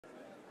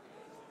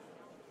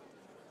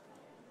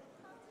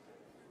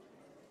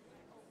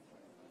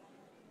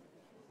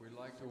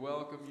like to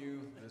welcome you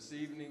this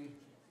evening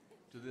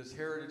to this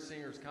Heritage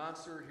Singers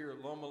concert here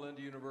at Loma Linda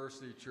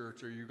University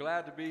Church. Are you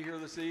glad to be here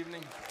this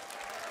evening?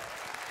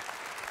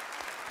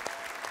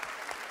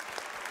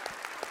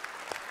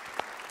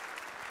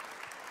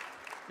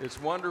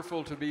 It's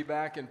wonderful to be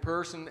back in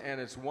person, and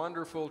it's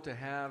wonderful to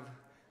have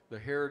the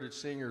Heritage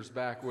Singers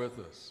back with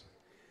us.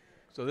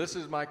 So this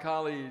is my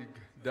colleague,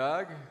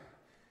 Doug.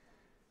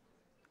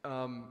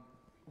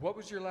 What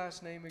was your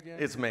last name again?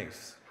 It's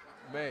Mace.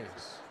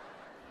 Mace.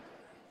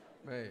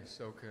 Mace,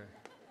 okay.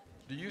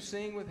 Do you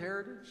sing with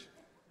Heritage?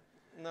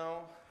 No.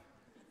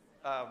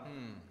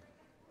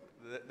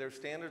 Their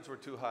standards were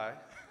too high.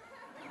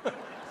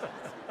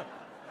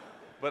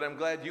 But I'm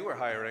glad you were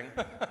hiring.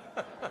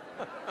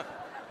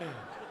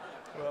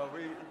 Well,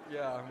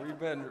 we've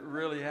been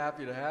really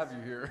happy to have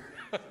you here.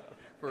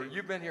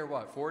 You've been here,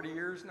 what, 40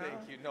 years now?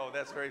 Thank you. No,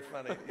 that's very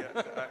funny.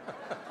 Yeah,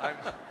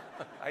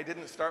 I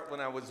didn't start when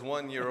I was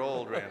 1 year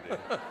old, Randy.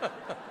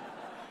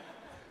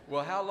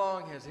 Well, how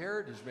long has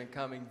Heritage been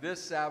coming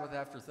this Sabbath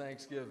after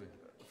Thanksgiving?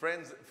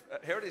 Friends,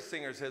 Heritage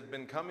Singers has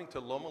been coming to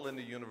Loma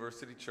Linda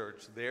University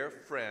Church, their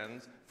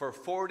friends, for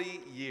 40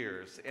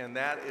 years. And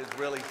that is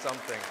really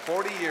something.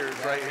 40 years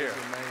right here. That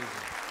is amazing.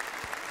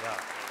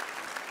 Yeah.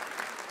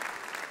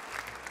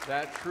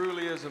 That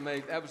truly is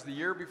amazing. That was the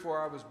year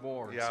before I was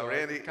born. Yeah, so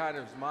Randy. It kind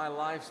of is my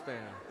lifespan.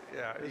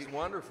 Yeah, it's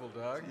wonderful,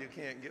 Doug. You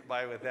can't get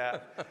by with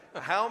that.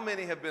 How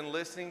many have been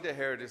listening to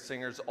Heritage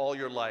Singers all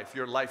your life?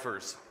 Your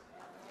lifers.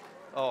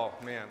 Oh,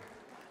 man.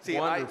 See,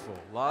 wonderful.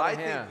 A lot of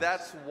I think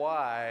that's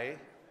why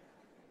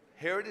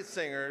Heritage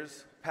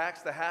Singers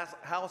packs the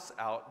house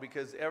out,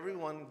 because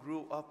everyone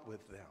grew up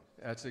with them.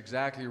 That's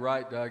exactly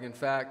right, Doug. In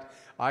fact,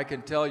 I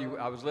can tell you,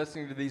 I was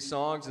listening to these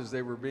songs as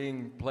they were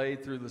being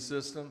played through the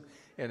system,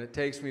 and it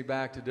takes me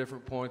back to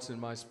different points in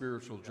my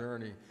spiritual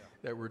journey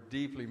that were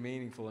deeply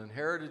meaningful, and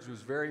Heritage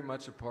was very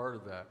much a part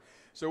of that.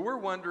 So we're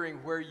wondering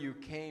where you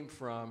came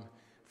from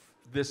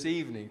this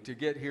evening to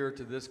get here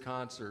to this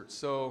concert.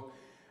 So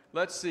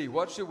let's see,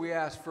 what should we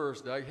ask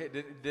first, Doug? Hey,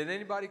 did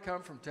anybody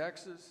come from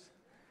Texas?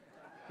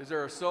 Is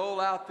there a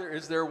soul out there?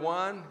 Is there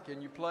one?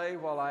 Can you play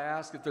while I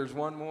ask if there's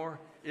one more?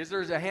 Is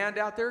there a hand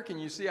out there? Can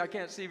you see? I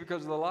can't see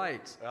because of the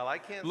lights. Well, I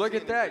can't Look see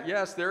at that. anything.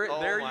 Yes, there you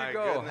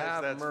go. Goodness,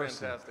 Have that's mercy.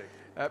 fantastic.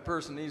 That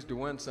person needs to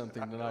win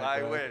something tonight. I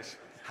Doug. wish.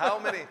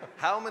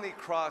 How many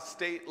cross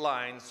state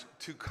lines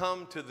to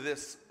come to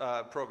this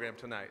program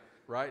tonight?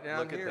 Right down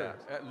Look here.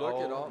 At that.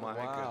 Look at all. My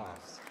wow.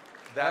 goodness.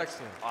 That's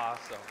excellent.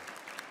 Awesome.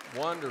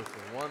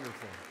 Wonderful,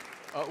 wonderful.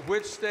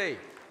 Which state?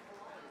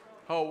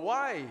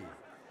 Hawaii.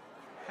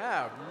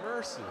 Have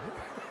mercy.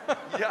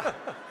 Yeah.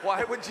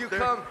 Why would you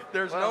come?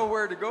 There's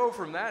nowhere to go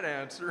from that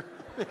answer.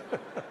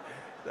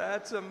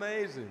 That's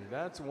amazing.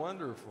 That's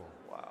wonderful.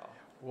 Wow.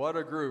 What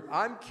a group.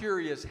 I'm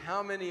curious,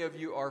 how many of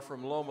you are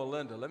from Loma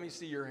Linda? Let me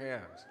see your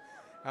hands.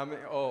 How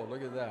many? Oh,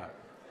 look at that.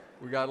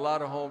 We got a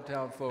lot of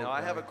hometown folks. Now,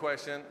 I have a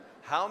question.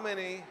 How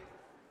many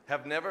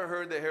have never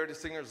heard the Heritage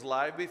Singers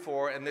live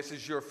before, and this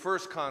is your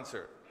first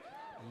concert?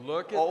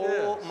 Look at this.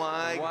 Oh,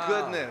 my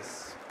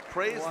goodness.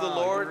 Praise the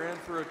Lord. You're in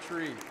for a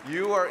treat.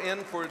 You are in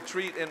for a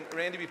treat. And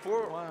Randy,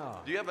 before, wow.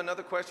 Do you have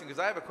another question? Because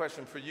I have a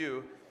question for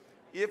you.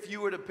 If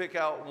you were to pick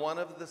out one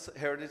of the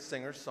Heritage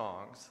Singers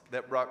songs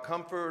that brought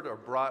comfort or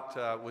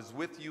was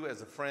with you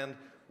as a friend,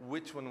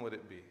 which one would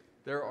it be?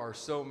 There are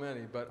so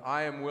many, but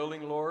I Am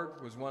Willing,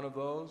 Lord was one of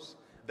those.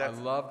 I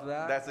loved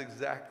that. That's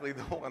exactly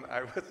the one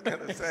I was going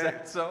to say. Is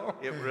that so?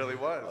 It really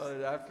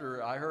was.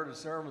 After I heard a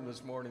sermon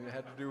this morning that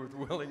had to do with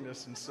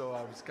willingness, and so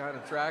I was kind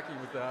of tracking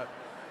with that.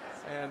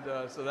 And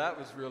so that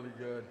was really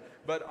good.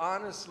 But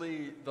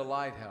honestly, The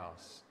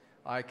Lighthouse.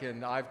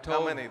 I've told...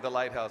 How many? The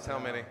Lighthouse. How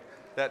many?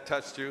 That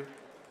touched you?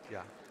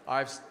 Yeah.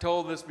 I've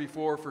told this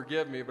before,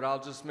 forgive me, but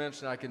I'll just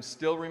mention I can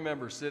still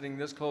remember sitting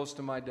this close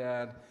to my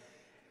dad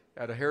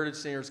at a Heritage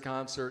Singers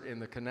concert in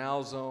the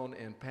Canal Zone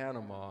in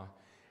Panama,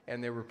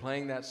 and they were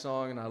playing that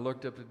song, and I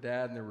looked up at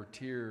Dad, and there were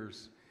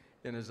tears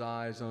in his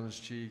eyes, on his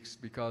cheeks,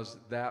 because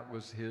that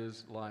was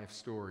his life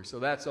story. So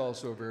that's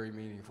also very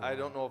meaningful. I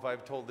don't know if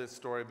I've told this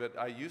story, but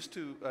I used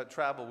to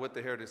travel with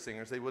the Heritage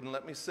Singers. They wouldn't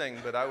let me sing,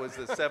 but I was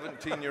a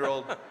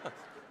 17-year-old.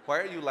 Why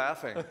are you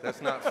laughing?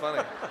 That's not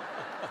funny.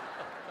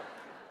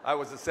 I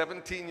was a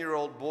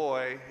 17-year-old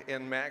boy,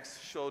 and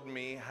Max showed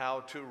me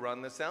how to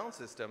run the sound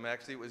system.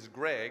 Actually, it was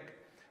Greg,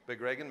 but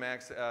Greg and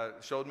Max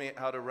showed me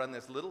how to run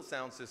this little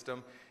sound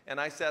system, and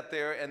I sat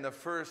there, and the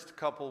first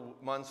couple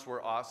months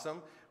were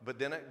awesome, but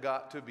then it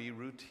got to be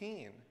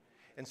routine.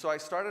 And so I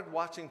started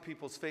watching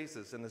people's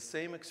faces, and the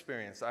same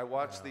experience. I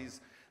watched these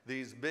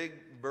big,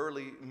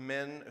 burly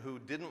men who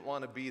didn't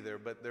want to be there,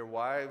 but their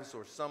wives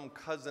or some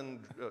cousin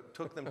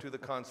took them to the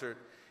concert,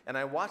 and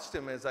I watched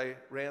them as I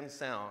ran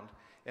sound,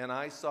 and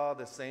I saw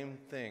the same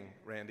thing,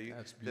 Randy.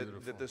 That's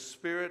beautiful. That the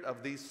spirit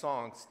of these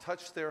songs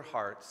touched their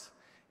hearts,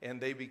 and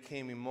they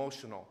became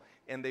emotional.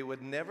 And they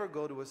would never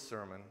go to a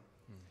sermon,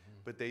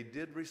 but they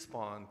did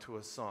respond to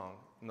a song.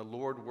 And the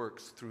Lord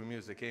works through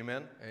music.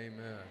 Amen?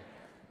 Amen.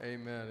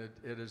 Amen.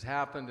 It has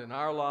happened in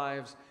our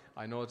lives.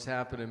 I know it's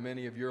happened in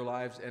many of your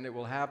lives, and it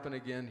will happen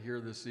again here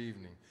this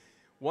evening.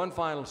 One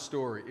final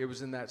story. It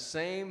was in that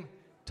same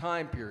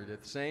time period,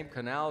 at the same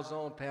Canal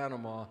Zone,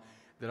 Panama,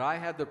 that I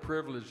had the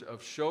privilege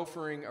of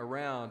chauffeuring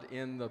around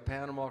in the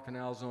Panama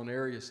Canal Zone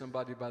area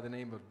somebody by the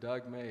name of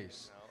Doug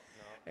Mace.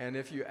 And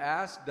if you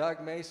ask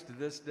Doug Mace to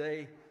this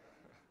day,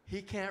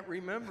 he can't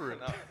remember it.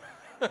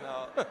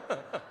 No.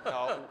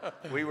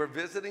 We were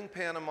visiting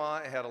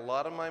Panama. I had a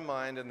lot on my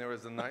mind, and there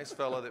was a nice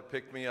fellow that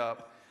picked me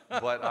up,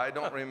 but I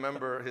don't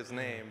remember his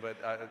name. But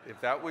if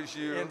that was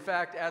you... In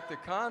fact, at the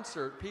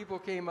concert, people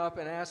came up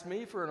and asked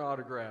me for an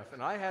autograph,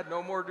 and I had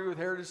no more to do with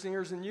Heritage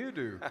Singers than you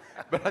do.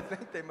 But I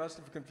think they must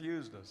have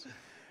confused us.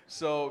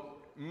 So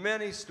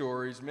many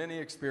stories, many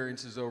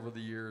experiences over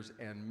the years,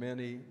 and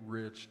many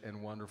rich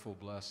and wonderful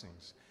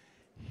blessings.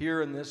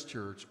 Here in this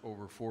church,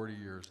 over 40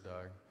 years,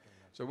 Doug.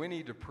 So we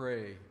need to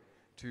pray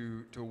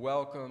to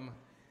welcome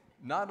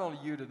not only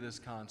you to this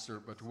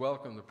concert, but to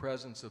welcome the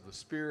presence of the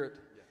Spirit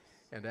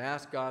and to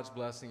ask God's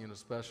blessing in a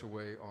special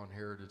way on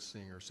Heritage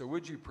Singers. So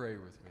would you pray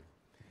with me?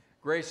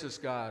 Gracious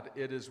God,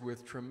 it is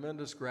with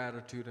tremendous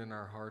gratitude in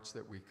our hearts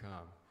that we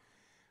come.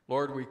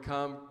 Lord, we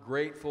come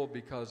grateful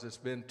because it's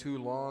been too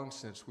long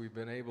since we've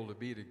been able to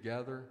be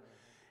together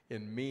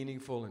in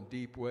meaningful and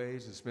deep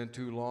ways. It's been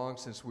too long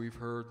since we've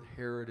heard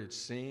Heritage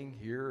sing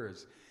here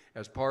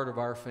as part of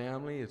our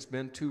family. It's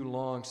been too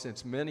long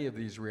since many of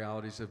these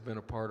realities have been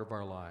a part of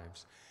our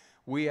lives.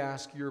 We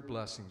ask your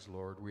blessings,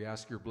 Lord. We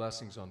ask your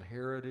blessings on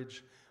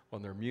Heritage,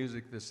 on their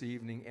music this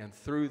evening, and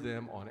through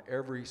them on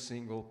every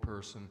single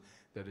person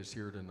that is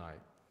here tonight.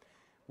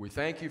 We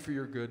thank you for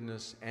your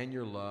goodness and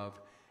your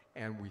love,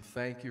 and we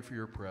thank you for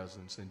your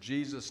presence. In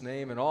Jesus'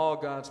 name, and all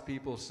God's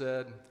people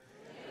said,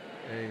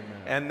 Amen.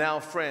 And now,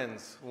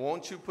 friends,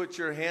 won't you put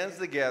your hands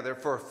together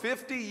for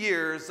 50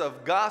 years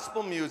of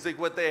gospel music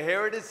with the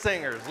Heritage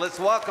Singers. Let's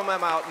welcome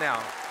them out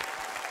now.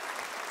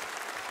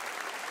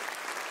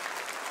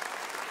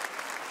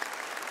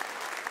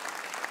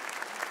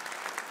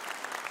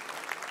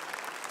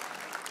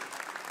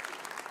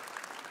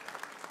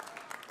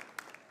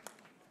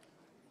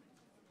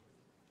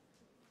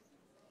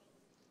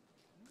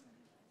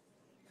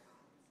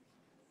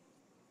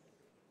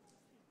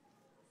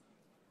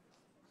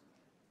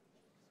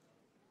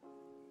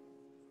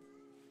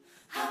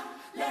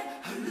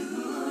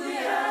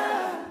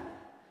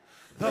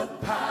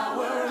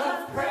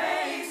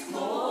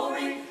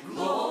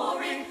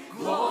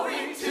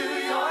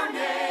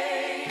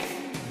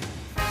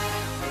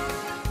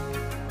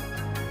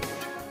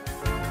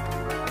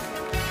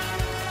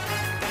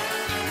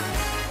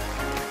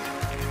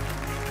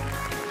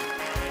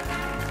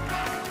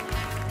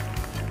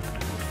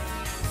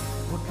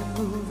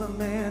 Move a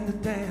man to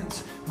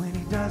dance when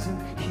he doesn't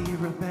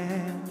hear a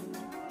band?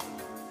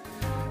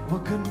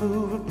 What could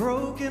move a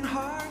broken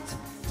heart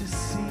to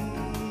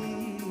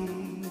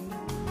sing?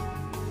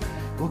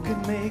 What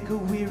could make a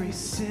weary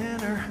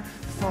sinner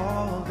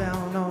fall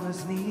down on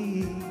his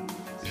knees?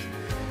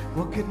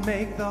 What could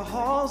make the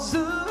halls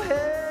of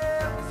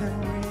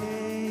heaven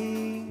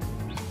ring?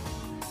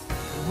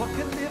 What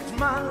could lift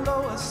my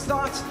lowest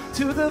thoughts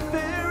to the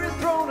very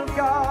throne of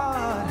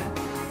God?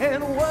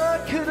 And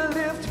what could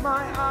lift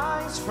my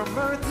eyes from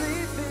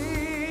earthly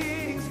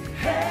things?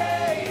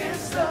 Hey,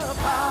 it's the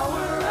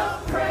power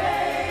of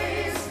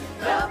praise,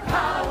 the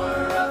power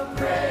of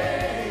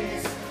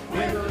praise.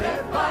 When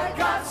led by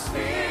God's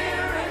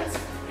Spirit,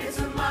 it's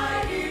a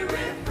mighty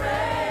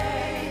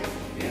refrain.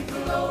 It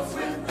flows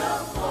with the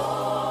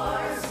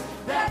force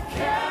that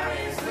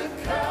carries the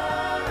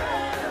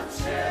current of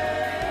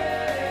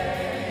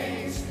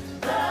change.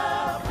 The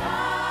power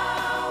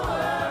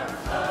of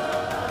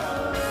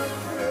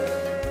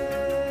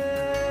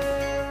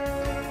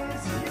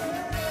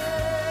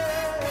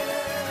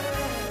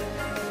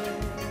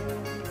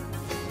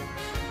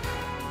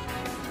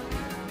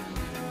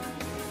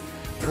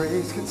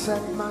praise can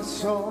set my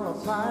soul on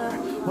fire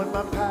when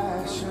my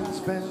passion's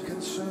been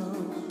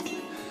consumed.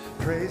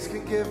 Praise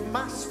can give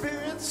my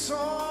spirit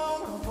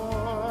song a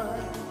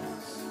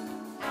voice.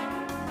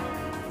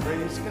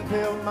 Praise can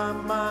fill my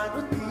mind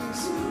with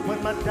peace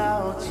when my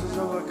doubts is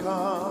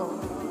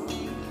overcome.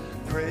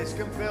 Praise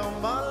can fill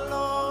my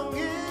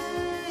longing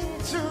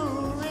to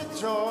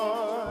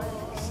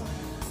rejoice.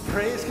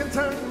 Praise can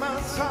turn my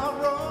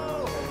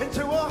sorrow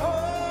into a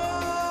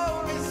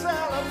holy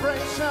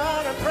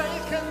celebration, and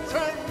praise can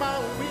turn my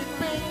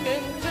weeping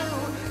into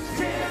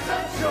tears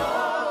of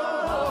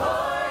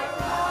joy.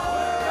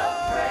 Power of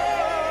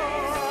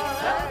praise,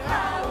 the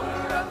power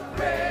of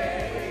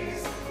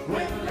praise.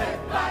 When led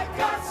by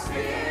God's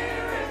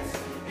Spirit,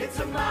 it's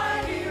a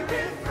mighty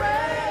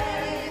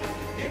refrain.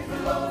 It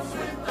flows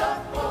with the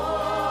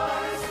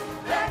force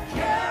that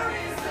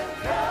carries the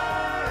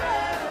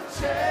current of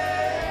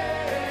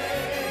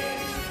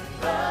change.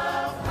 The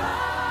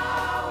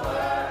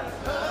power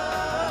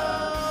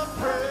of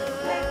praise.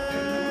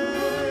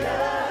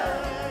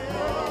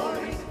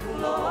 Glory,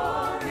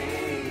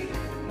 glory,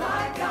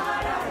 my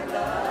God, I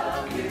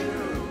love you.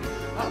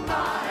 A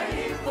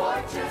mighty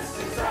fortress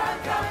is our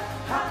God.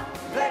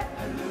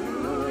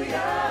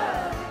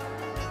 Hallelujah.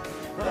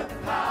 The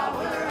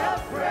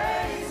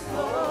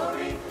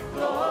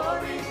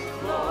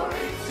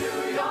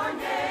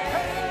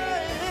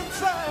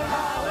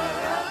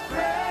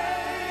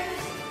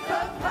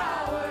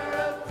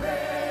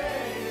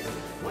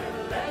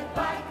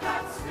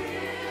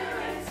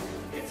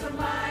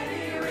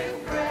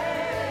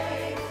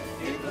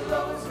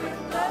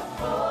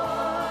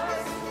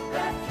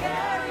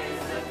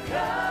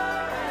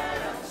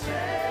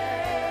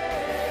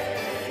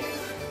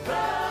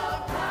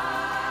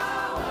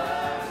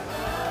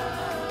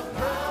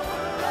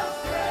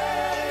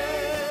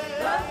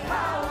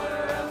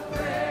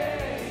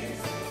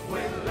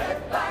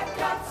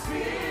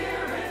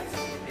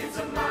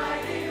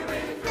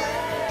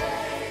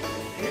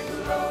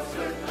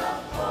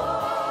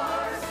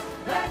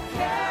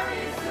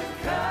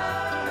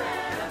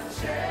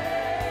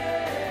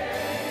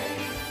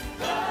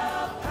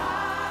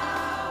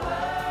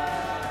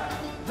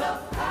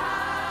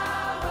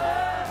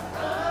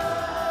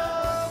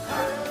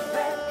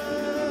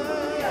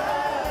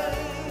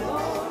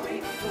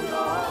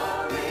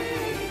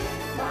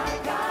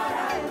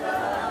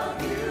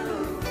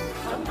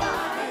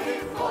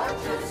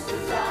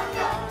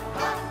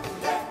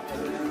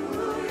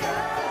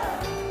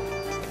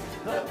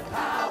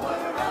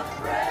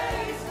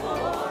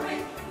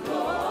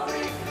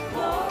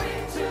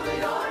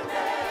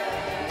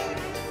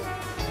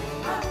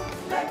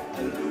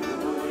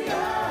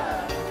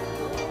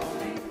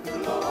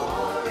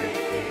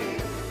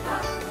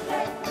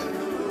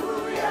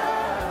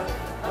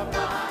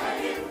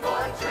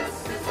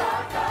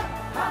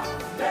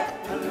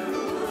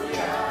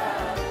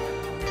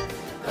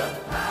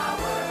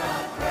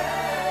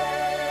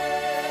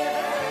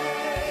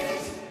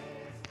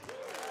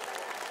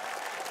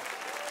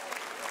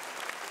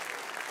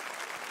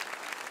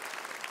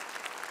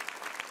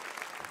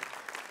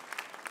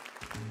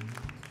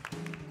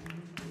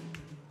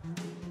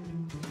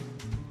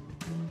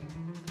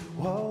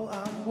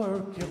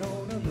working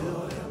on a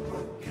building.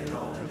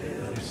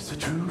 It's the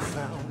true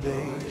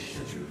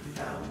foundation.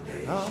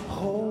 I'm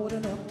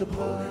holding up the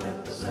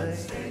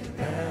blood-stained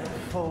banner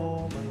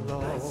for my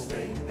Lord.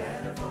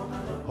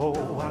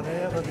 Oh, I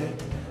never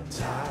get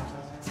tired.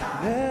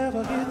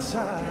 Never get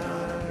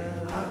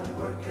tired. I'm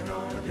working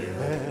on a building.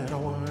 And I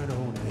work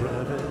on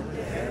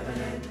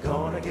heaven.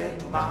 Gonna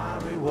get my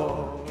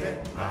reward.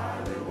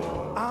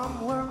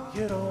 I'm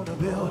working on a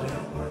building.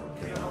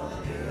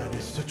 And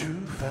it's the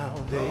true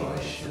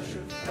foundation.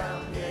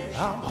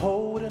 I'm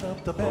holding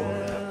up the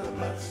banner,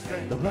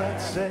 the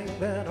blood-stained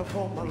banner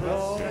for my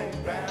Lord.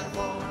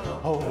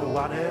 Oh,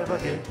 I never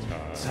get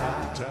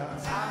tired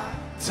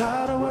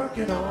of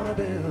working on a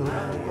building.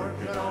 I'm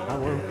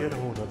working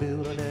on a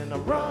building and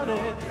I'm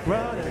running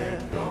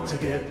to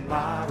get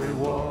my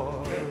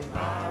reward.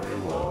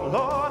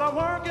 Lord, I'm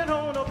working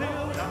on a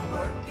building.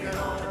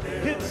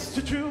 It's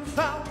the true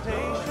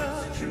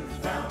foundation.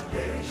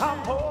 I'm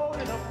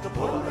holding up the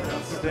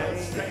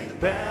blood-stained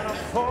banner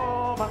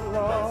for my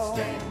Lord.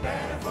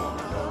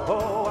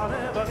 Oh, I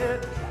never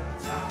get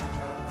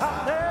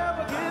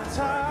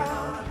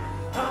tired.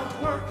 I'm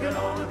working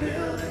on the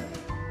building.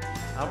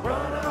 I'm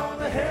running on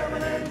the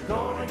heaven and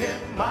gonna get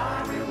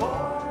my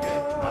reward.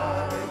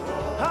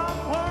 I'm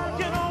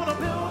working on a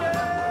building.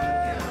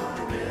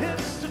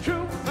 It's the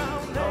true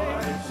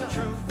foundation.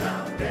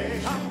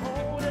 I'm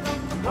holding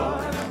up the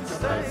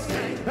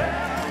blood-stained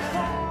banner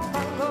for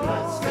my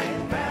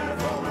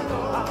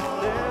Lord.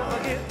 I'll never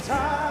get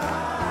tired.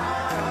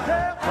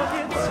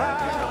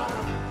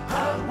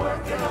 I'm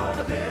working on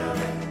the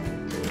building.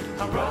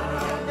 I'm running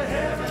on the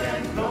heaven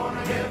and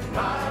gonna get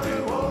my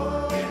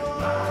reward.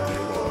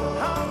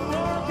 I'm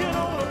working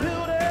on a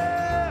building.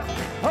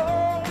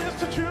 Oh, it's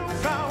the true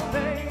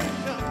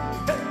foundation.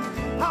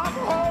 I'm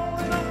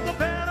holding up the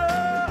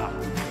banner,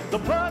 the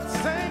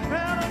blood-stained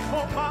banner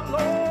for my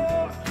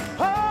Lord.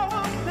 Oh,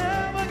 I'll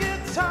never get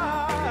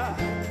tired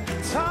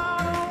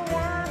of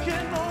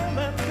working on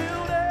that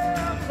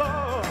building,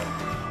 Lord.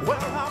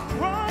 Well, I'm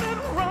running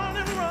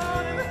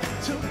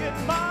to get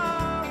my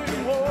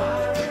reward.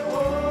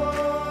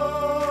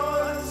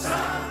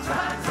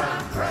 Sometimes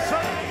I'm praying.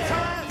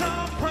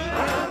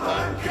 I'm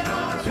working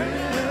on a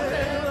building.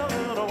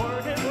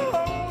 I'm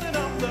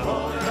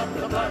holding up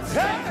the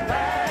blood-stained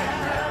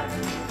banner,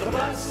 the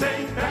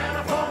blood-stained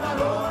banner for my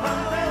Lord.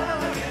 I'll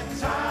never get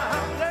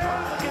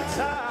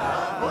tired.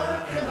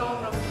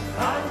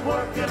 I'm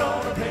working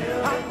on a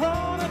building. I'm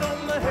running on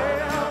the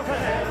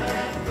heaven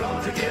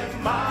to get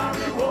my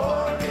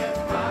reward.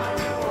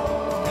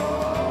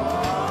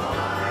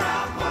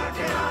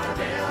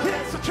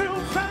 It's a true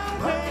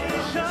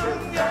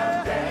foundation,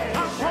 yeah.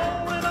 I'm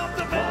holding up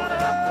the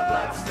banner,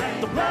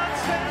 the blood-stained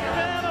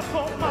banner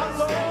for my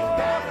Lord.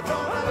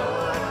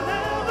 I'll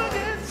never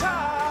get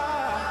tired.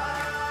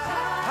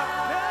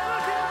 I'll never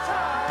get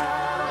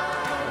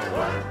tired.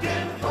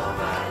 Working for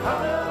my Lord.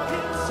 I'll never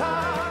get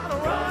tired of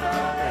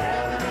running.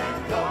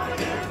 Gonna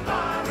get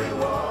my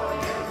reward.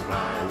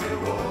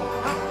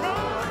 I'm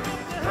running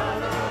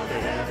to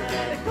heaven.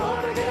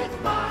 Gonna get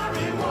my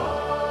reward.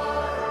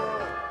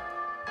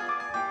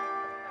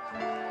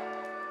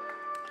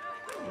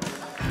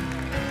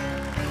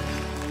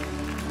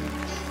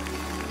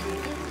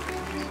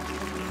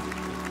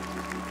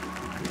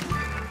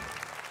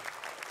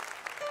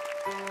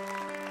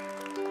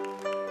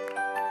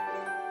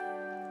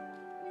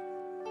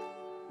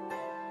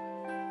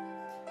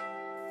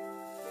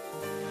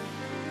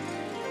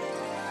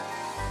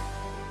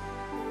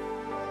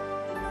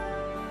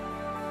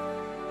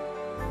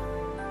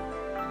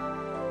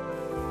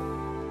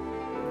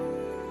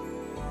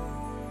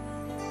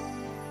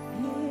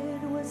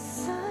 It was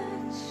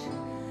such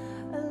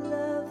a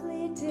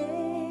lovely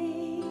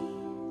day,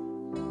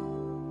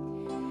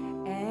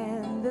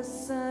 and the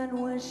sun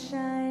was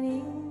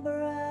shining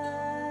bright.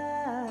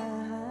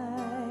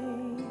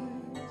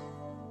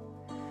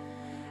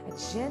 A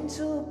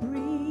gentle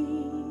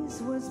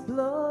breeze was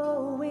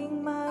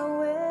blowing my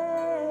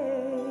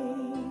way,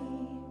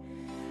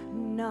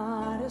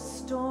 not a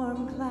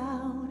storm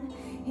cloud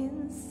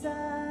in sight.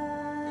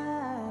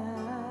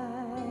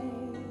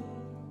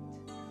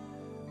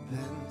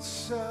 Then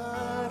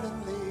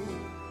suddenly,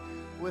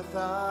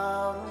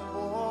 without a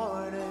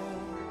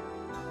warning,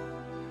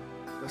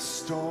 the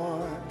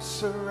storm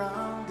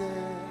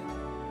surrounded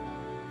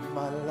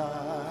my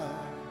life.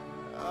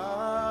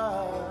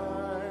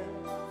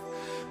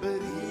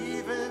 But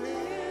even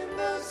in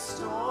the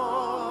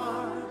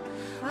storm,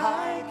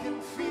 I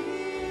can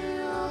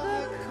feel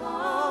the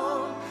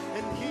calm,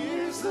 and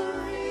here's the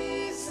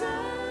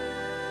reason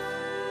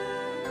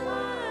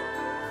why.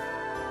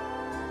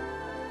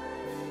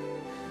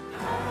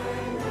 I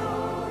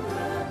know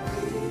the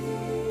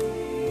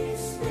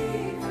peace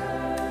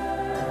speaker.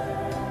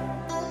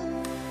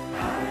 I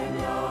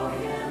know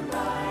him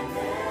by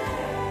name.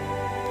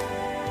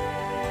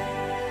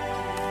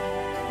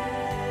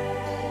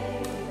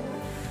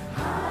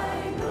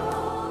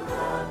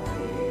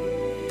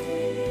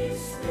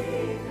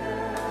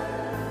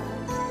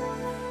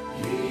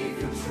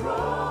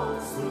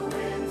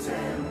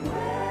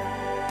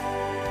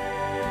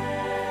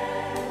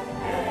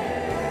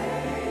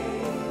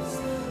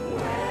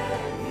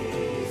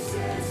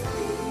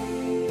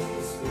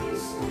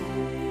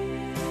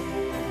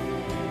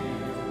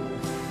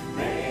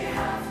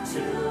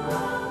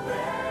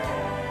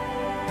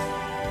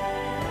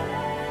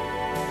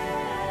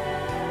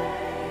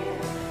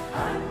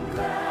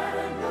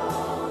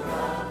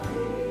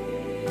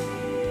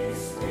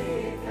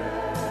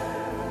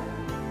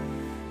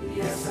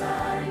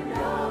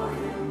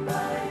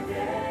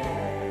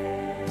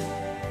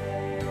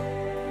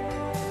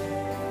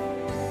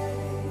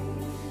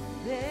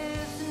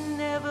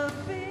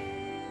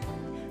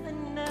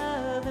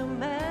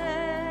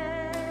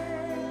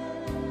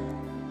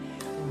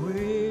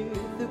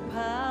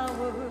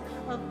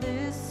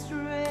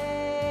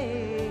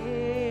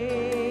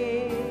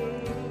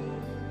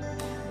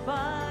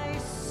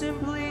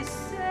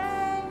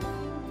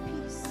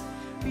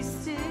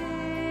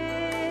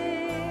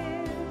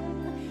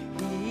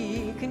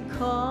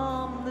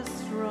 calm the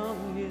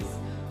strongest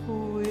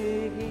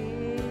wind.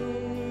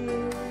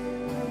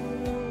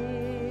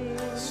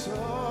 So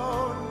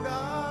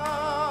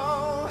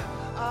now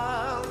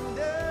I'll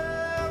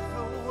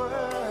never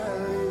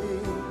worry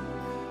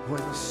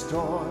when the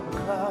storm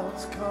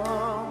clouds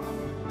come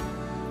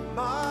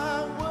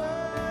my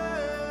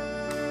way.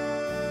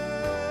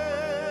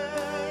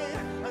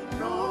 I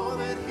know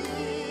that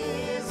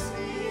He is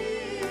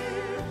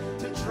here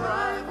to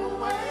drive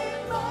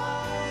away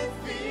my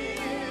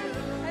fear,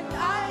 and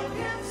I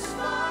can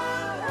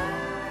smile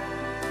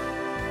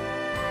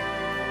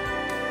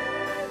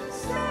and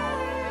say,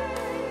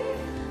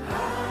 I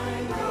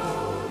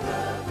know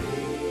the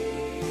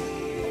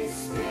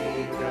peace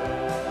maker.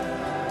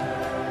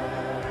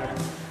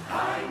 I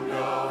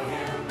know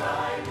Him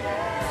by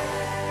name.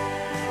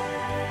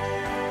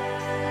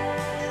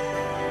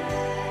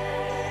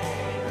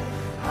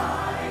 I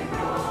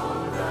know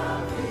the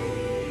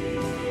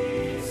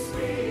peace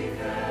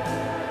maker.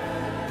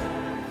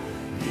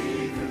 He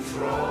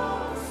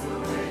controls the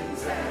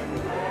winds and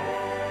waves.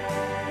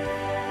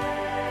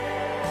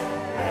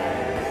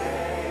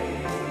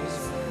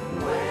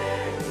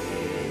 When He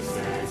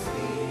says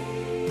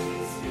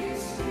peace, be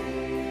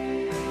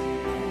still,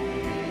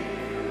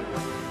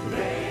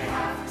 they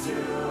have to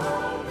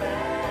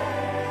obey.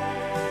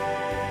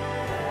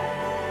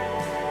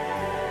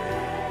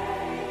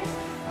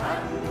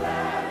 I'm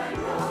glad I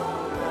know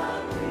the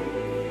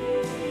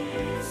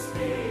peace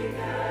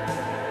maker.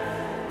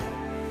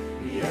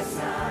 Yes,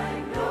 I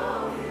know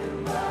Him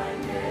by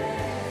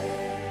name.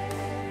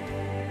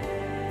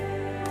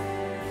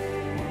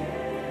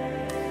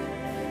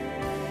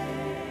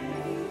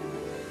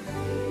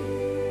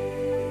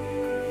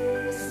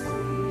 Peace,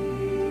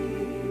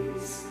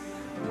 peace,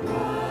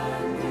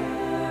 wonderful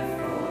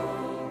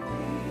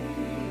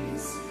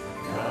peace,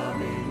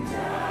 coming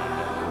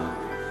down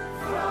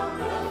from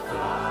the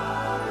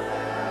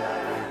Father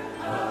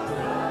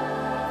above.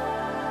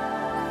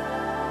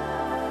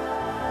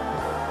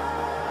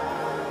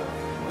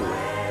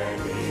 When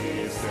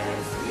He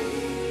says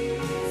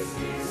peace,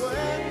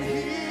 when He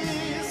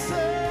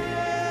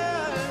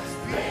says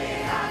peace, they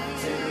have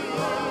to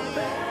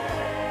obey.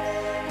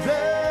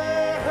 They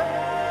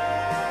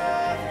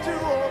have to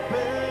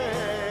obey.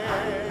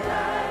 I'm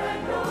glad I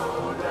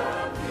know the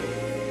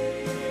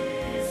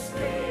peace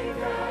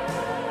maker.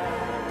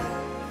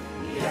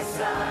 Yes,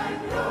 I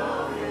know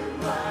Him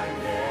by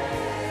name.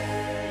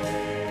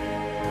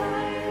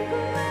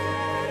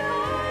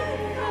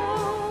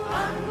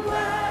 I'm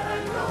glad I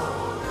know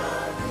the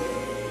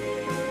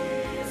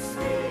peace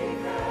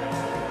maker.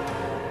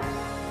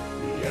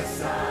 Yes,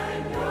 I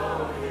know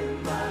Him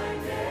by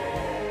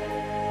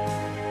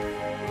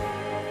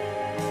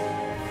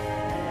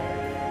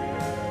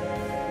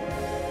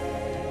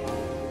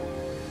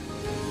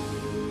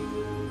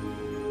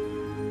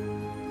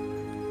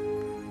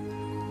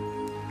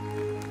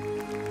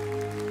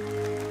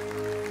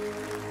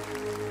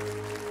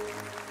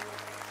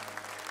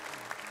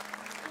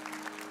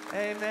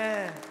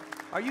Amen.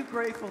 Are you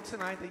grateful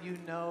tonight that you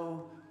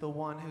know the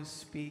one who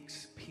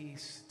speaks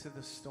peace to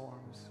the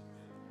storms?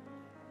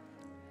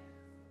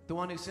 The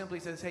one who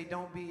simply says, hey,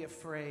 don't be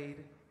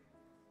afraid.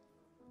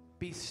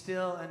 Be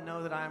still and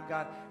know that I am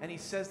God. And He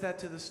says that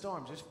to the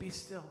storm. Just be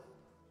still.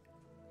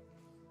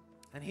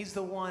 And He's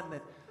the one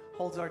that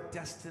holds our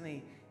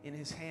destiny in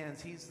His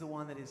hands. He's the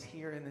one that is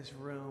here in this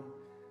room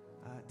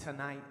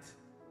tonight.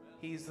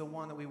 He's the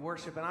one that we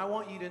worship. And I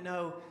want you to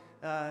know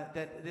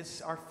that this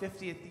is our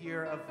 50th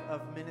year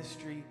of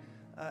ministry.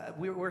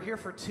 We're here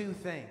for two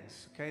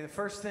things, okay? The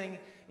first thing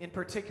in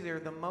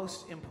particular, the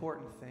most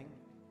important thing,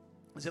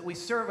 is that we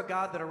serve a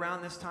God that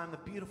around this time,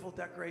 the beautiful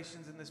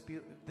decorations in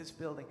this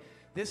building,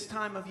 this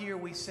time of year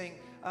we sing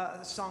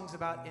songs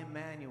about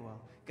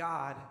Emmanuel,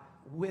 God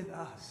with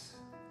us.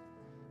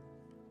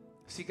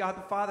 See, God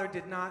the Father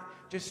did not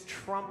just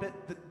trumpet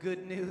the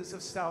good news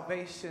of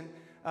salvation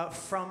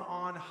from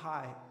on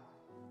high.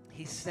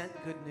 He sent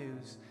good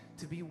news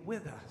to be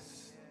with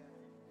us.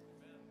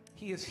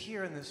 He is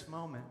here in this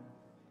moment.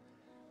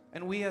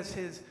 And we as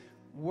His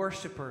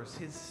worshipers,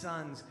 His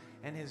sons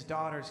and His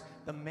daughters,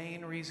 the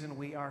main reason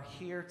we are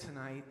here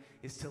tonight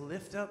is to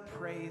lift up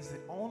praise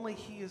that only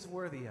He is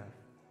worthy of.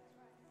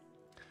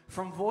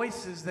 From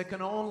voices that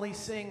can only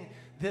sing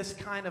this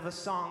kind of a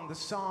song, the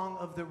song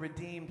of the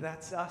redeemed.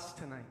 That's us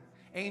tonight.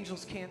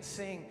 Angels can't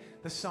sing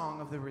the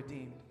song of the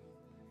redeemed.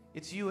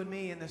 It's you and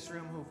me in this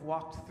room who've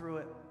walked through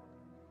it.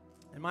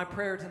 And my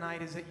prayer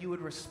tonight is that you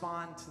would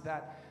respond to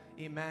that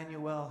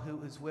Emmanuel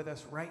who is with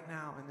us right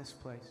now in this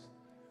place.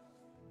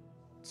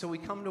 So we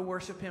come to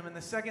worship Him. And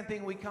the second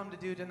thing we come to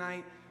do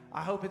tonight,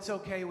 I hope it's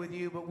okay with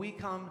you, but we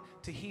come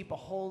to heap a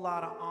whole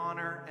lot of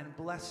honor and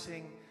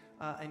blessing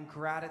and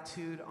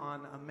gratitude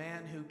on a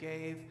man who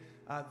gave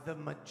the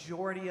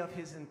majority of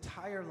his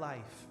entire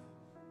life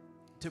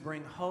to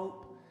bring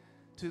hope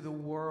to the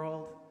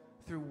world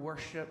through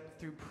worship,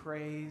 through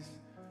praise,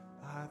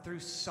 through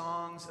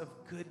songs of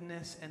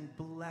goodness and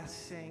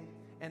blessing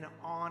and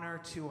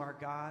honor to our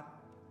God.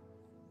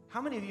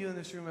 How many of you in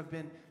this room have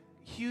been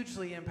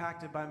hugely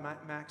impacted by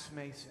Max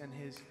Mace and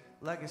his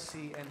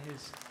legacy and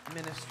his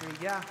ministry.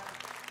 Yeah.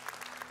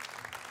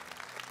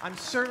 I'm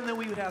certain that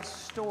we would have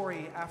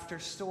story after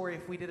story.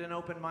 If we did an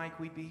open mic,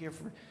 we'd be here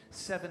for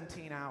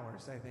 17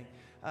 hours, I think,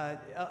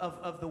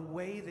 of the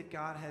way that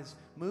God has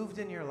moved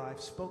in your life,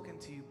 spoken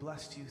to you,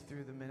 blessed you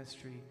through the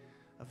ministry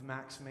of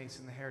Max Mace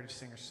and the Heritage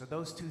Singers. So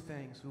those two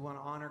things, we want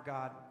to honor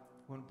God,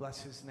 we want to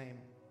bless his name.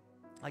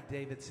 Like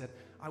David said,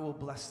 I will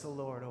bless the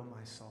Lord, O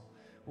my soul.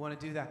 We want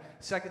to do that.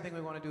 Second thing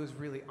we want to do is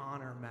really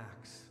honor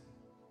Max,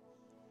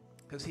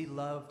 because he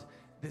loved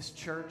this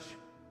church.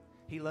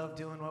 He loved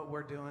doing what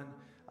we're doing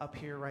up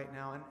here right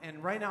now.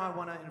 And right now I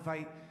want to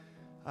invite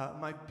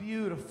my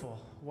beautiful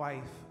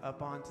wife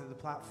up onto the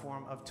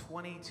platform of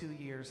 22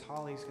 years.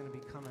 Holly's going to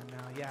be coming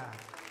now. Yeah.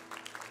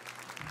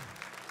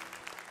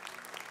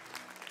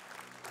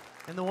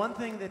 And the one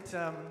thing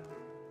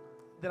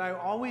that I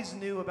always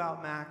knew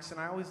about Max, and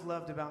I always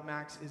loved about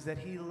Max, is that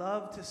he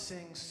loved to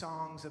sing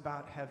songs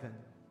about heaven,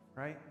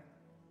 right?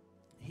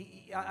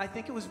 I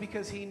think it was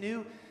because he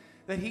knew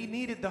that he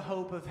needed the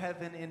hope of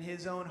heaven in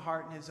his own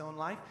heart and his own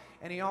life,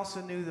 and he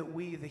also knew that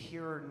we, the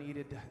hearer,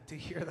 needed to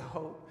hear the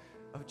hope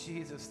of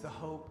Jesus, the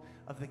hope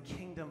of the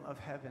kingdom of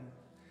heaven.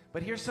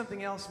 But here's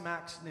something else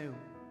Max knew.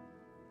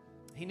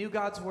 He knew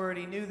God's word.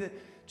 He knew that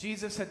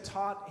Jesus had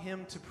taught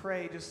him to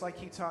pray just like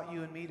he taught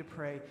you and me to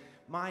pray.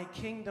 My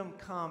kingdom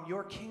come,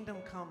 your kingdom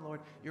come,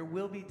 Lord. Your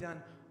will be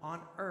done on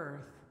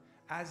earth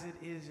as it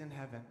is in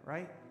heaven,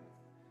 right?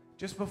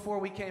 Just before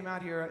we came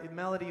out here,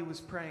 Melody was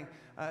praying.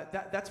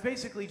 That's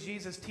basically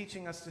Jesus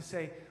teaching us to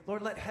say,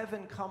 Lord, let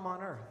heaven come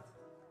on earth.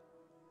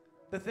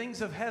 The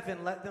things of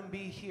heaven, let them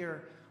be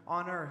here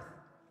on earth.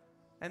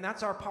 And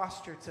that's our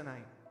posture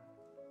tonight.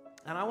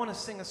 And I want to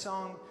sing a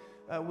song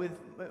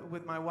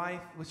with my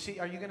wife.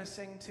 Are you going to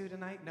sing too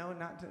tonight? No,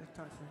 not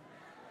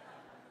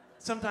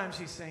sometimes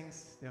she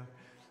sings. Yeah.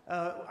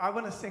 I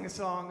want to sing a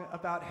song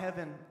about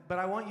heaven, but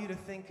I want you to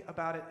think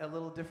about it a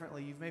little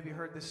differently. You've maybe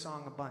heard this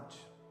song a bunch.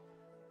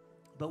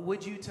 But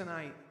would you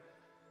tonight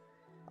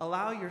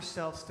allow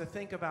yourselves to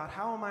think about,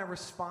 how am I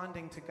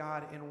responding to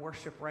God in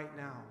worship right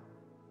now?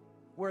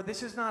 Where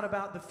this is not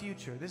about the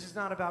future. This is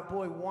not about,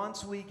 boy,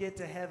 once we get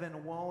to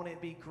heaven, won't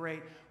it be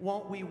great?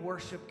 Won't we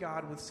worship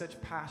God with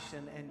such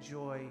passion and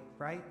joy,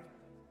 right?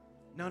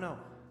 No.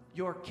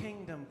 Your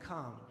kingdom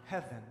come,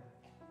 heaven.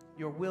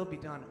 Your will be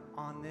done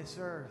on this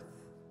earth.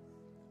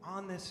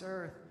 On this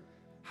earth.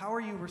 How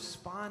are you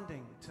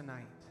responding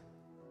tonight?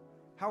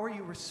 How are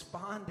you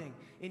responding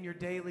in your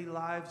daily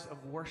lives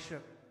of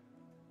worship?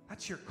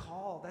 That's your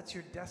call. That's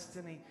your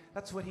destiny.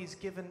 That's what he's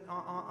given,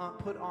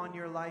 put on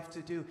your life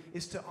to do,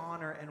 is to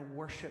honor and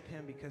worship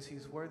him because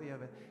he's worthy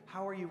of it.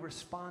 How are you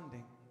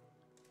responding?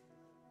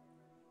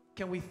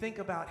 Can we think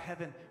about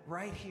heaven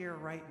right here,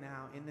 right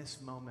now, in this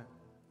moment?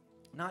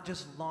 Not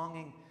just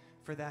longing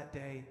for that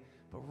day,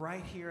 but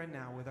right here and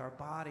now with our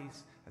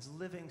bodies as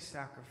living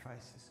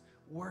sacrifices.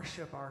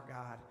 Worship our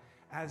God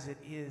as it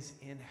is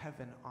in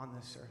heaven on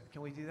this earth.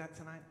 Can we do that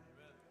tonight?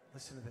 Amen.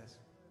 Listen to this.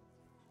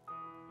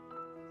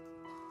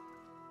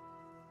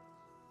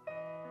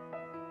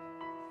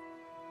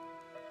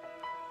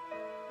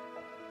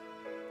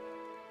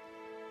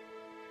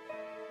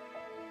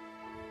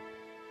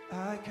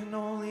 I can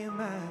only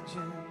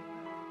imagine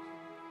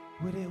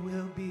what it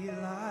will be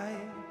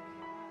like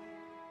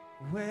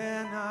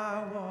when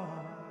I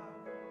walk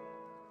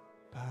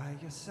by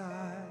your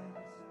side.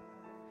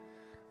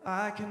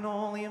 I can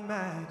only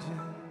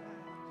imagine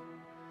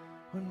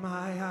what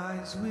my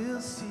eyes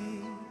will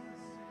see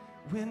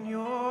when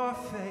your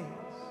face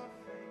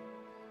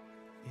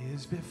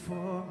is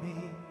before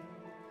me.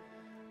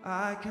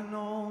 I can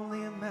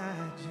only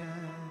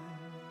imagine.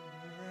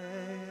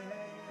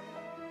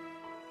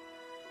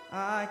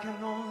 I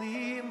can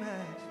only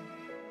imagine.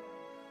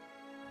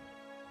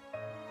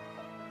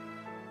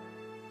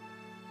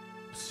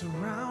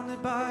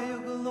 Surrounded by your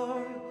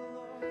glory,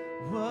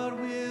 what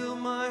will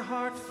my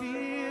heart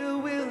feel?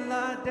 Will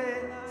I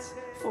dance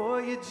for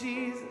you,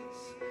 Jesus?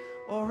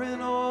 Or in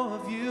awe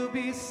of you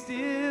be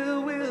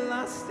still? Will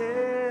I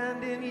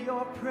stand in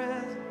your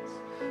presence?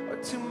 Or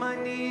to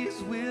my knees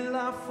will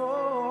I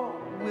fall?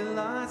 Will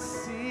I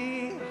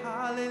sing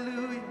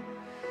hallelujah?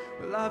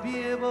 Will I be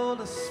able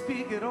to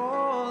speak at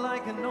all? I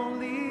can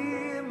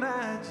only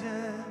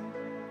imagine.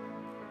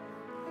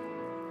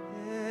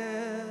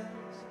 Yes,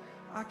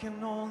 I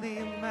can only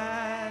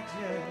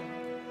imagine.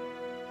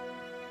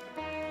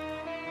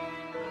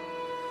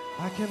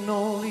 I can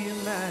only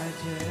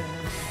imagine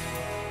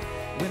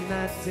when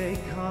that day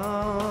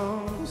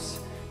comes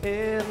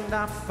and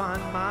I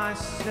find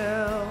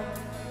myself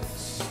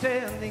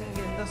standing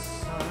in the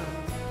sun.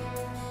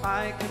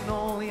 I can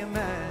only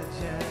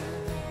imagine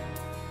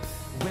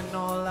when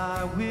all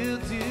I will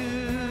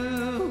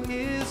do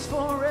is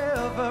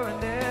forever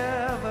and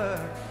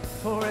ever,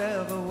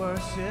 forever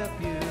worship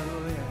you.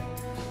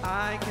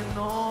 I can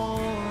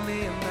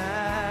only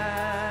imagine.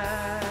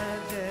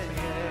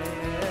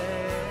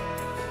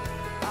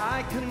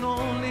 I can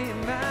only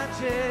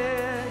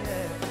imagine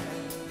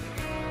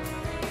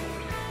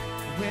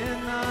when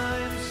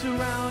I'm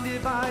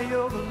surrounded by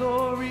your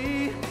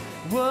glory,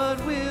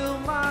 what will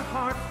my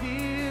heart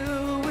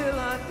feel? Will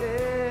I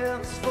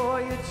dance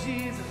for you,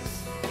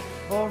 Jesus?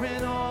 Or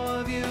in awe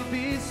of you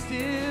be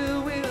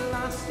still? Will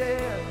I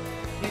stand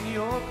in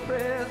your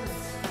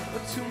presence?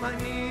 Or to my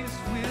knees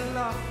will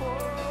I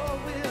fall?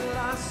 Will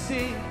I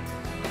sing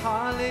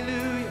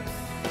hallelujah?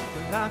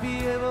 Will I be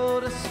able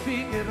to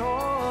speak at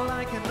all?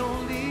 I can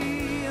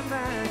only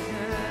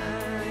imagine.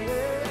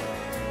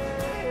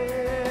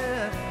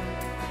 Yeah.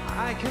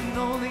 I can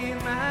only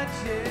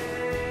imagine.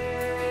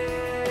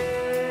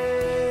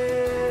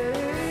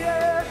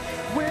 Yeah.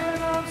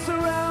 When I'm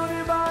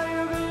surrounded by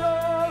your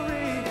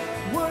glory,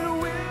 what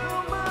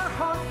will my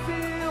heart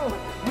feel?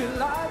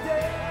 Will I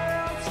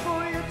dance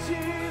for you,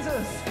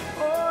 Jesus?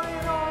 Or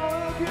in all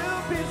of you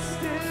be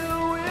still?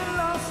 Will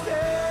I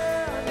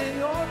stand in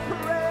your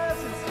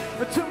presence?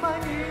 Or to my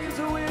knees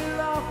will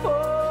I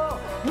fall?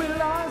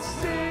 Will I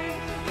sing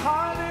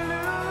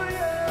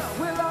hallelujah?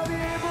 Will I be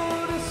able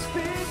to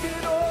speak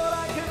it all?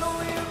 I can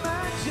only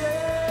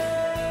imagine.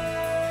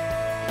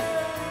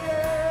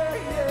 Yeah,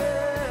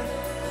 yeah.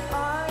 I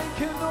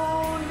can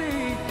only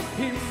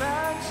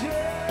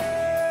imagine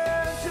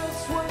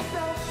just what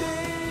that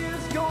day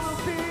is gonna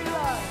be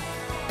like.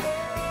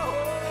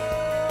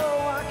 Oh,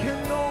 I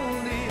can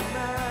only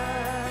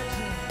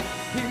imagine,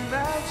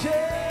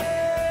 imagine.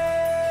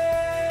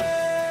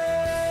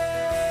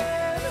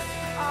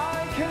 I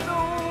can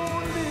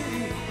only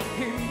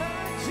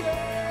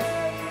imagine.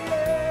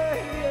 Yeah,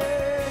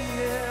 yeah,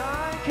 yeah.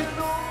 I can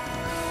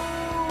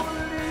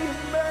only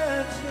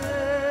imagine.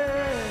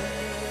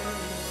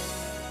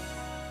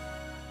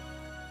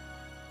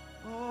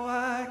 Oh, I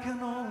can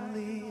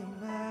only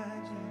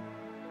imagine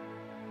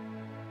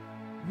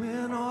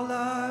when all I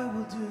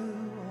will do,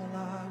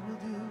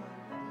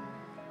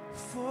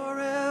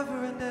 forever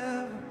and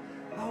ever,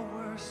 I'll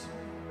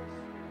worship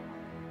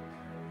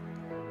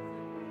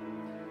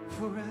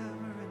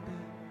forever and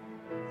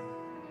ever.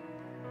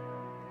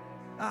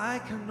 I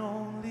can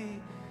only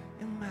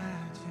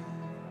imagine.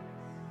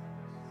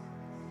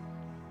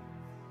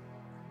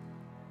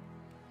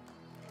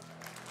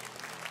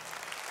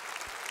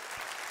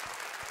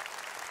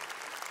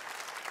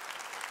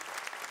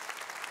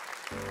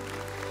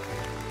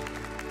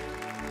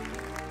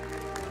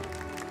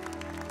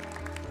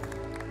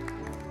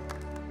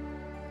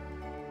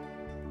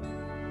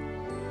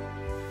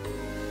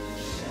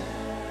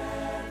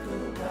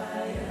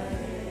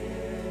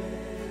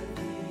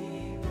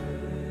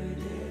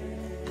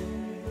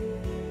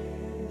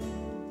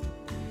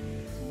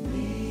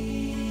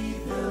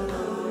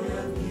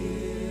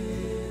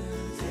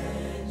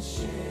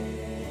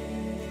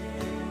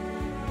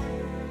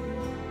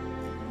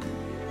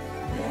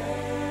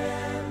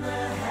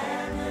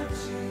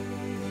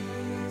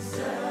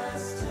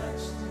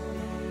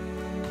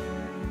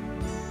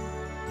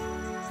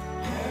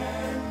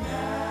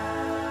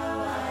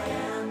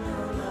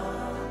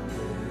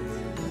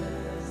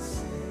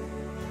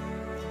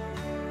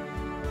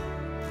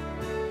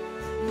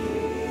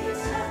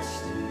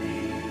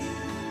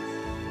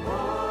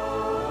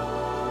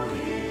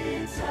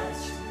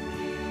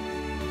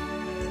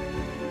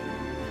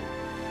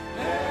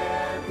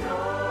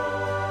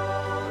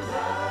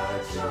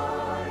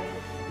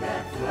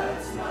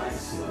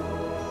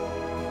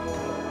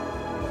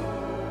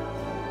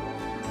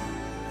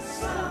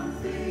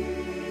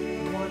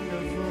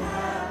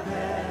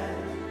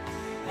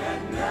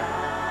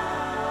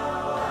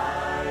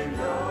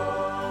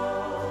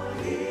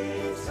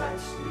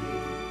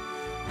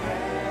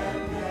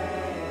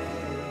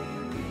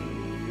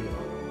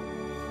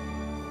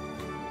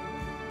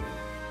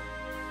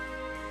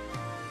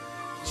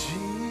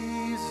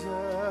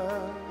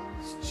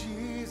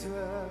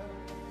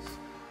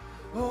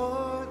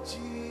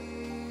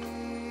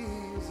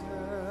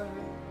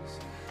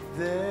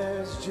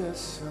 There's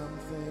just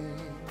something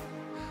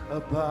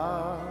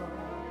about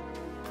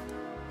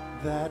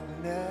that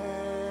name.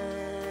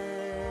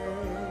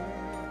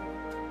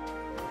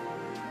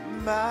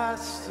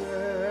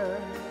 Master,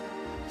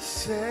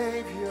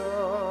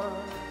 Savior,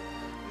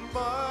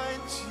 my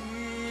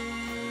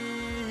Jesus.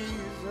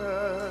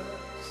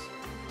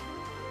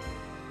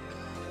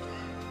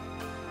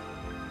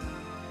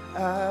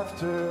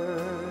 After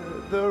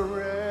the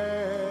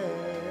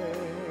rain,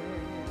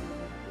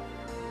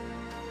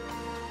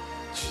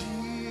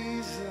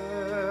 Jesus,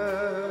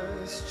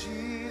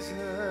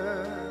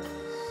 Jesus,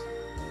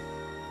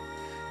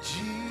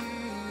 Jesus,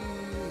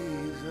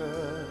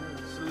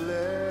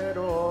 let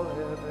all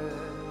heaven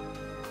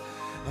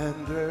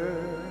and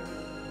earth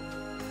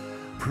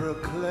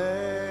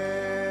proclaim.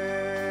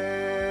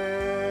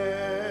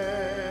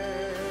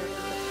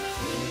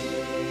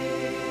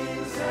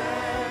 Kings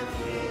and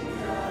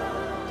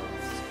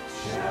kingdoms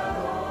shall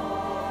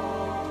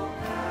all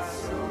pass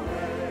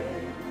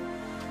away,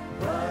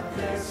 but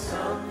there's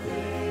something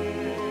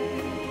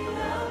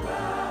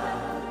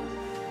about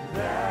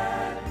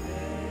that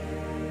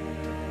name.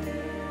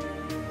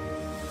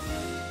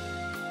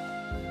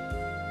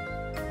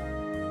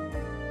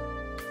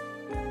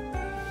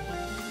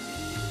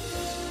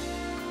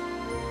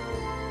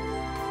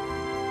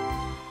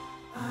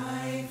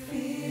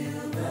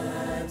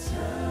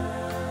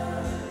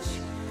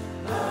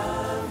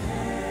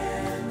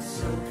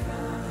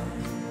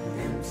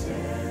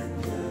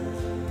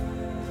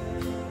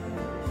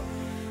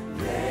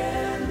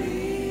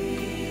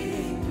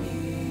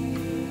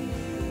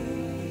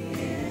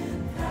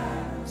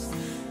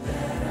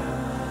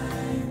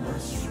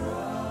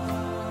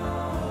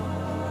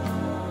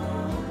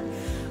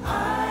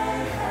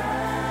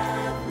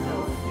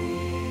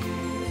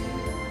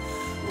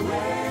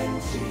 when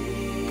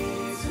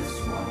Jesus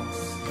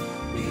walks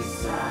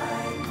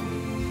beside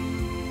me.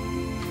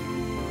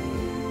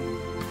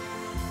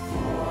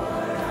 For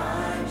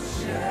I'm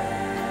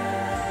sheltered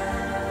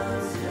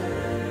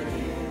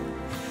in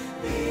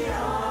the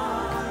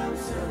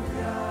arms of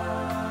God.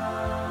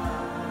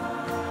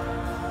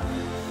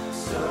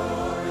 So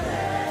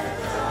let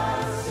the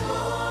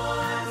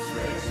storms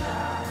rage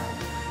high,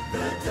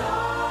 the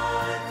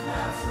dark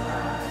clouds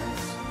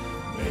rise,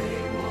 they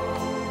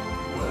won't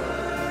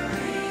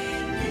worry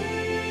me,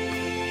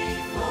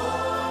 for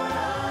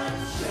I'm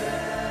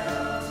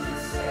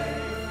sheltered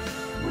safe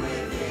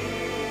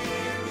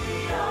within the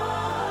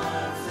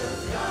arms of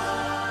God.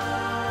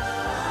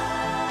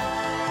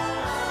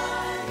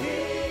 He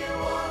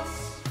walks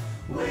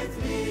with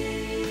me,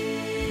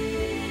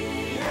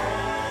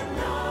 and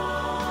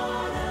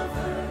none of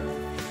earth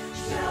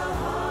shall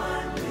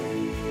harm me,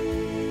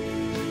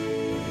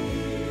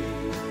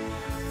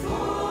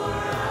 for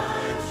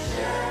I'm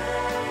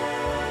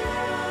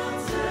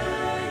sheltered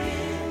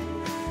in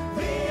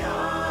the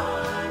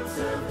arms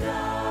of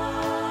God.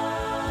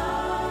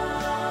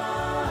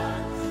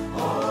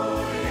 Oh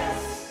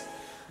yes,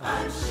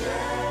 I'm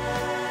sheltered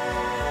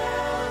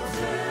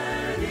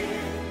in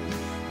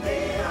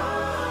the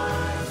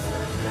arms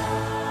of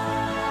God,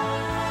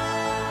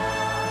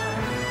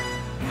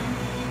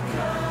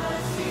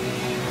 because He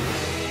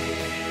lives.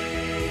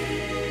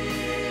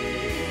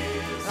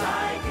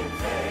 I can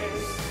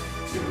face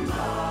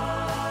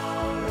tomorrow,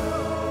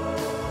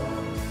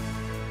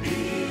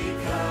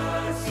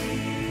 because He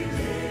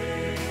lives.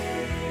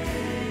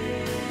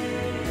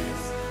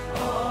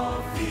 All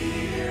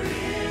fear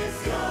is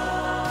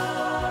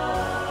gone,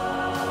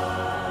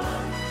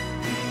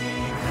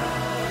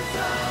 because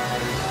I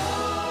know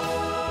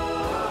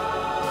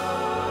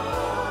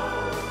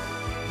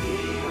He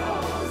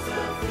holds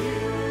the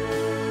future,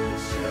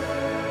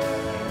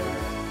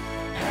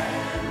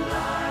 and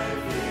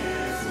life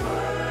is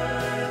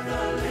worth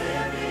the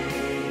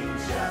living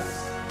just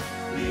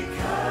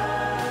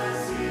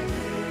because He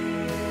lives.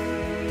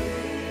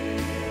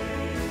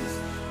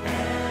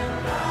 And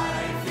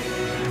life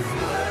is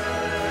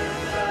worth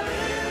the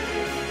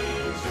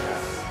living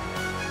just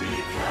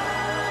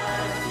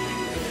because He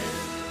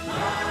lives.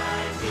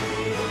 My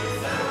Jesus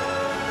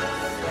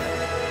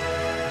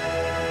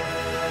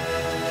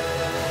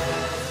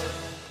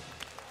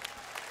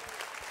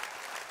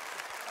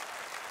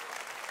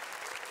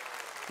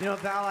You know,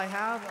 Val, I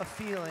have a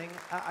feeling,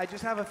 I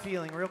just have a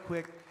feeling real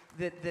quick,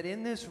 that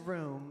in this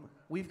room,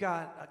 we've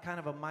got a kind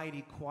of a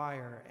mighty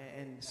choir,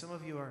 and some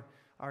of you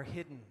are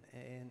hidden,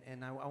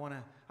 and I want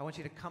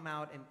you to come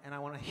out, and I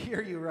want to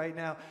hear you right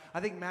now. I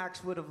think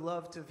Max would have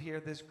loved to hear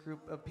this group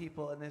of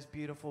people in this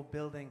beautiful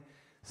building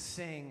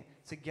sing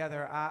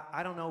together.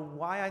 I don't know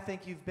why I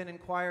think you've been in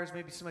choirs.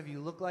 Maybe some of you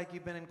look like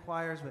you've been in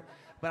choirs,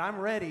 but I'm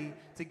ready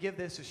to give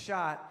this a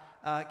shot.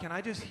 Can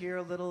I just hear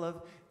a little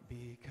of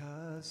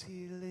Because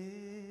He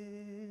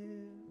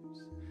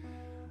lives,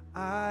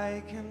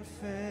 I can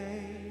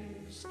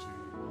face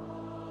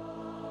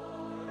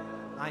tomorrow.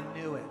 I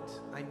knew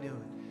it.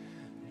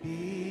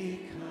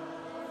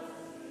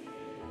 Because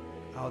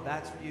oh,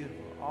 that's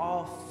beautiful.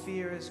 All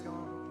fear is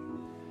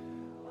gone.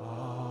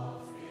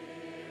 All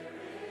fear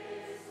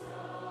is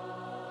gone.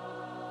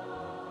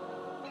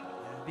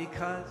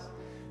 Because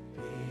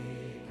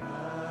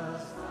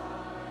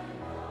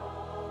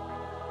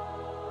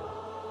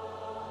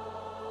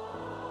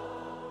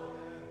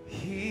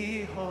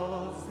He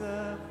holds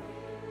the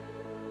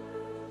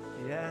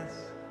yes,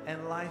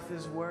 and life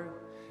is worth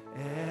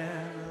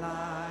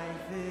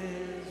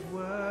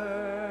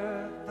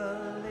the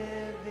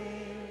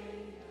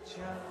living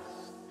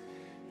just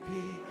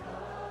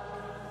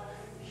because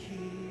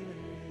He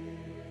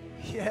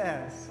lives.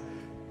 Yes,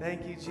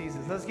 thank you,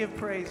 Jesus. Let's give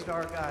praise to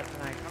our God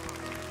tonight. Come on.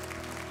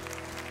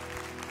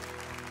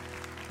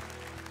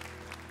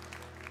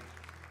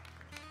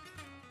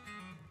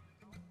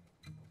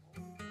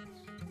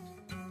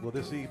 Well,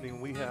 this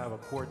evening we have a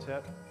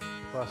quartet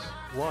plus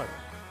one.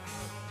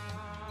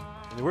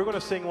 And we're going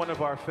to sing one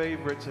of our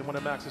favorites and one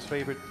of Max's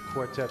favorite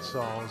quartet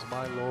songs,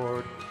 My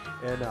Lord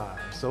and I.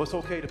 So it's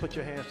okay to put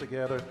your hands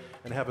together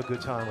and have a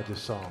good time with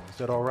this song. Is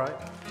that all right?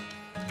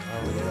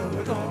 Well,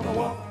 we're gonna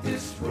walk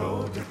this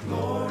road to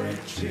glory,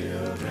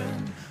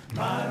 children,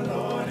 my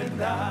Lord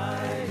and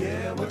I.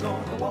 Yeah, we're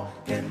gonna walk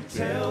and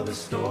tell the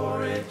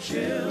story,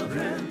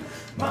 children,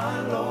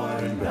 my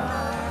Lord and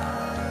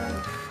I.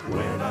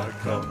 When I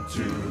come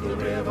to the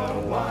river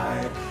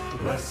wide, the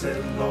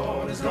blessed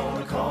Lord is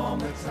gonna calm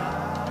the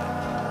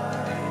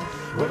tide.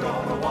 We're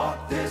gonna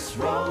walk this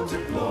road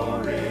to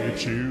glory,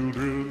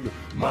 children,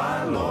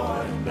 my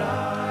Lord and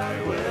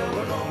I. Well,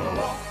 we're gonna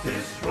walk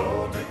this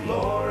road to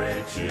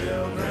glory,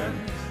 children,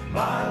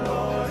 my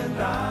Lord and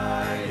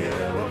I.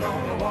 Yeah, we're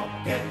gonna walk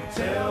and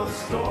tell the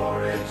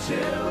story,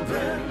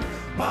 children,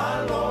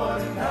 my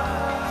Lord and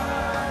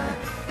I.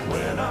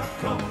 When I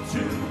come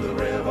to the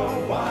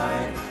river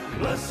wide,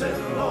 blessed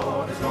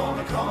Lord is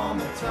gonna calm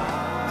the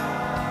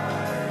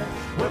tide.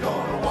 We're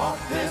gonna walk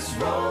this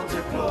road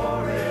to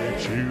glory,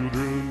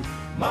 children,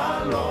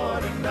 my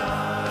Lord and I.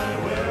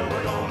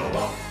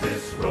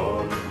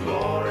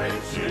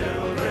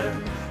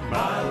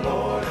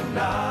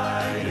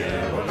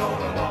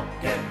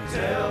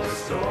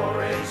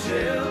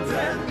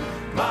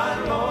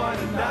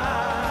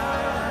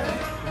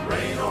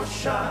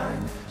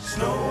 shine,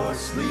 snow or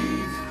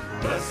sleet,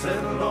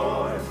 blessed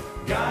Lord,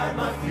 guide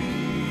my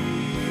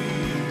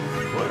feet.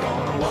 We're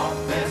gonna walk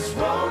this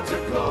road to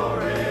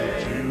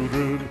glory,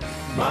 children,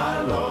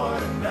 my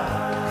Lord and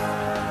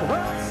I.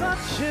 Well,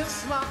 such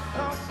is my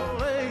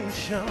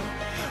consolation,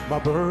 my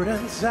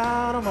burden's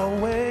out of my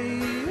way.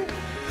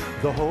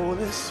 The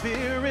Holy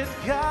Spirit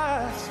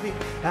guides me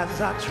as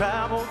I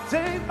travel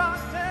day by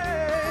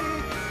day.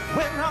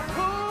 When I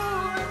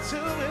pull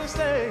into His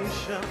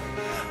station,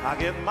 I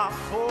get my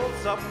full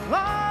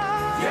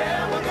supply.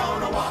 Yeah, we're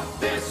gonna walk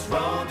this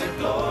road to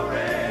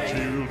glory,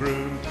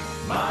 Children,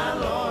 my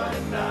Lord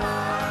and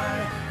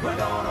I. We're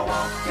gonna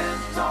walk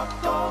and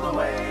talk all the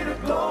way to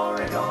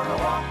glory. Gonna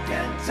walk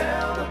and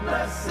tell the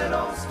blessed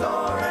old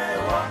story.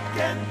 Walk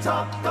and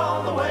talk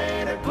all the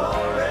way to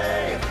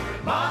glory,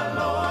 my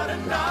Lord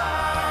and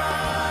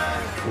I.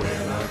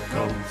 When I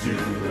come to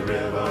the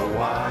river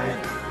wide,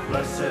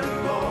 blessed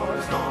Lord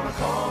is gonna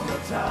calm the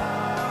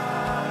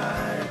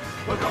tide.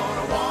 We're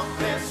gonna walk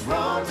this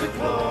road to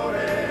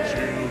glory,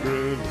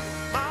 children,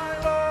 my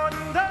Lord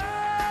and I.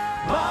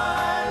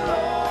 my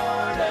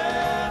Lord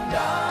and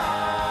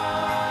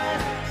I.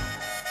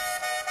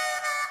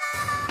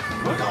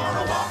 We're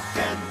gonna walk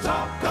and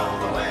talk all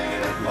the way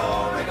to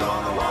glory.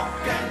 Gonna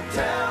walk and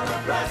tell the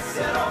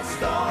blessed old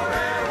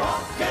story.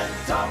 Walk and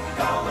talk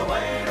all the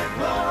way to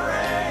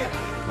glory,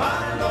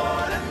 my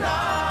Lord and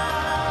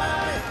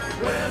I.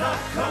 When I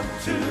come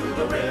to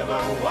the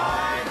river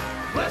wide,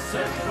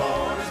 blessed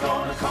Lord is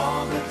gonna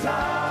calm the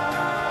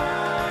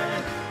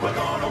tide. We're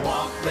gonna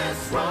walk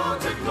this road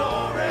to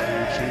glory,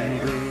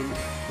 Children,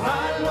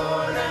 my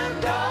Lord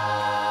and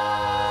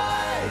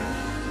I.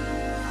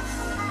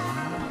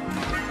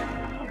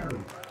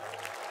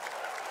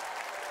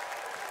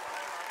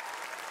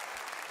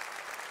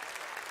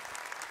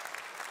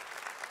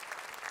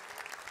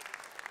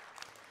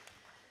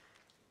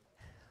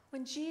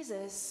 When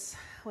Jesus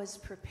was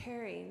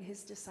preparing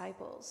his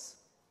disciples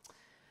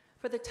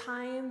for the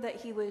time that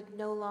he would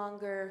no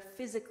longer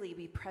physically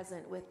be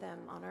present with them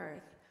on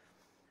earth,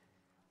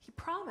 he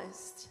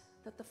promised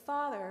that the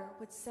Father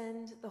would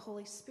send the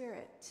Holy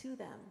Spirit to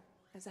them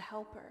as a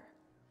helper,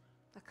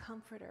 a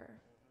comforter,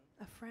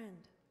 a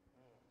friend.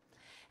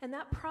 And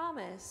that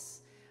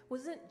promise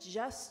wasn't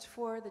just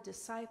for the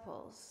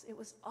disciples, it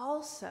was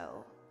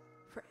also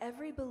for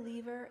every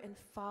believer and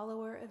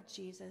follower of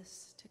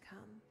Jesus to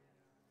come.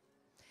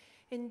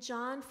 In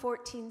John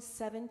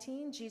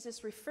 14:17,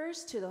 Jesus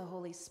refers to the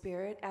Holy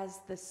Spirit as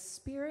the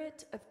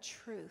Spirit of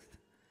truth.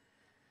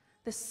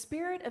 The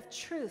Spirit of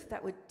truth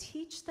that would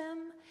teach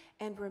them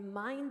and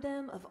remind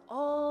them of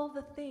all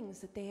the things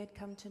that they had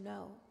come to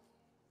know.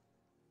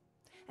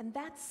 And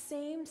that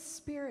same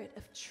Spirit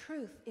of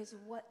truth is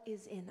what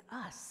is in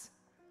us,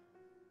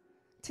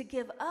 to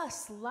give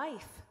us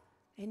life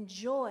and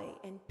joy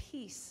and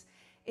peace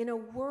in a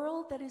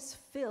world that is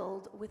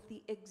filled with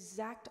the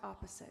exact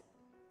opposite.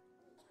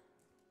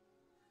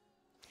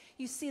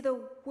 You see, the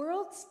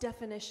world's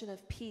definition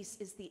of peace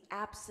is the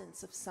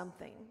absence of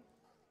something,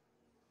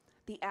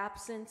 the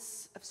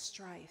absence of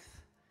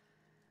strife,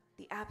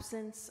 the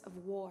absence of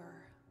war,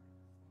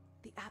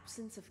 the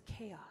absence of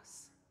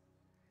chaos.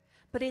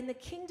 But in the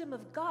kingdom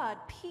of God,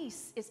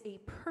 peace is a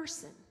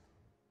person.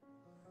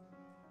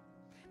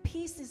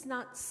 Peace is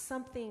not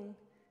something,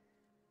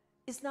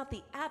 is not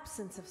the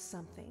absence of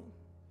something.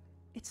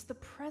 It's the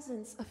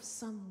presence of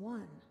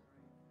someone.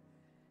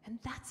 And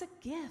that's a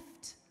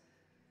gift.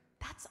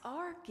 That's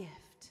our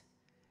gift.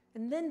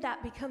 And then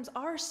that becomes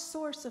our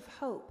source of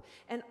hope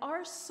and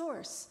our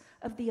source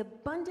of the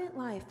abundant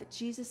life that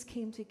Jesus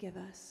came to give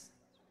us.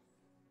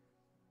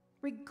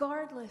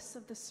 Regardless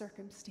of the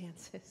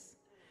circumstances,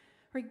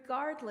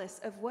 regardless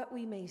of what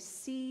we may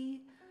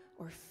see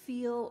or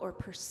feel or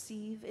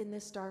perceive in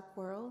this dark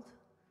world,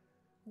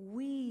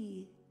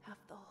 we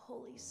have the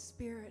Holy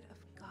Spirit of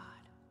God.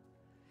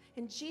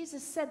 And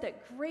Jesus said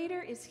that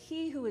greater is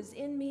He who is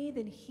in me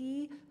than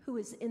he who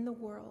is in the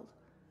world.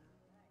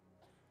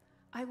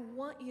 I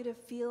want you to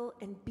feel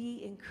and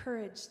be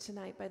encouraged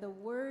tonight by the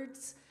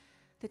words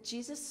that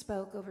Jesus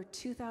spoke over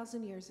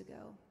 2,000 years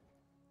ago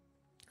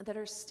that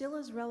are still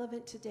as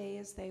relevant today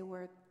as they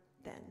were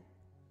then.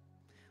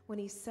 When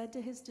he said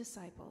to his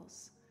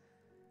disciples,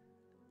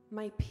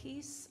 "My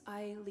peace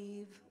I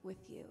leave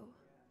with you.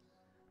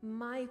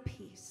 My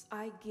peace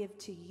I give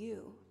to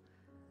you.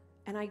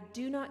 And I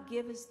do not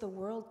give as the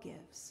world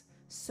gives.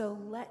 So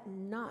let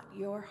not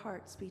your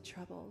hearts be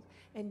troubled,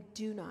 and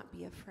do not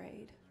be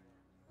afraid."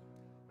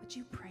 Would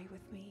you pray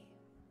with me?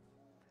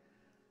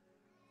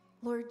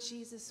 Lord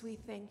Jesus, we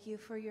thank you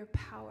for your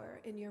power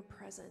and your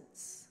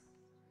presence.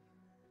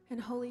 And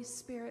Holy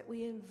Spirit,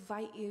 we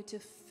invite you to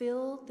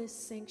fill this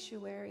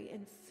sanctuary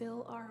and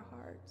fill our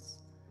hearts.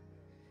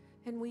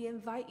 And we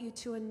invite you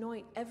to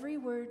anoint every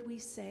word we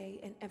say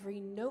and every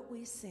note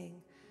we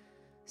sing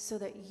so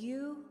that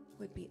you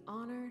would be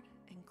honored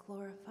and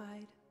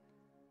glorified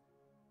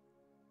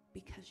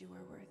because you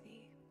are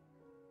worthy.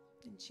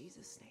 In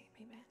Jesus' name,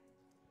 amen.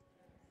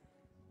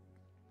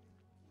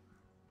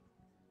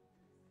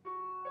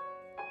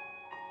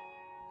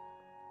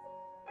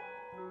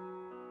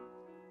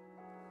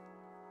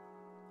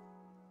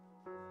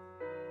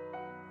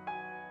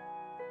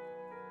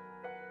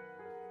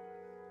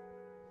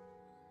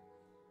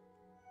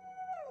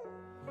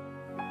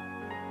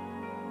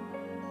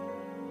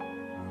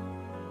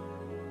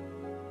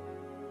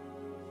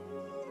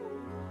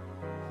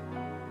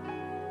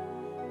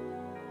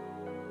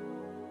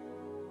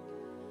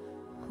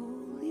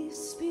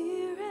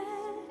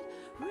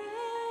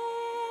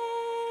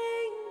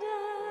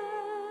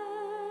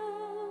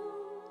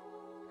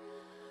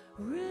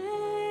 Rain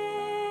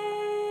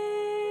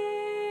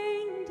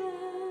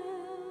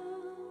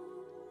down,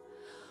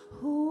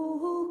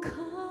 oh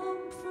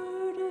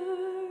comforter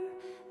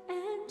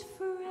and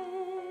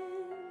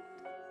friend,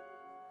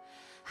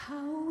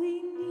 how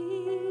we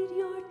need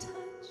your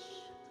touch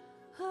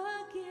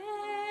again.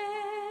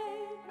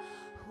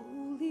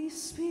 Holy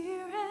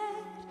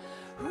Spirit,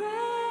 rain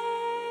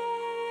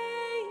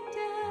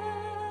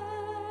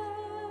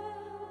down,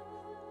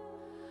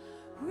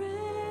 rain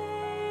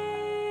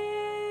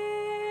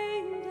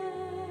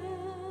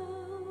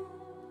down.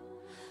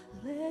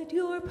 Let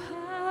your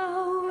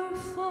power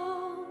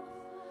fall,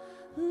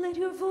 let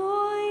your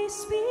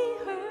voice be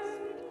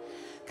heard.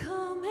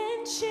 Come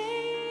and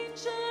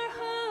change our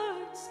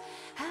hearts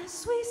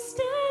as we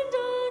stand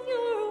on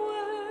your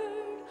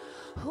word.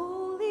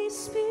 Holy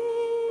Spirit,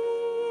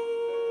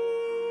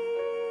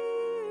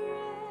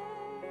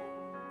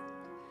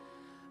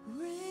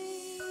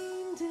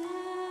 rain down,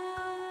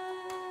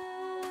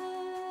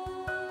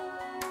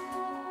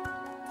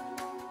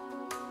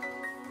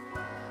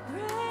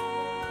 rain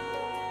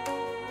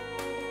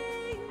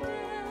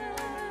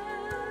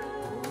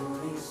down.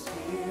 Holy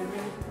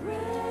Spirit,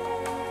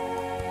 rain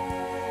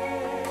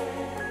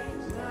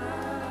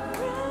down,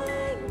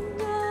 rain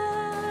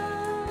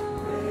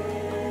down,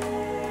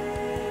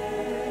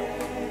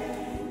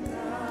 rain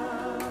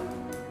down.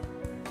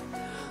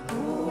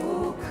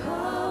 Oh,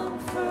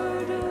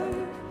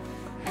 comforter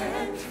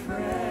and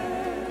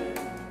friend,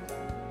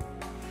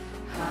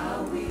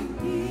 how we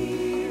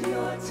need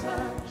your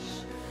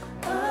touch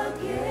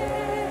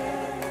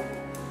again.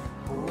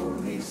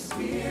 Holy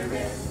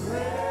Spirit,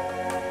 rain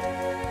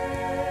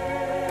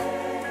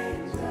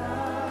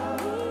down,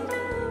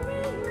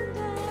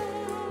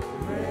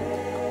 rain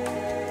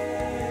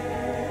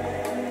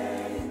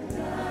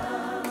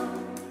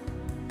down.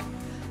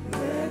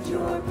 Let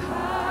your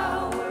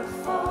power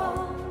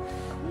fall,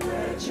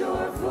 let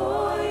your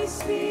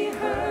voice be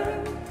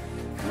heard.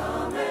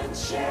 Come and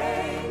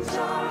change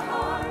our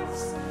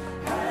hearts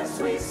as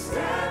we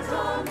stand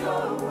on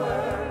your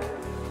word.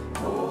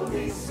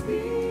 Holy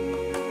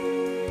Spirit,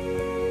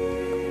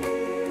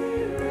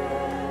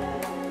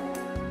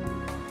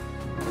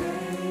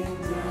 rain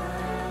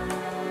down.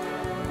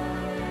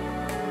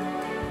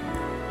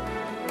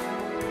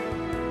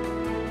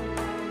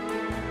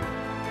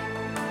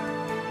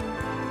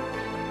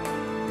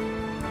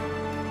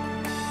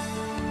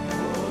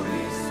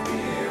 Holy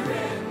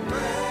Spirit,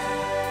 rain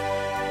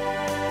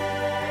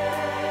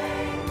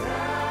down,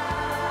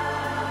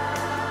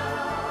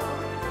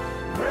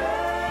 rain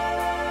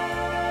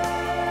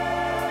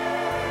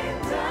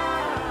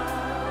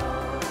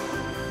down.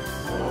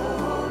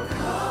 Oh,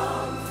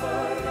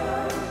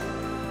 comforter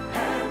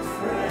and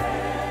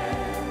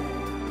friend,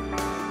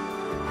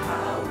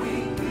 how we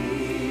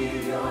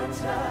need your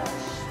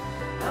touch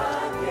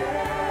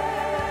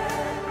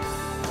again.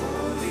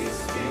 Holy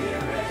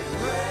Spirit,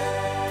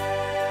 rain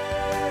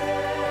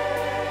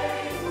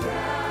down,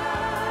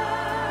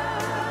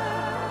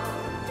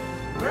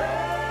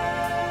 rain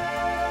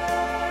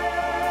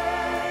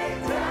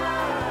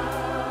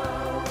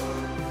down.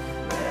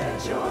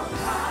 Let your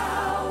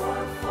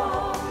power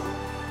fall,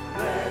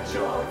 let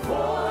your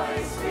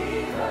voice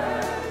be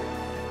heard.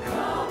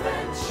 Come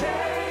and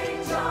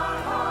change our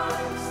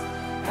hearts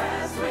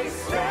as we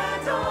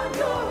stand on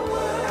your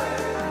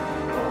word.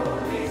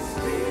 Holy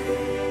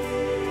Spirit,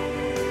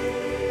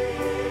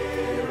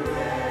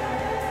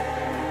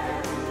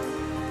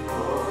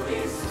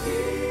 Holy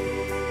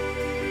Spirit,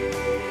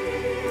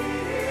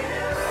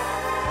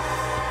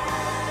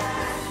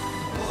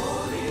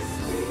 Holy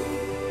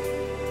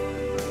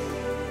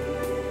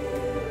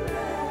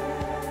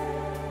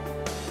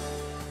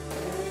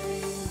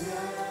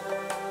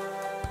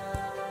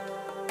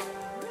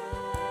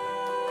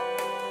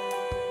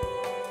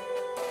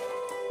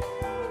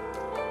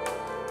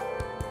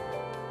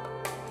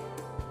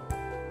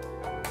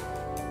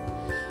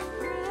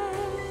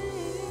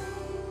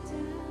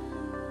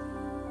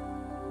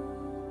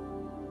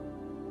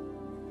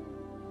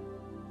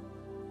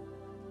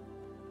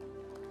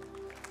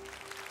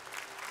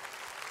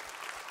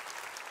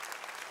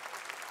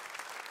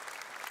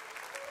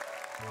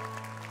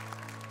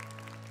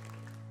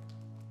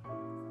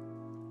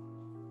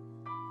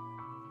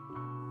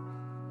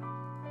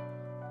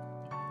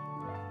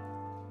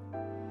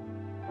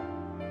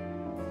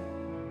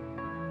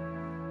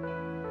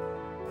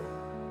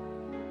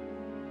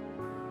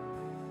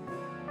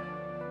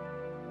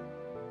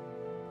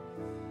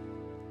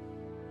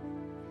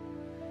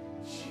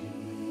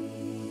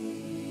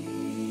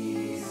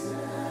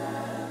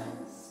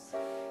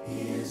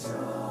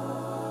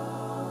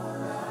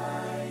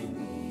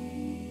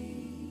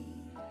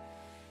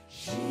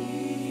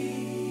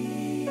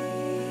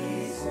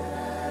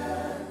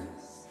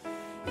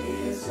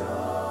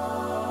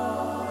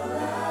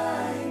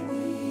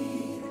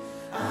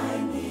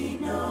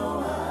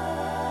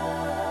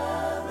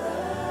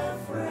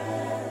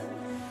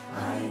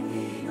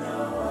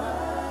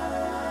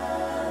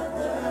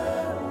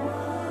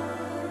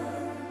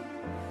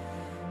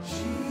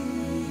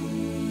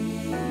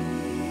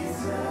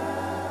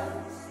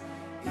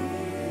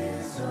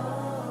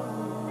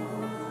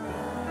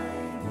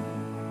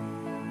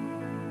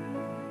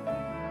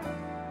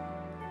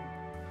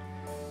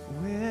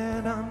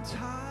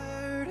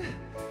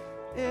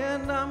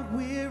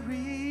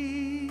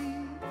weary,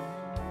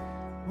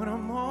 when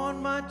I'm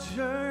on my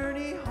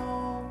journey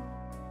home,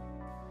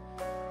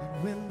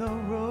 and when the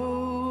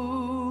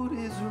road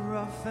is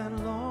rough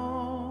and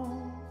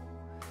long,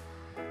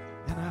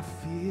 and I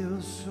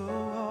feel so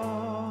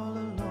all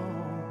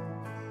alone,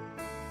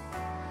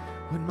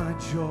 when my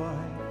joy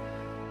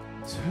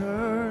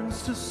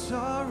turns to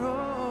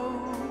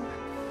sorrow,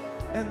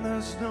 and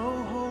there's no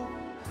hope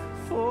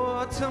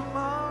for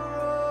tomorrow,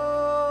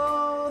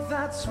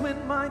 that's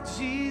when my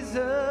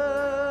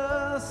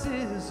Jesus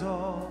is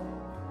all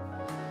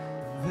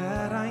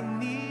that I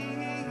need.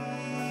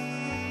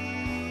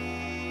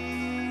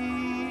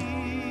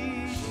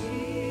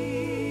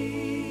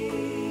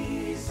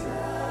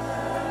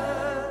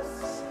 Jesus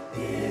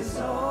is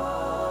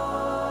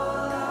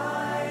all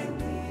I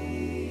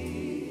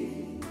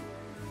need.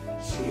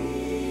 Jesus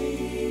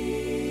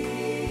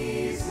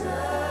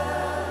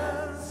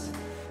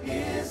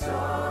is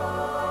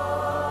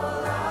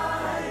all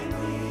I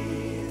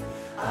need.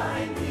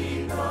 I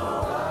need no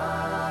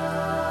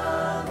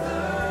other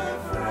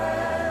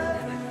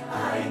friend.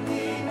 I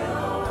need no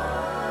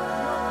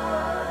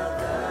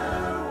other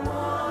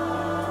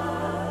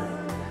one.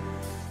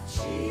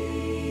 Jesus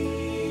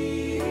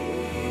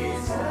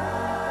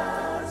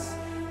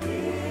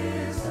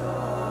is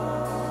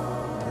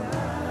all that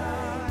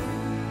I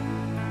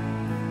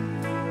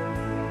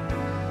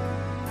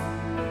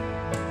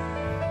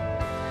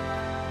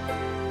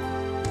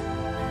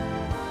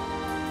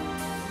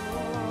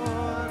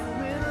Lord,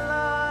 when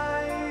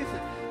life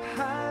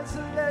has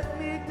let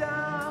me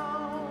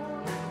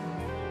down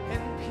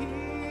and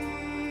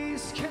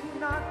peace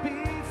cannot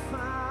be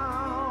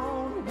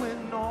found,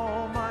 when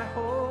all my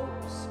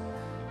hopes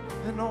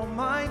and all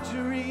my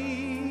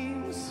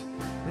dreams,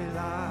 they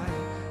lie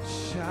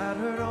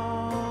shattered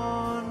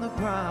on the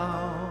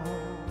ground,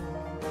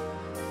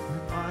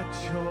 when my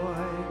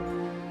joy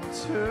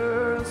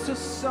turns to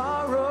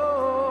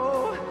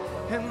sorrow,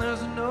 and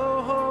there's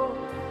no hope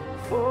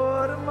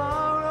for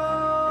tomorrow,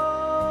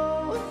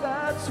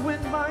 that's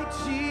when my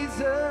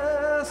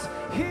Jesus,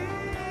 He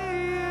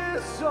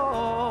is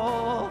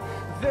all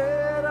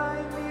that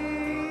I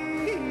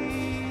need.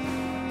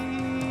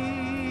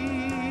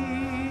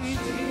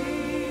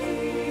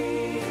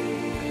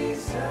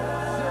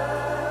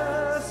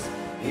 Jesus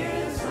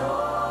is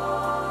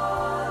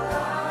all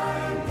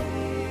I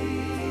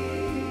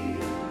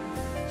need.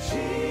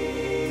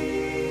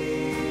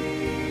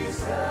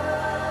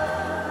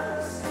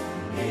 Jesus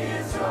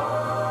is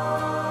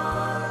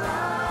all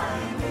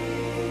I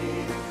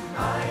need. I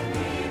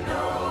need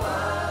no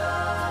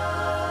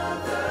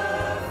other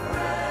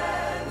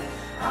friend.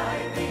 I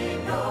need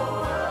no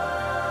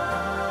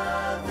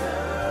other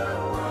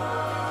one.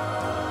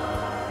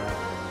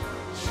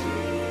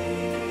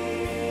 Jesus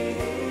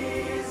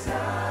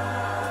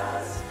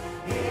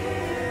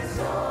is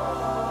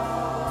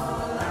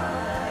all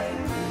I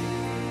need.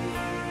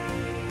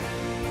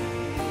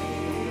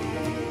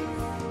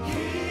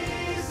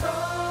 He's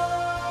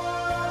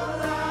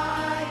all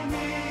I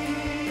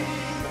need.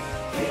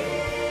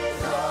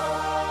 He's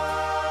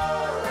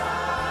all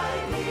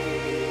I need.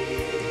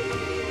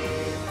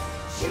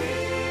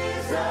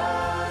 Jesus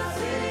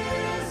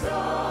is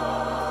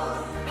all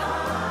I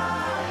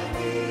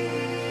need.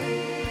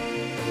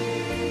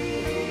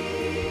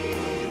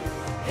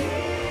 He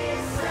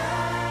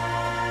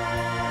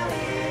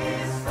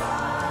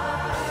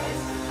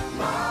satisfies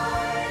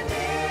my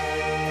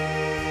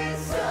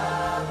needs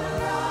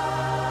supplies.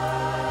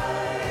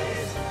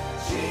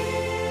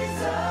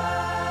 Jesus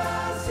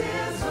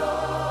is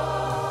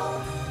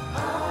all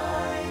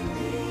I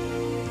need.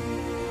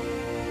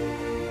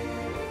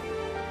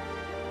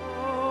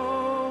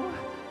 Oh,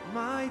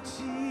 my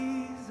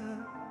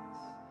Jesus,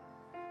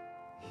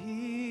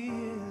 He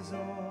is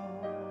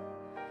all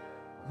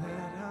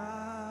that I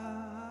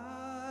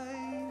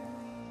need.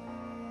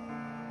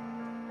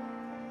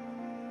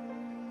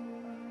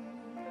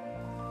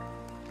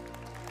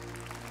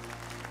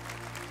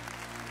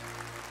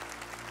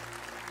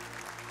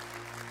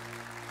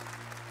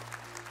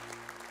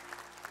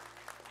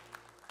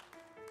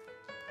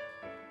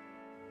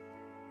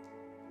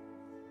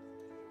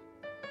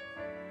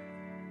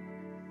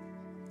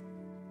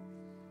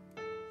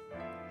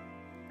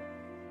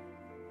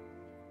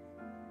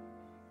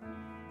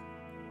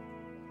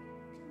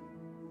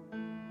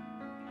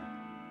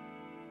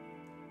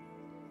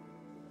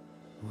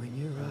 When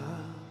you're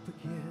up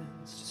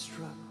against a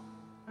struggle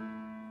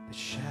that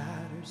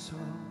shatters all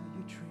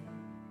your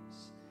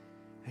dreams,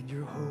 and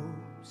your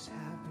hopes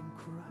have been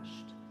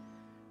crushed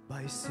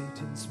by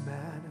Satan's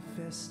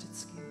manifested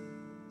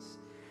schemes,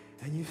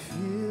 and you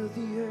feel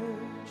the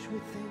urge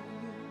within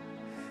you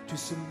to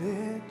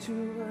submit to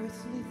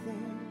earthly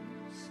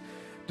things,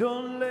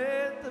 don't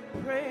let the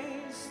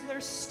praise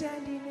they're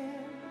standing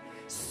in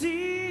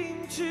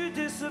seem to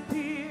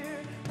disappear.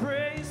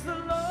 Praise the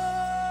Lord.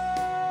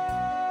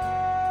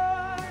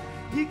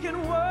 He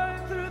can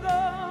work through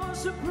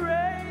those who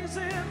praise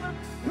Him.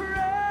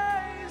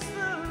 Praise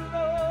the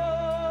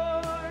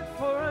Lord,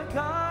 for a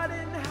God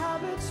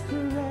inhabits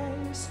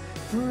praise.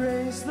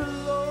 Praise the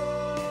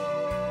Lord.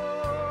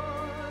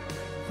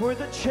 For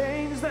the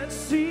chains that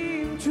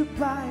seem to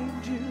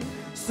bind you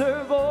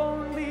serve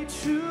only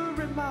to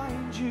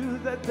remind you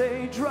that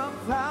they drop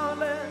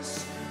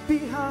powerless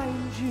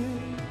behind you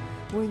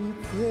when you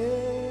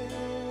pray.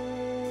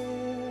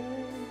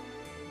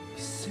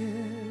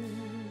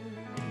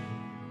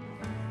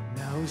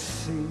 Now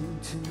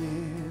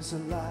Satan is a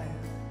liar,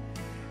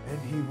 and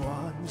he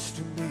wants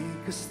to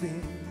make us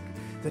think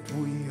that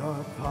we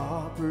are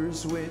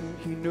paupers when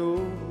he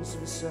knows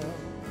himself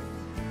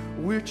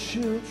we're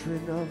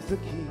children of the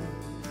King.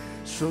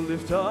 So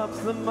lift up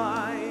the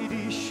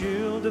mighty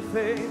shield of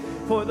faith,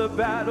 for the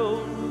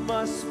battle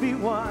must be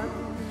won.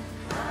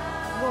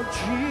 Lord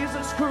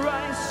Jesus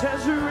Christ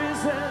has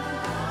risen,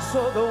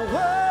 so the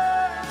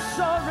work's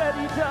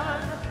already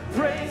done.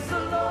 Praise the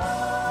Lord.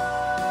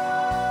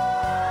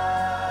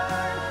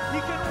 He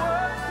can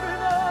work through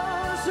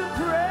those who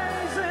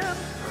praise him.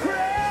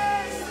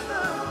 Praise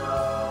the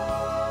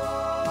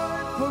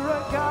Lord. For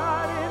our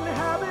God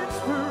inhabits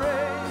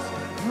praise.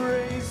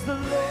 Praise the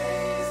Lord.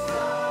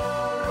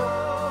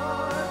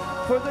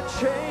 For the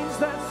chains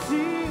that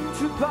seem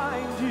to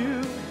bind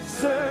you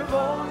serve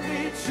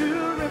only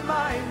to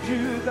remind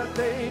you that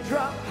they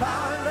drop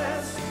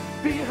powerless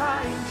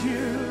behind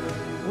you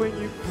when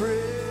you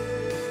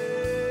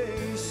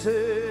praise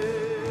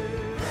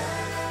him.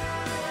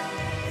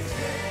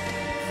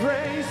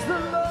 Praise the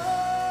Lord.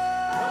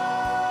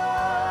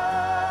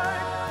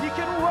 He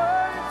can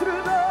work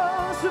through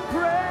those who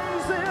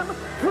praise him.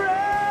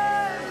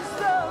 Praise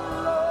the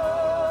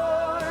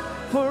Lord.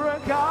 For our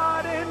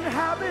God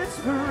inhabits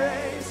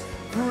praise.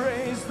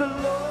 Praise the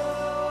Lord.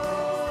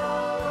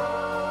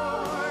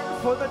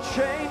 For the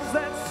chains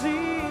that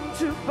seem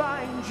to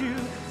bind you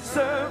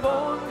serve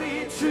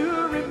only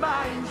to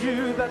remind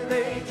you that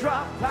they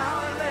drop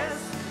powerless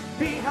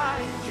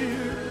behind you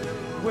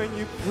when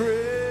you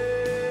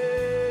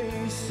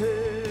praise him.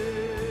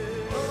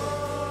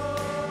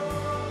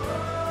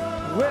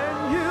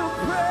 When you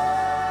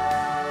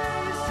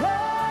praise him.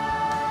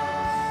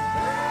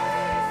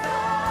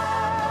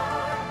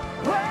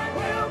 When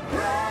you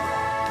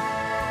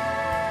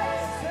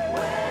praise him.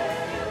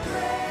 When you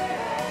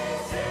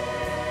praise him.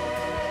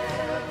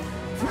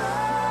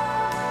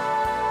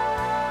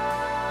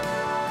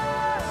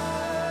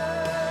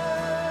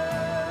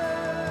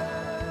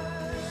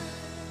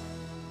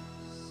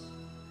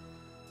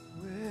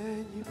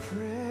 When you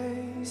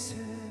praise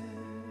him,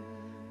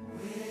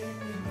 when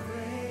you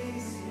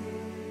praise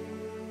him,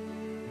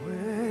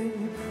 when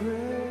you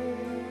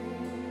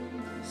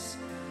praise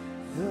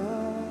the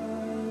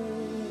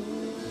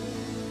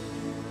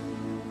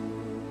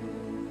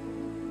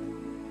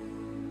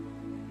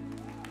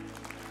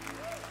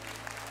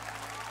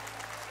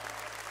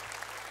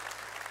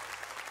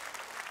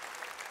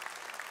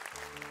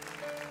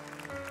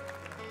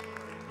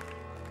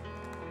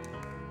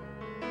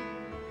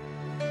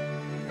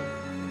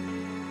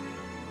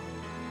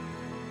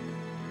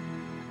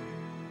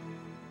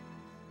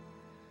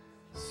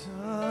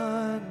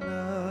Son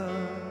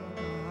of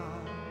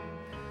God,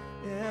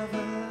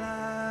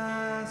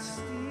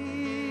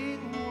 everlasting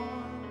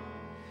one,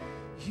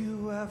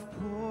 you have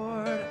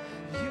poured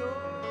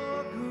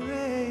your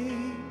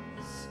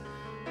grace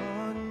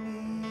on me.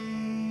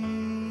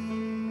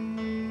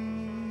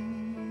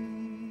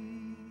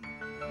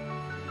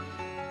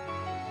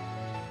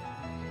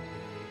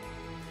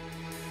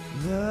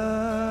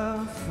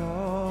 Love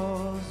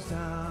falls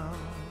down,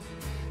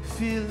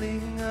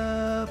 filling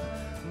up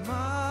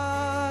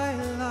my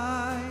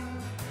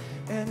life,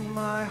 and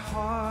my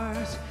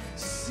heart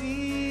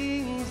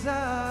sings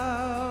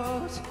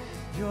out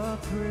your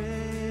praise.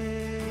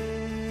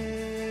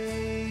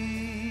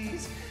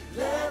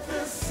 Let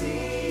the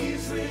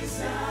seas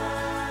resound,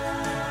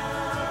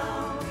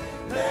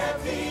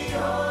 let the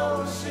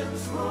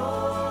oceans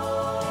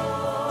roar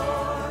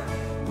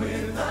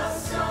with a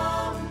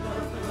song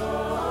of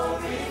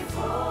glory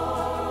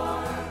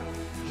for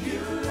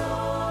you, Lord.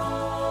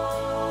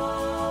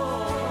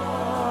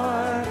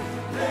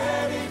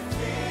 Let it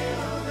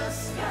fill the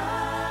sky,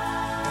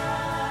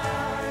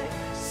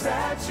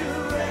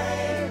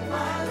 saturate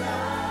my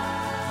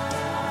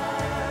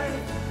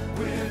life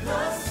with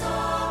a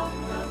song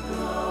of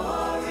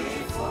glory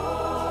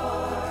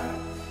for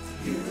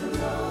you,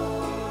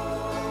 Lord.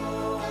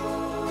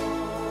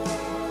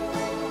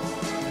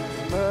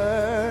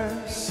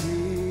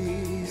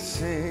 Mercy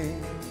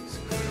sings,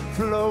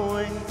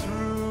 flowing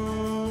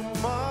through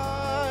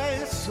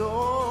my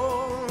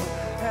soul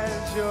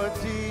as your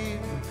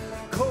deep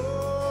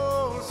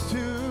calls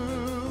to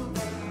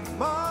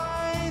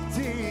my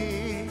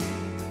deep,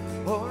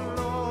 oh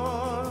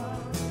Lord.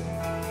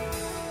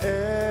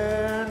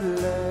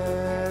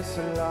 Endless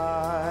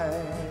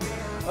light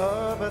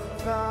of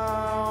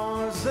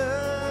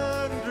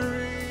 1,000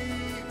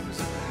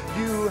 dreams,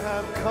 you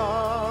have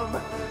come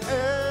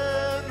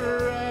and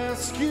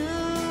rescued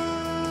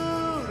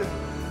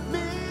me.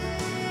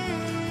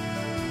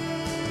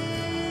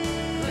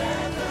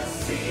 Let the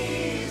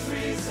seas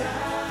resound,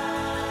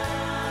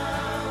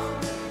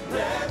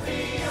 let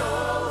the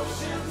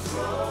oceans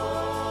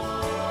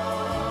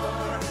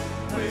roar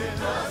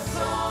with a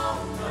song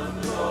of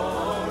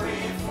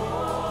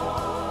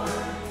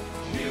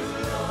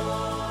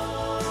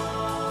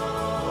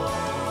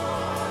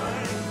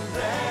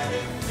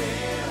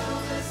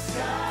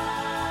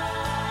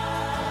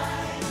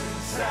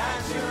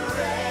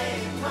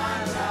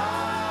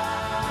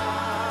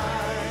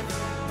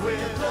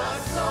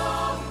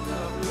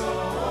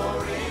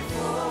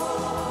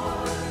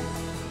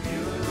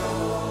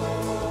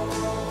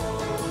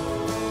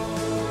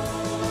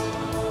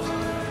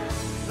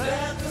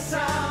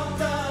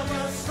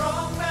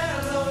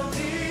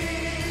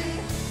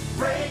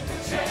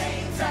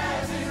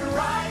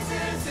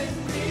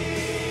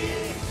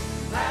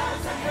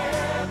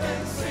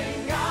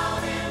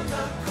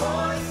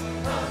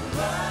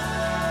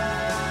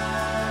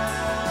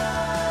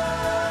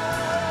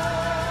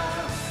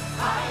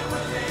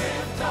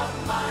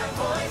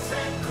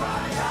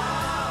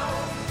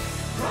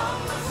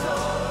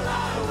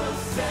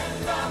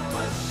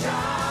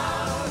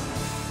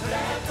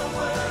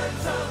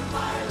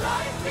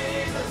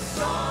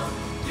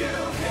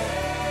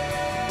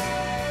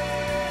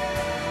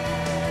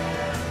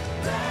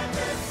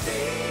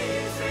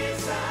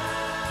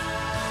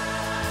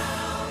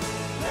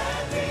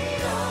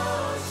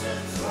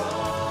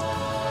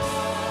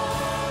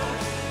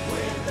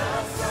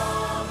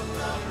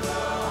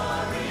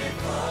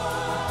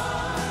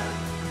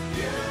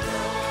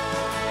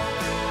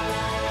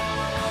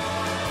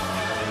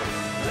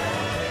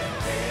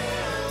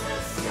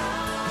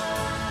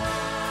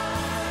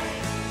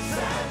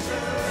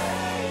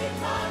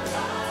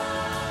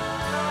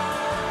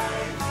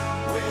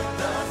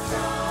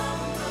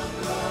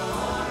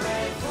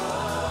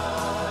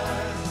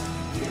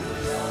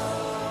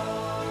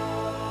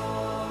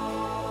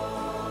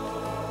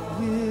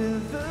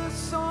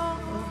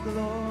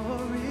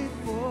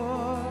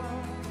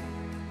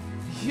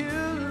you,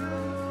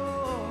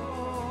 Lord,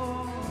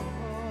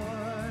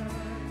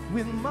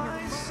 with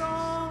my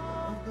song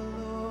of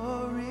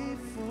glory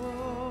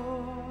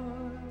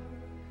for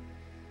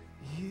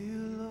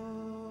you,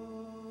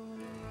 Lord.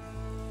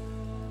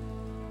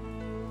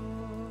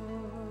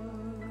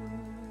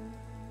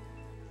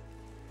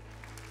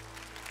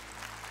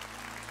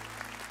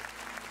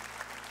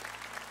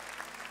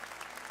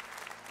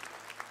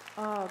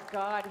 Oh,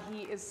 God,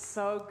 He is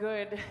so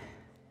good.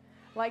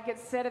 Like it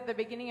said at the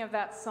beginning of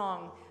that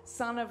song,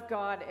 Son of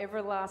God,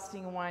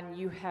 everlasting one,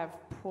 you have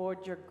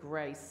poured your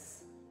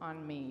grace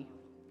on me.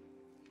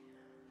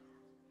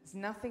 There's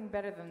nothing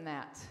better than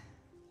that.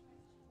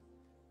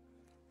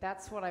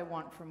 That's what I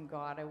want from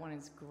God. I want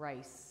His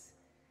grace.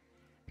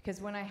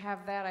 Because when I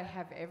have that, I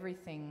have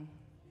everything.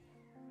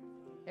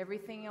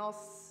 Everything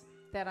else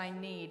that I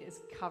need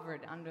is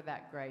covered under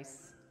that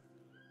grace.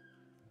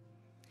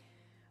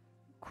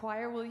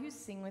 Choir, will you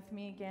sing with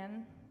me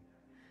again?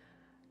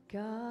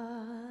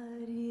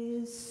 God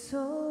is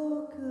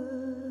so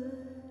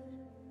good.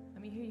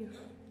 Let me hear you.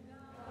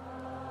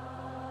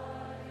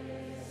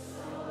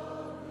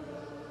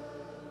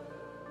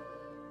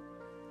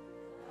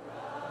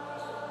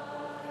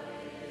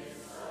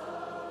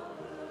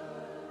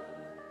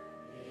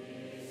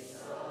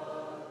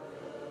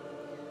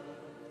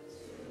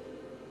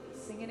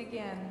 Sing it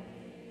again.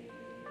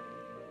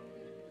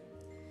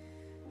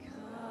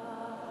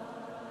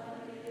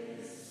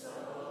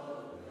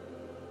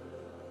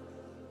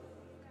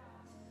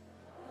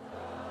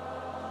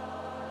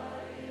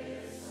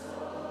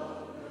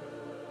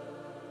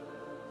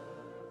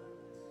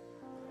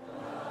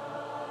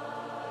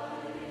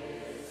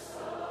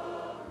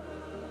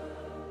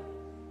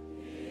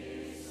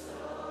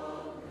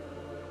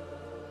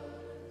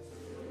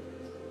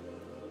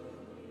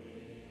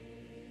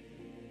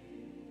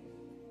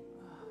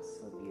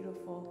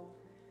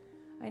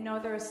 I know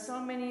there are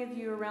so many of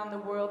you around the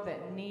world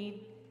that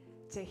need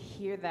to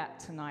hear that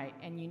tonight,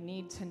 and you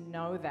need to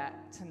know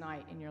that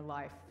tonight in your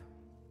life.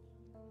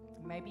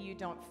 Maybe you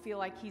don't feel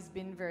like He's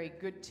been very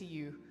good to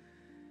you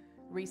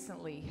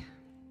recently.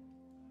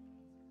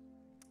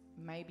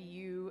 Maybe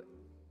you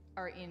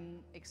are in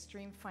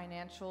extreme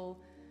financial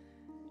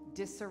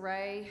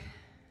disarray.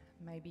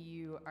 Maybe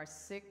you are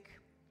sick.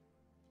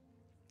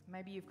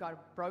 Maybe you've got a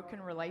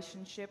broken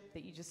relationship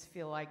that you just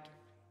feel like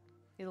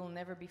it'll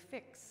never be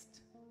fixed.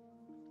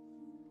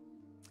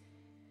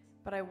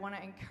 But I want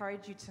to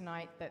encourage you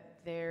tonight that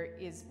there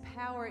is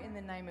power in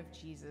the name of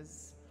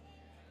Jesus,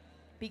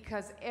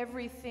 because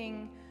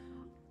everything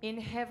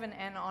in heaven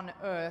and on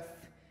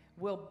earth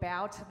will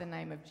bow to the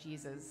name of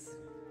Jesus,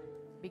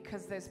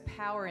 because there's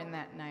power in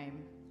that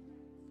name.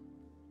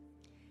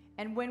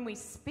 And when we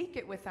speak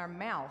it with our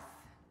mouth,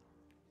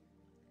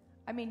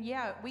 I mean,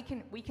 yeah, we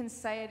can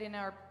say it in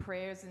our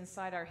prayers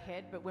inside our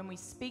head, but when we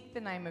speak the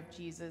name of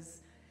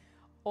Jesus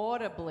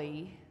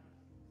audibly,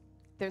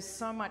 there's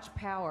so much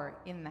power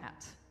in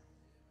that.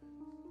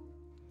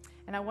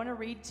 And I want to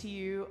read to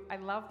you, I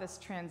love this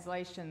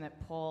translation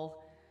that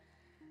Paul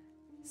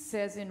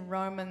says in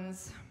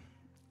Romans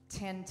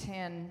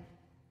 10:10.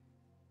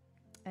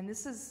 And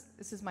this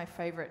is my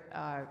favorite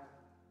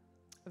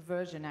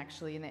version,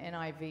 actually, in the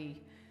NIV.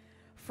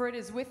 For it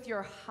is with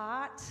your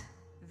heart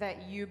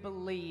that you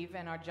believe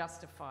and are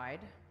justified,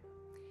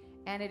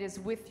 and it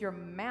is with your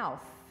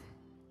mouth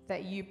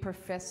that you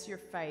profess your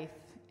faith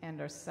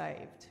and are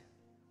saved.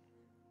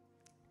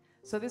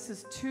 So this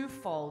is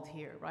twofold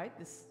here, right?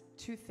 This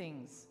two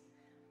things.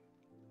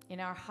 In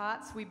our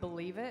hearts we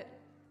believe it,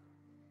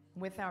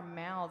 with our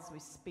mouths we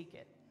speak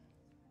it.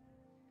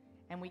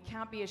 And we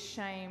can't be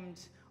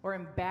ashamed or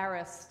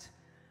embarrassed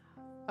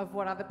of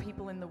what other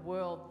people in the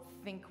world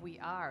think we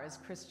are as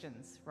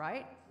Christians,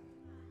 right?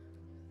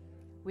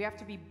 We have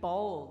to be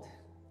bold.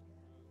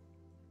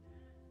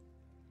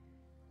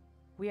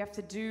 We have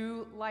to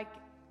do like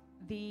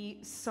the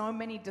so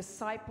many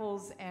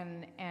disciples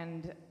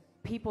and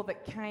people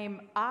that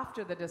came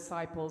after the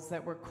disciples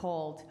that were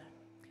called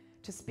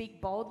to speak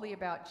boldly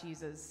about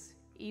Jesus,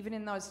 even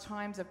in those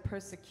times of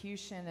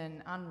persecution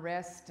and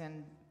unrest,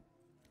 and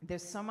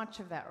there's so much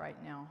of that right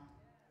now.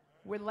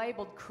 We're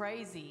labeled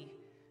crazy,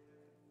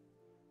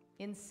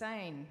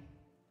 insane.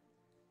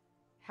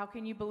 How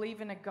can you believe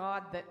in a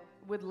God that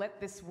would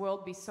let this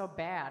world be so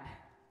bad?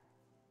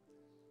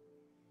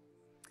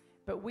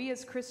 But we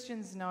as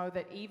Christians know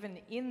that even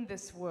in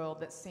this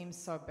world that seems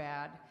so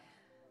bad,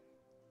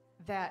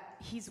 that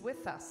He's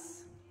with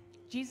us.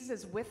 Jesus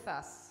is with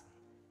us.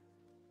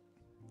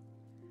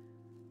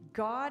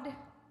 God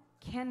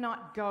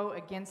cannot go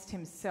against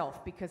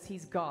Himself because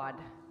He's God.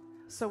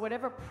 So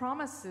whatever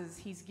promises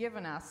He's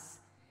given us,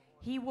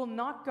 He will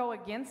not go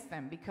against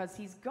them because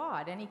He's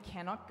God and He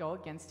cannot go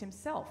against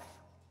Himself.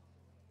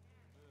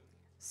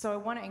 So I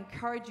want to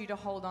encourage you to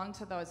hold on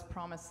to those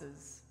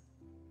promises.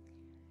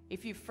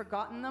 If you've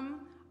forgotten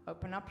them,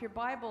 open up your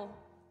Bible,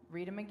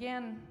 read them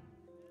again.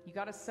 You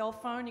got a cell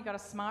phone, you got a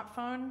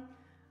smartphone,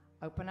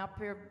 open up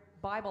your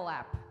Bible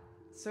app,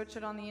 search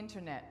it on the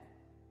internet.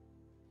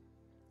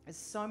 There's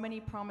so many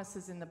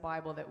promises in the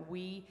Bible that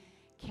we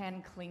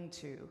can cling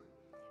to.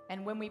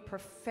 And when we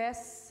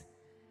profess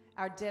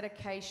our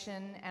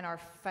dedication and our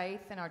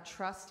faith and our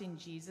trust in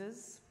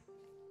Jesus,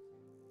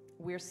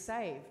 we're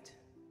saved.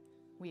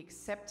 We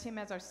accept him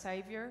as our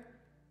Savior,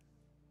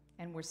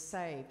 and we're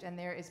saved. And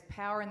there is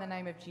power in the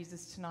name of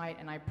Jesus tonight,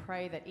 and I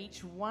pray that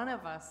each one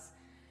of us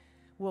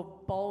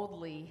will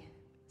boldly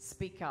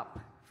speak up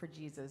for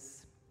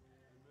Jesus.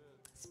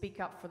 Speak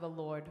up for the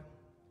Lord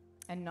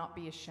and not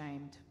be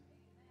ashamed.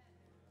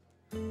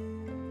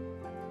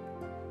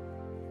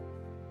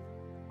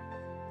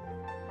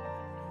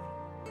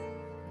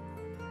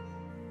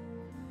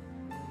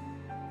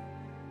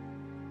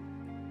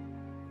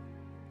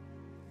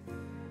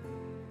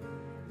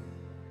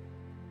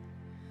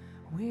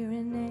 We're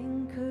an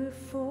anchor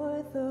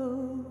for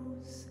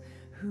those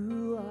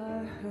who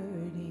are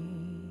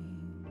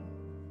hurting.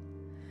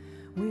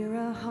 We're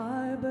a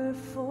harbor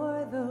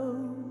for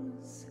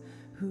those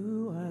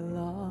who are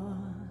lost.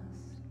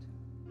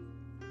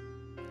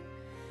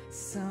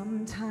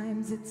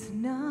 Sometimes it's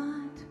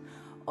not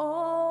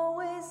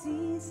always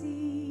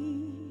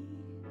easy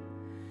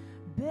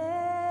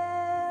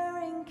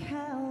bearing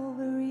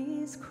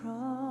Calvary's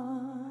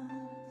cross.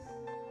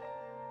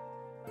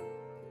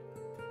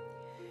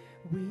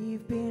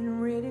 We've been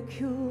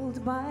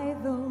ridiculed by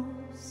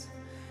those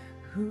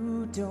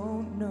who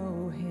don't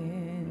know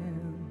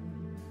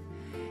him,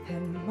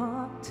 and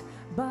mocked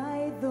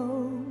by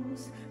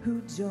those who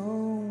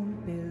don't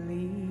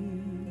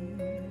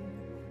believe.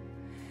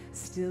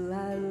 Still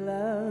I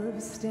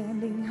love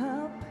standing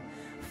up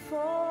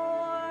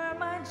for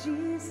my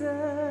Jesus,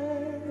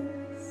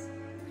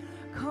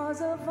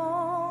 'cause of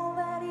all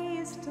that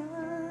he's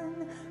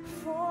done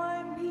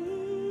for me.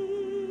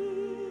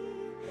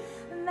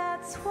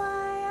 That's why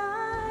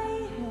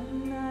I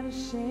am not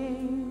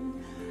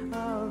ashamed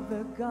of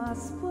the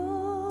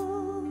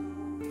gospel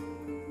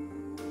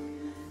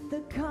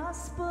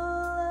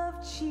of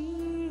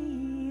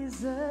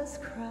Jesus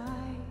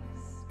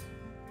Christ.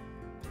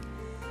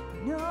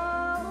 No,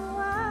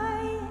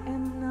 I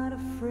am not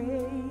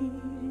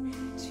afraid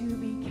to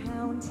be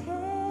counted,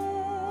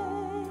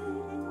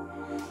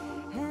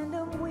 and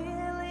I'm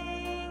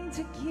willing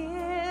to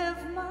give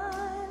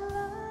my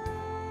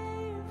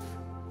life.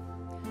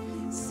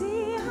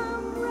 See,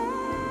 I'm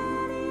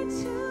ready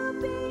to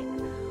be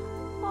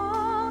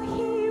all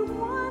he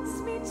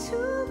wants me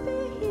to be,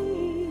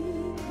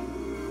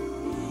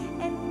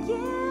 and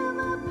give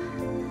up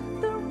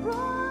the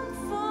wrong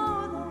for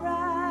the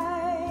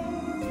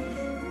right.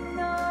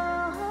 No,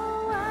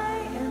 I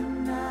am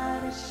not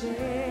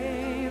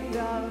ashamed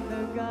of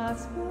the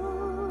gospel.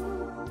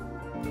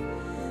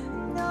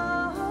 No,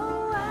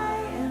 I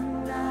am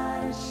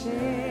not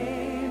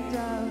ashamed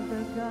of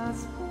the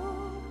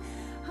gospel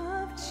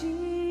of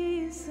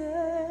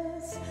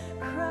Jesus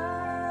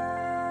Christ.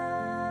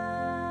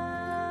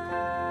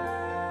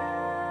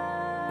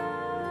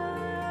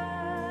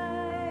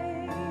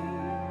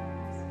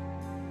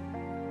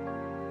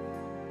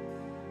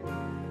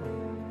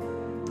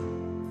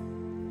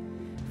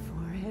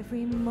 For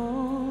every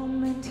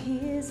moment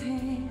his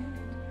hand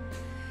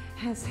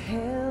has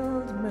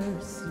held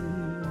mercy,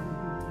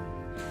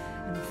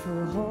 and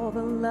for all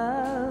the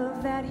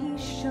love that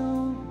he's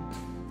shown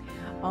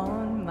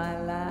on my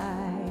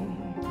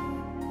life,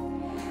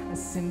 a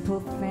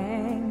simple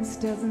thanks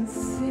doesn't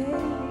say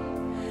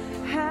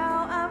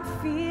how I'm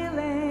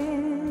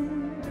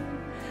feeling.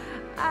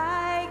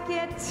 I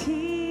get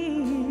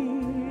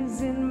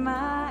tears in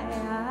my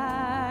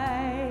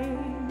eyes.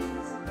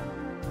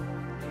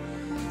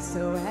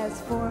 So as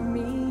for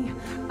me,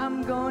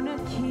 I'm gonna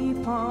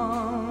keep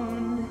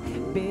on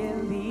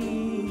believing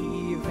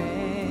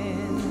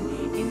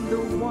in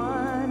the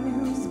one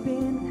who's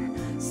been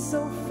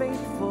so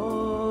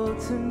faithful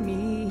to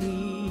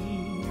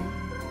me.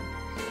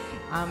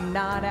 I'm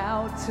not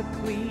out to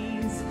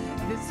please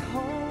this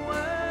whole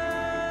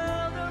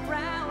world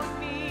around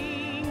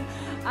me.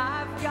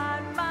 I've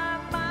got my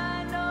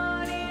mind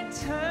on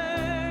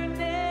eternity,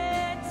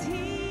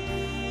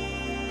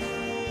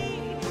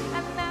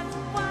 and that's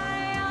why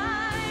I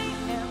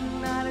am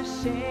not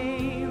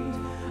ashamed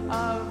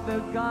of the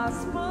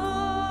gospel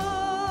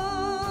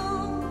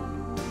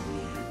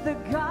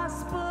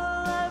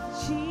of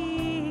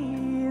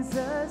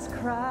Jesus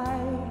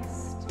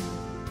Christ.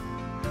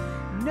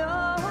 No,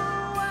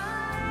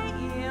 I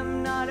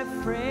am not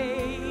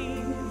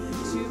afraid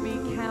to be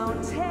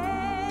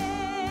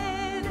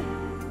counted,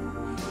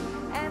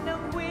 and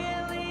I'm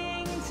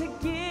willing to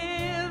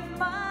give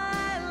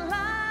my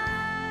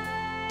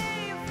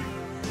life.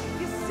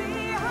 You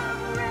see,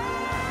 I'm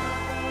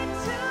ready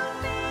to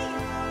be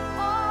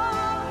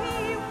all he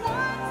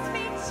wants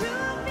me to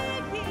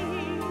be,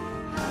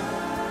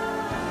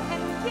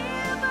 and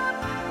give up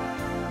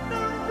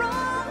the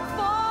wrong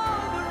for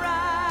the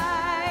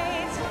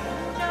right.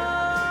 No,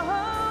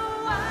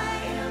 I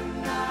am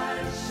not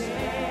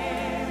ashamed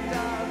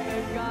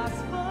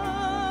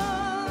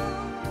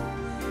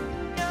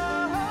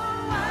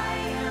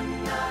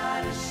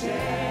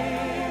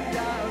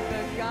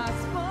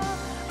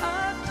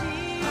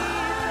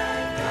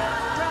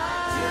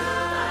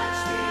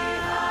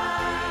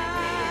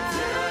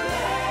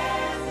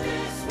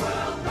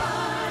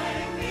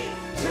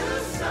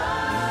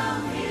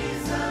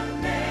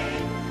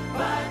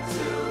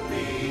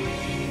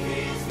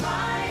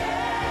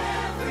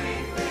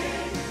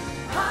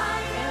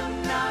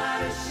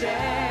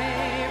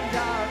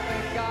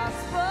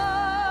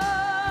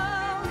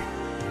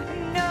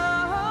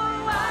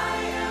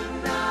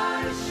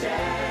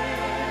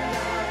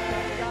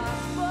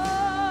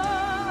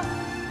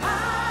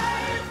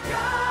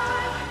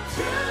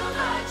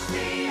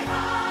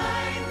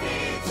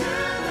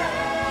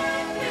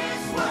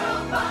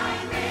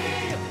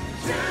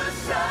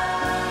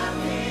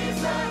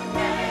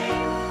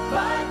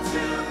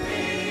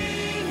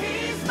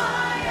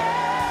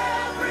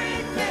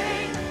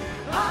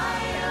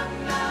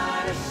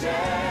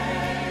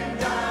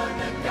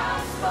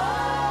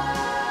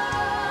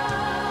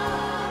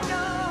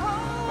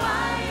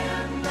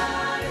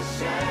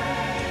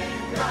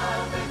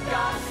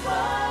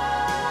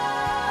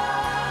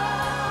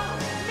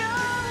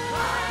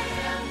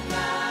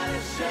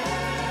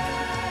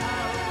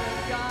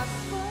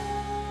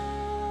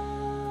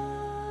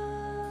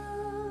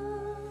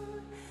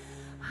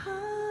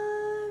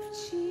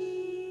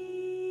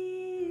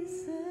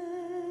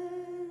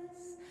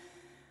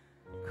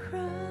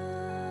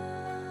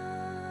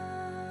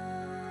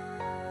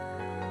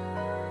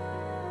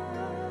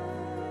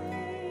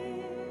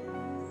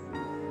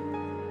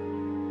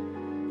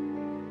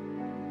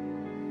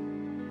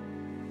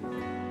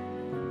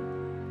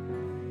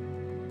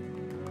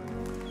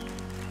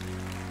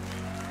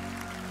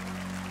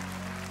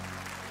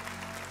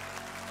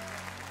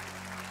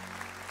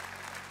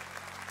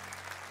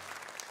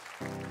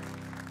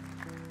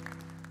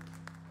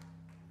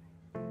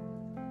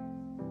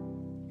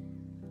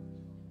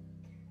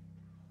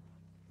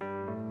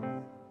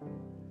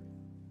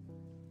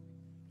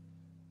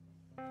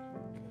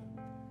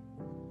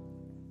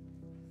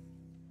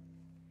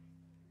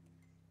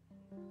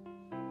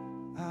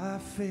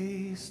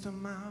faced a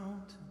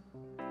mountain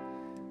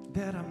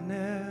that I've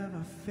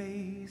never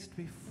faced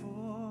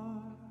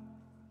before.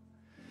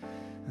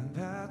 And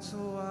that's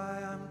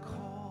why I'm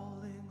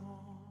calling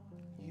on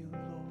you,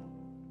 Lord.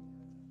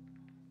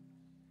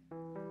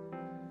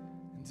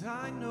 And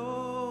I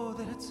know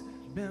that it's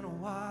been a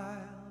while.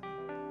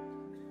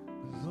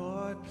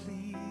 Lord,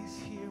 please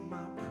hear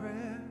my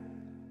prayer.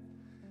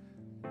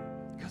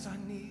 'Cause I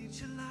need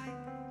you like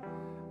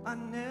I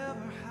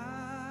never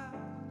have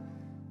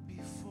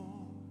before.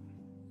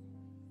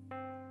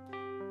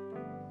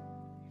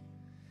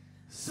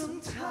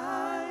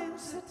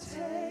 Sometimes it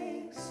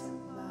takes a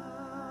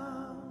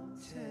mountain.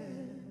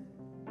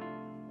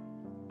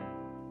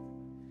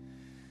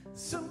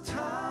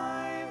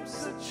 Sometimes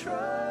a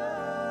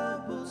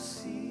troubled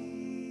sea.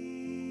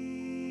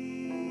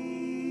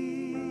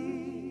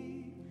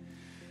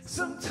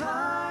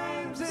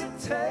 Sometimes it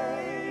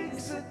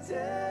takes a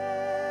desert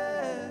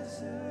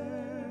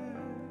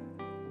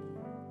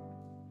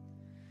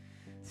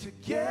to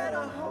get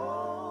a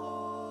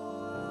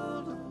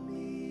hold of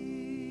me.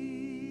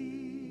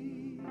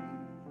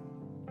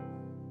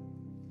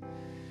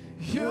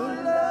 Your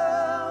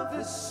love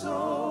is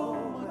so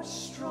much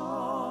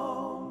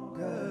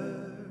stronger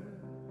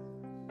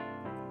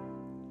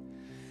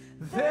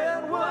than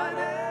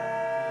whatever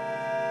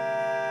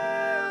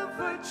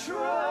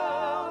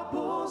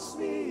troubles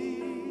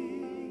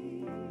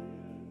me.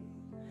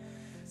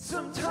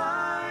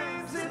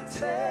 Sometimes it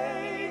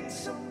takes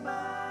a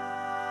mountain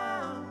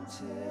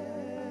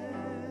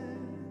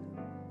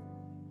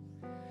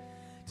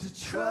to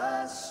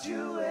trust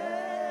you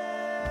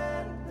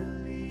and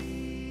believe.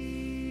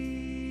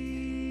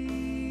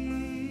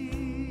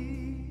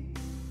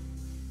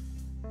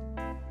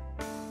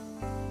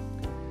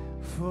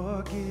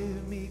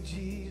 Forgive me,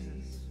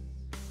 Jesus.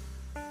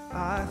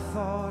 I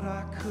thought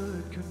I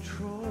could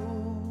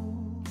control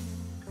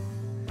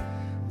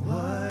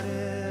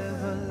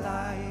whatever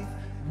life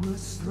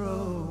was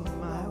thrown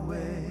my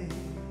way.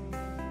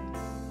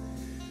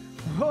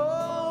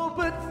 Oh,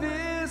 but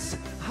this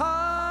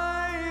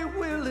I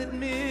will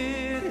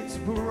admit, it's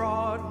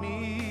brought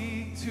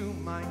me to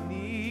my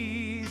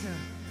knees.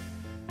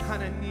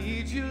 And I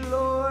need you,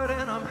 Lord,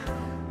 and I'm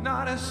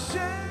not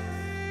ashamed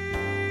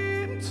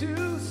to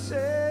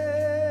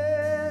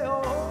say,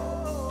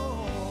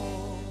 oh,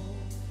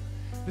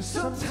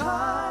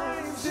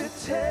 sometimes it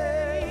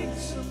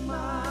takes a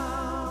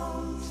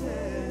mountain.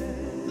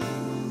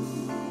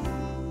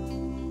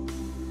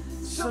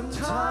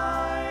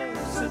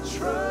 Sometimes a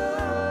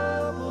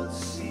troubled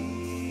sea.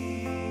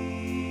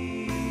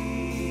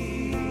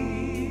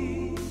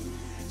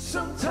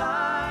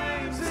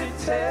 Sometimes it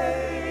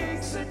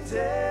takes a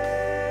desert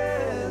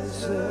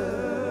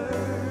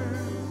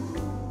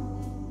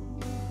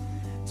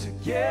to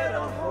get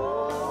a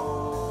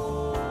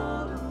hold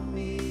of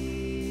me.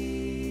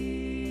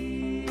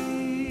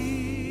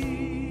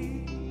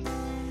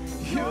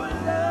 Your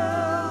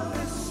love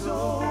is so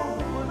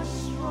much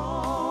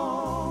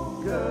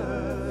stronger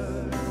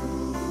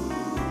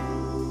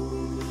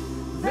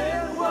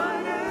than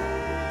whatever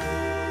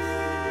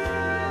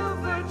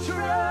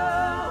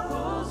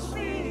troubles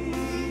me.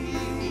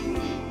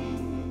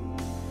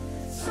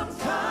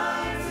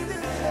 Sometimes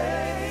it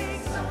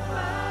takes a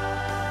mountain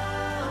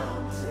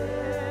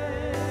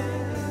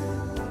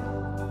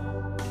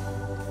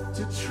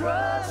to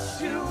trust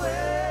you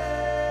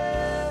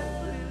and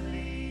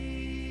believe.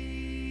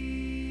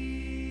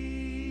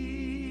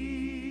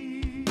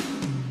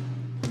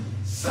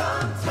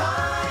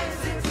 Sometimes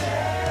it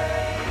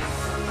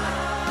takes a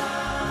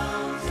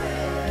mountain.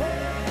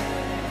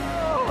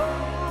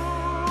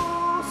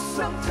 Oh,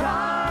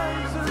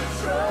 sometimes a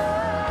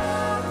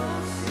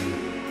troubled sea.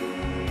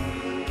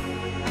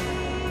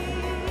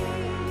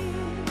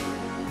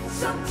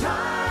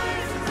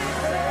 Sometimes it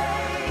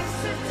takes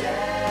a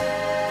desert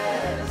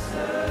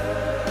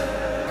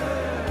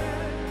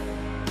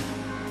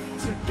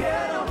to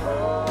get a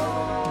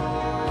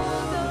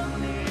hold of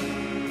me.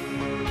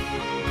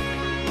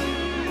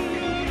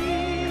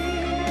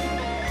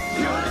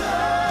 Your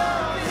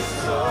love is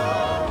so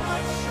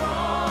much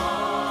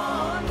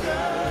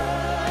stronger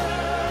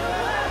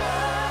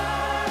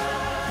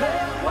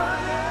than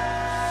whatever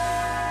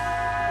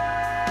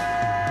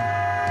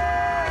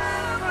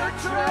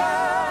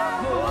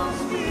troubles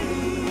me.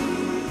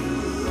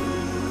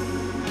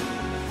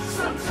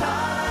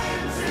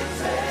 Sometimes it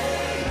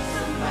takes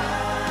a mountain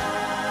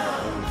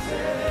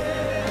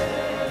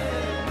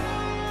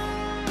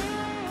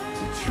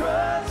to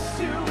trust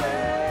you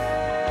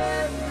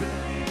and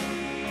believe.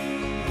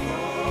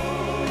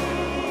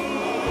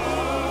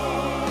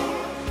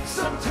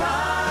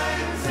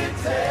 Sometimes it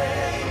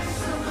takes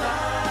a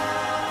mountain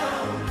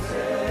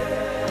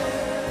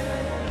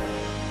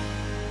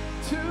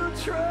to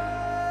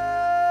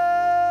trust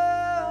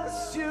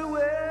you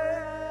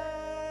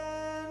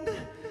and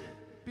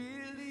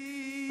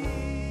believe.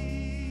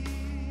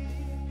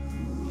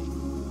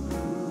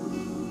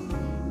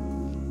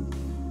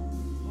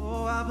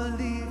 Oh, I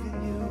believe in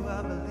you, I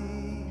believe.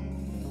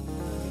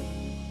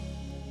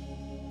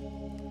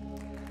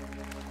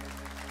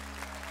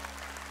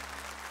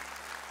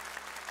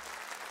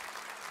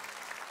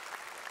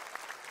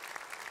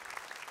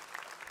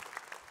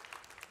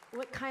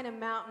 What kind of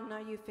mountain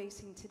are you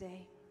facing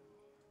today?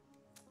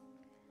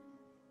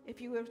 If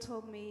you would have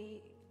told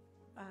me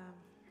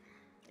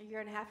a year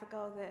and a half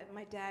ago that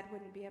my dad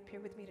wouldn't be up here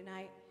with me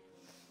tonight,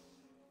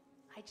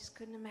 I just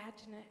couldn't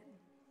imagine it.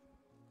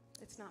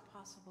 It's not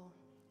possible.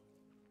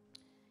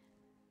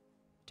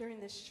 During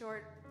this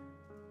short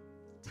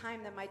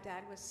time that my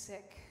dad was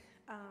sick,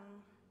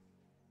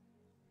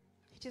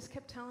 he just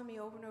kept telling me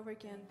over and over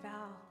again,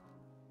 Val,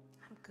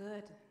 I'm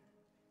good.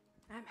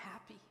 I'm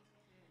happy.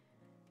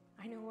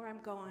 I know where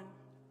I'm going.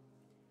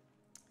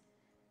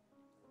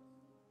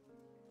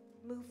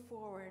 Move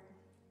forward.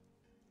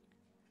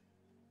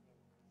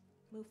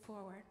 Move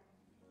forward.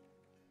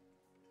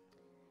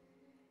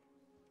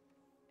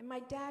 And my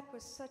dad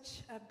was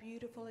such a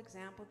beautiful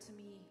example to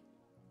me,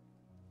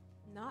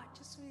 not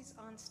just when he's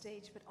on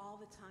stage, but all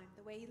the time,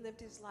 the way he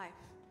lived his life,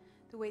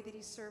 the way that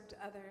he served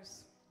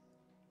others.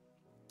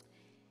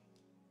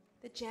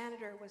 The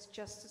janitor was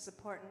just as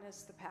important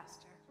as the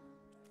pastor,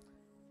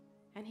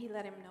 and he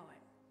let him know it.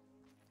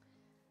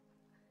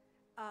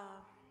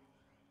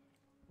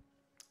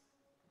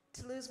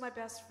 To lose my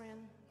best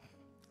friend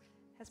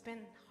has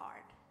been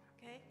hard,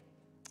 okay?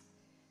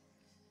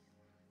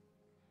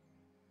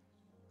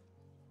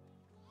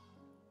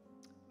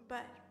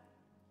 But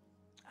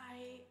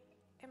I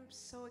am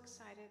so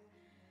excited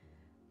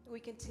that we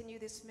continue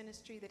this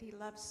ministry that he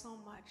loves so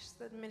much,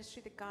 the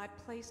ministry that God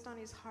placed on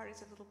his heart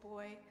as a little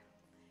boy,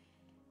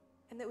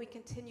 and that we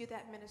continue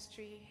that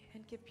ministry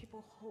and give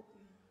people hope.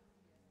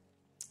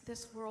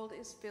 This world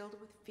is filled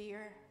with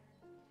fear,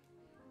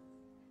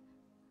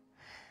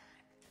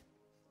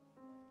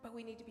 but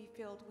we need to be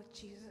filled with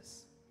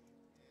Jesus.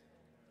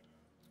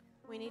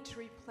 We need to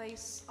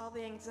replace all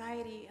the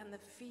anxiety and the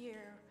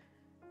fear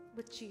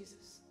with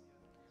Jesus.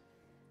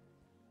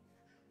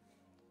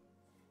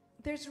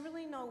 There's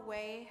really no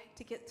way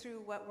to get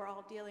through what we're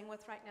all dealing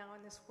with right now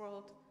in this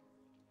world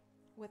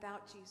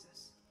without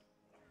Jesus.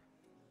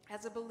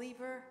 As a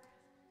believer,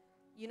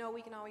 you know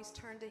we can always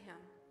turn to him.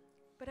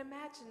 But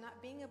imagine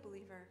not being a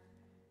believer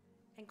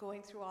and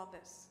going through all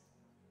this.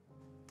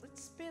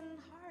 It's been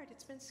hard.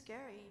 It's been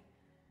scary.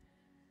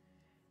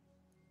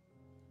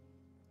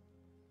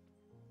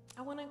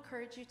 I want to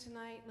encourage you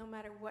tonight, no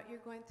matter what you're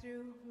going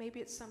through,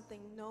 maybe it's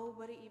something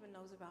nobody even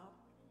knows about.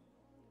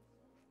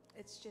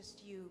 It's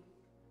just you.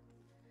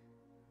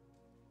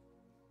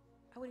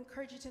 I would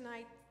encourage you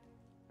tonight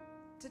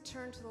to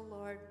turn to the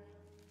Lord.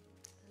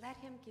 Let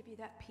him give you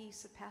that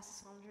peace that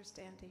passes all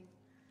understanding.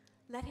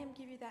 Let him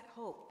give you that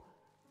hope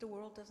the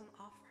world doesn't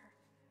offer.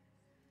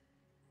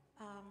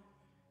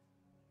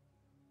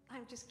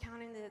 I'm just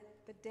counting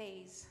the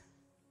days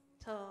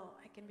till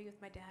I can be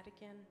with my dad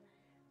again,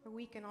 where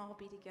we can all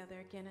be together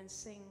again and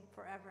sing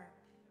forever.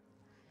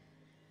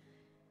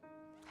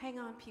 Hang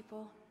on,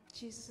 people.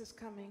 Jesus is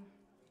coming.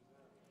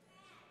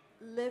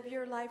 Live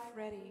your life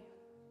ready.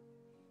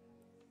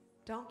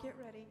 Don't get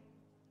ready.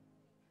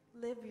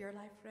 Live your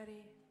life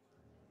ready.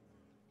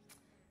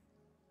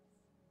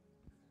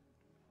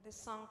 This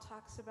song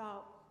talks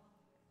about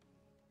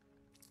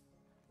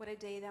what a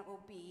day that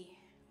will be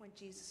when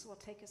Jesus will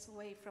take us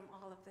away from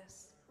all of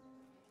this.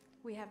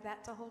 We have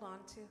that to hold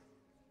on to.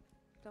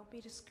 Don't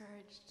be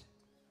discouraged.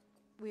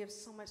 We have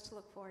so much to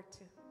look forward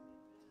to.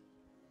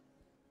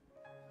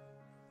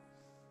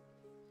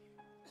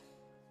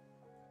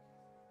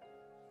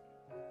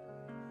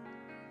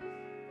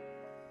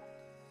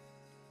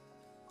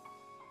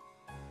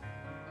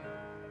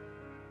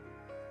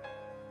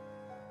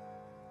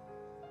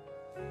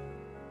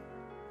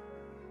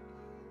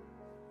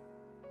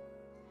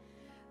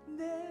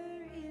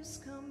 There is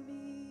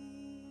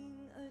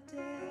coming a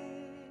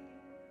day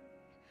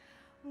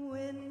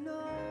when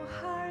no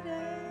heartache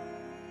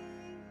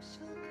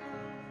shall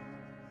come,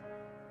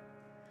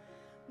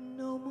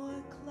 no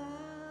more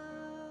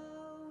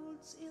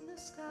clouds in the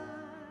sky,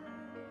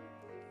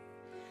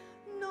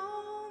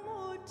 no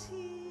more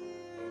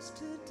tears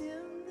to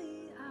dim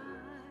the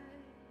eye.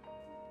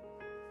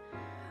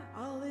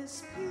 All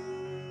is peace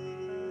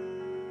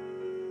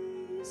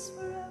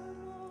forevermore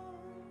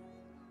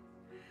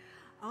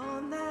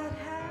on that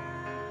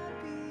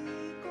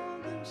happy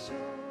golden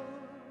shore.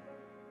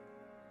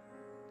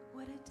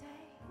 What a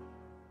day,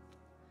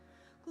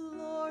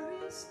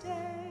 glorious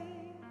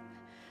day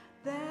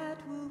that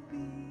will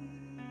be.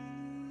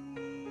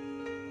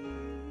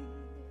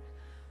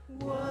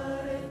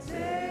 What a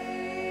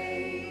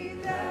day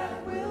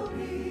that will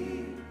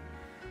be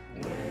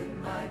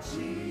when my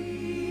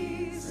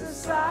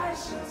Jesus I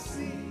shall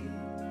see.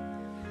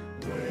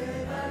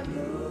 When I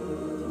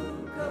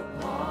look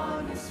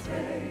upon his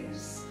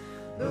face,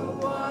 the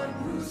one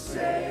who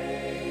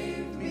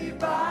saved me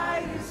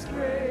by his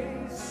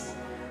grace,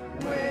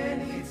 when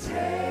he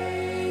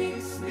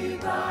takes me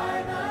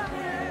by the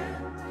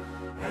hand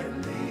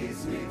and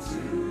leads me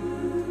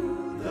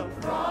to the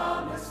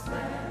promised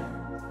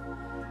land.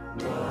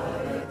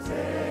 What a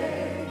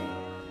day,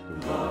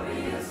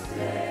 glorious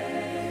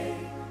day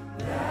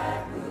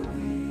that will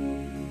be.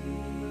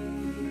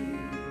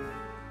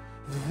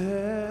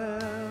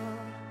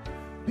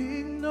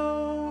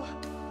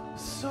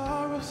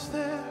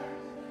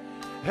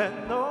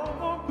 and no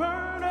more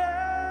burdens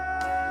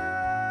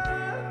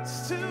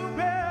to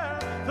bear.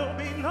 There'll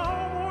be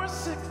no more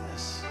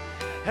sickness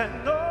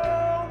and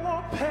no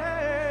more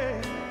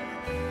pain,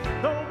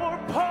 no more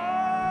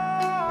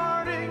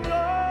parting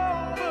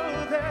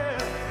over there,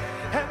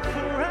 and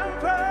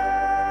forever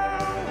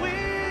we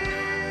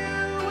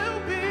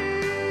will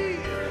be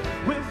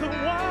with the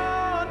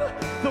one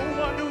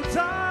who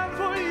died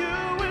for you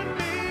and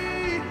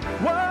me.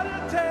 What a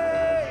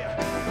day,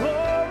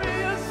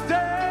 glorious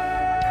day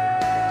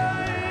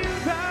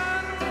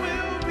that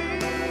will be.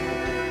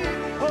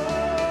 Oh,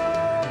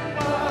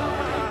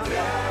 what a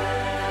day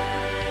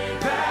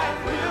that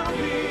will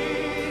be,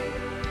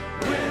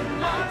 when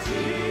my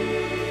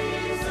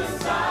Jesus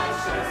I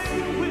shall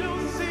see.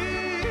 We'll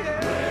see,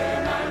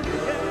 when I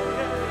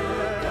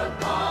look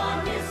upon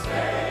his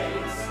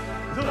face,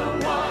 the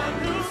one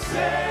who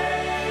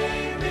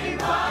saved me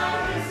by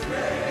his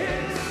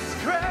grace.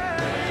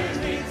 When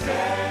he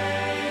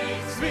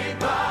takes me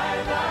by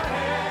the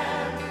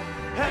hand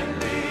and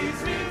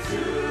leads me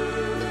to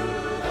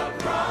the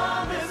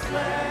promised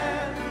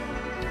land.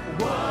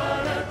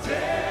 What a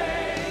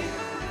day,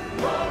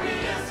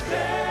 glorious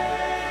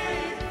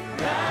day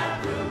that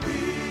will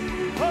be.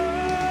 Oh,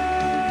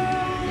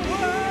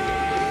 what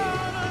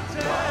a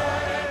day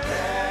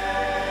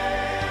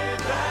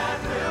that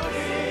will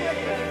be,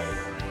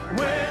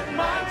 when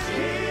my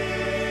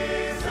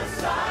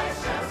Jesus I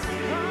shall see.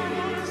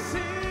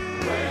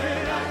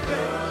 When I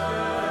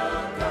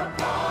look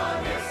upon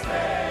his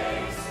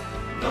face,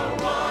 the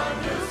one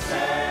who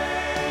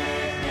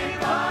saved me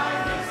by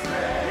his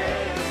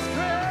grace.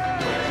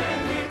 When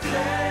he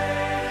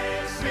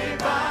takes me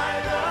by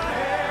the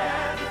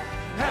hand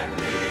and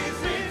leads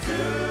me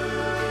to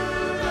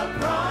the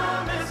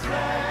promised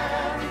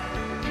land.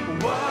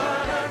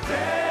 What a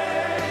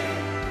day,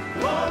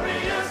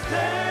 glorious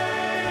day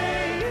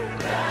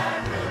that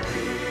will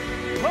be.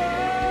 Oh,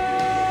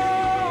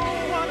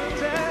 what a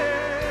day,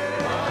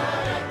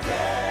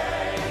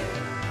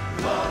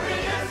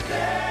 glorious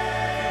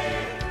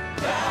day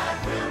that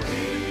will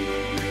be.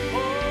 Oh,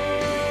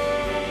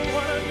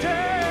 what a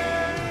day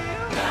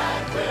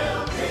that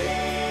will be.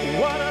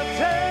 What a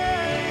day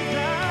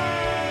that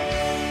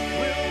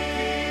will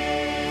be.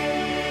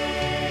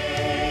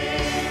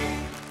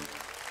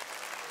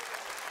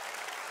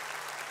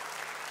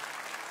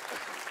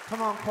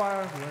 Come on,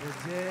 choir. What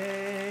a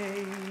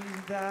day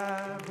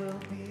that will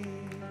be,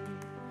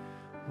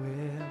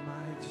 where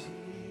my Jesus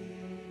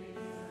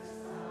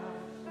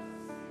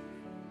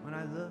when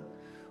I look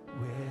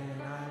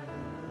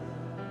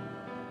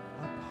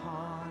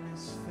upon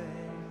his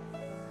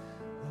face,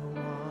 the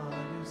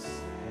one who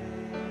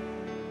saved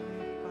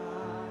me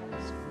by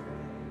his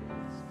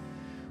grace.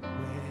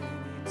 When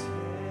he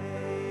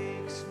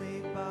takes me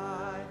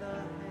by the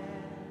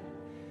hand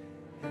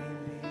and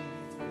he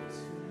leads me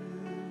to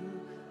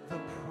the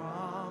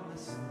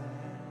promised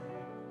land.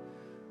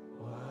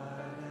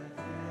 What a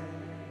day,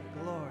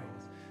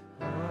 glorious,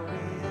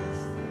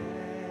 glorious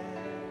day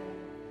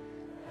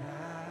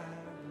that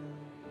will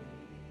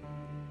be.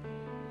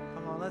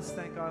 Come on, let's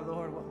thank our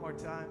Lord one more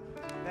time.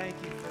 Thank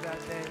you for that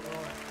day,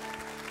 Lord.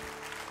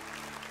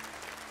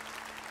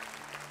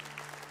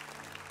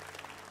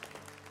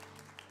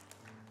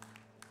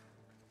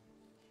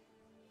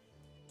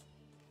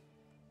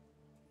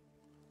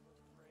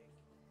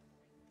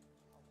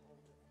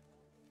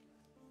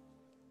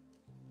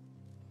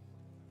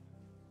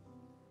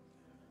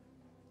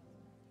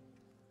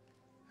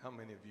 How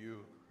many of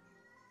you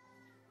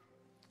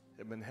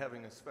have been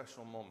having a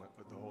special moment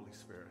with the Holy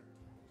Spirit?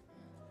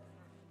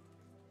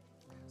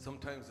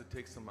 Sometimes it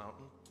takes a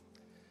mountain.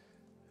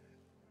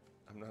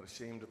 I'm not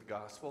ashamed of the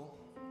gospel.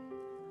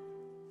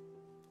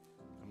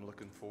 I'm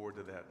looking forward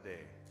to that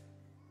day.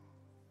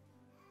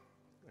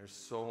 There's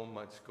so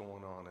much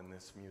going on in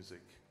this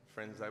music.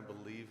 Friends, I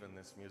believe in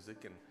this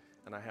music,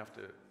 and I have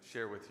to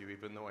share with you,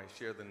 even though I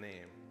share the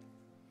name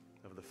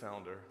of the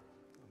founder,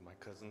 of my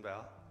cousin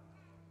Val.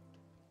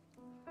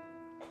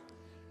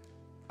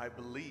 I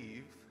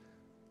believe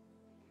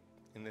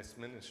in this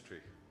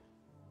ministry,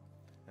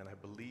 and I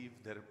believe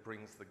that it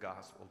brings the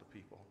gospel to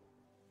people.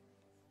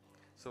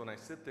 So when I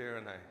sit there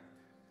and I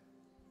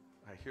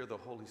hear the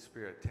Holy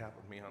Spirit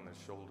tapping me on the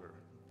shoulder,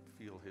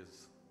 feel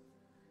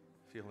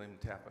him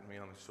tapping me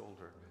on the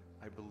shoulder,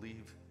 I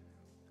believe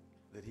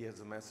that he has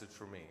a message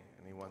for me,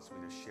 and he wants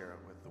me to share it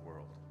with the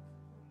world.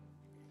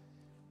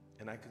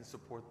 And I can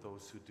support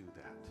those who do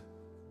that.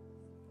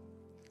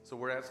 So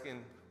we're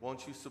asking,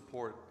 won't you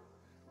support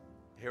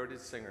Heritage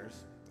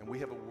Singers? And we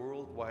have a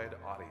worldwide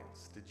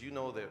audience. Did you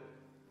know that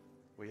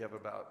we have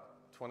about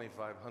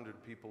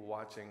 2,500 people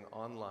watching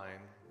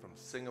online from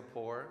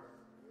Singapore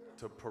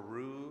to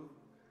Peru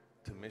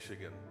to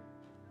Michigan,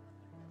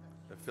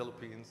 the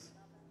Philippines,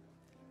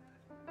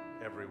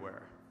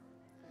 everywhere.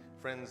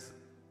 Friends,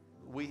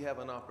 we have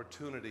an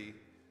opportunity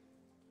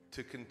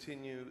to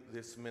continue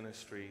this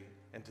ministry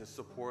and to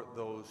support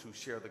those who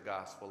share the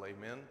gospel.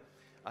 Amen.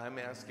 I'm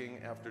asking,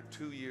 after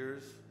 2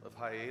 years of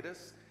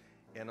hiatus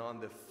and on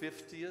the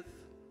 50th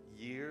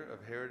year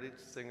of Heritage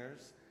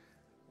Singers,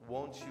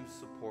 won't you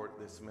support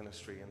this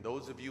ministry? And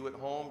those of you at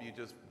home, you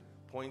just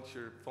point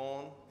your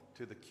phone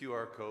to the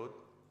QR code,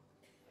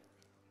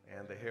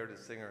 and the Heritage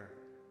Singer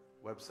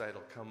website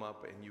will come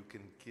up, and you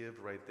can give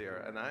right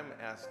there. And I'm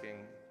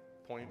asking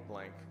point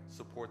blank,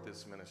 support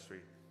this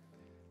ministry.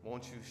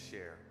 Won't you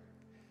share?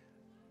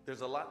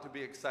 There's a lot to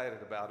be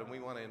excited about, and we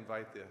want to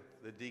invite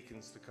the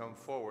deacons to come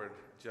forward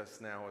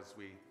just now as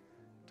we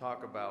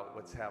talk about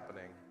what's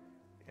happening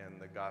in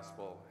the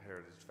Gospel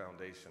Heritage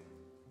Foundation.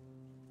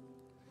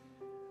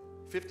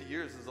 50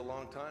 years is a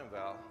long time,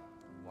 Val.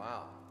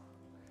 Wow.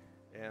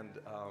 And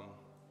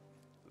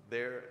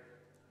there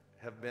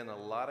have been a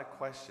lot of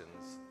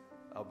questions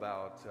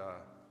about,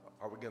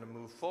 are we going to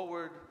move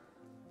forward?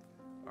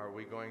 Are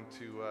we going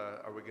to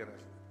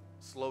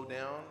slow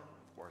down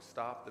or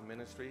stop the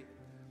ministry?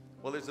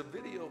 Well, there's a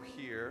video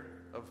here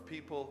of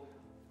people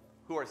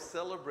who are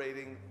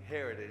celebrating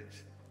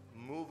heritage,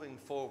 moving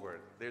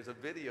forward. There's a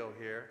video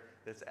here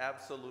that's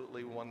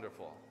absolutely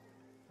wonderful.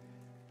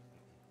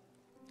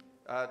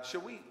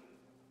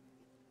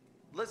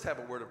 Let's have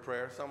a word of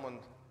prayer. Someone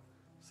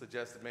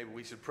suggested maybe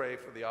we should pray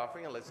for the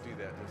offering, and let's do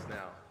that just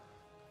now.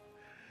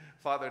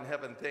 Father in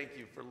heaven, thank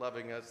you for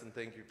loving us, and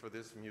thank you for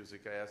this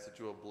music. I ask that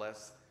you will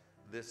bless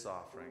this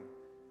offering.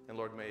 And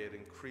Lord, may it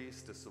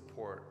increase to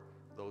support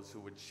those who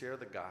would share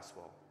the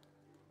gospel,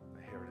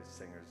 the Heritage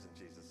Singers,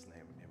 in Jesus'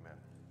 name, amen.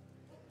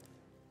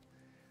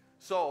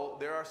 So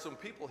there are some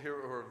people here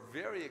who are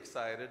very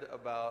excited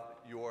about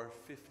your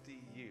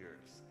 50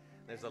 years.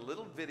 There's a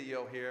little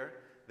video here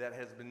that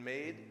has been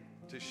made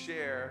to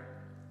share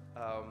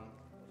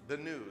the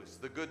news,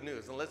 the good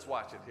news. And let's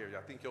watch it here.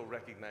 I think you'll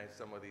recognize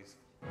some of these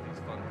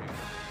fun people.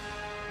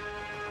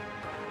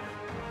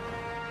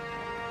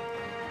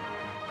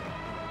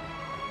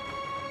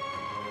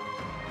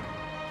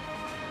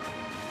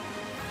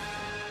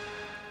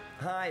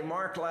 Hi,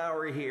 Mark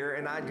Lowry here,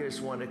 and I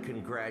just want to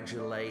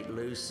congratulate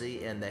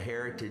Lucy and the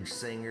Heritage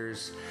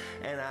Singers,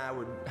 and I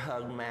would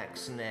hug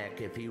Mac's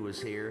neck if he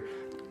was here.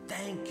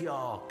 Thank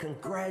y'all.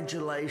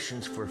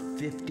 Congratulations for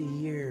 50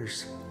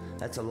 years.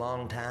 That's a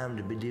long time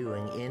to be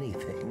doing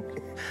anything.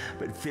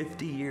 But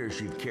 50 years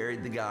you've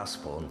carried the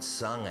gospel and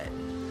sung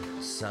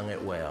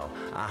it well.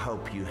 I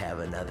hope you have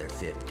another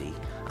 50.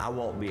 I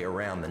won't be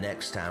around the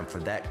next time for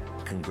that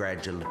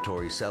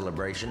congratulatory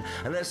celebration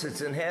unless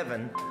it's in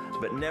heaven.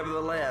 But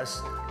nevertheless,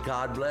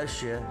 God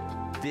bless you.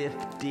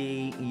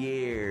 50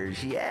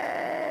 years.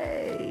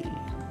 Yay!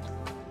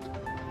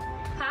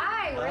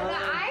 Hi, we're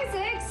the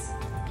Isaacs,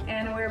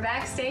 and we're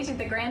backstage at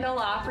the Grand Ole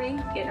Opry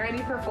getting ready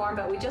to perform,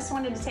 but we just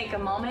wanted to take a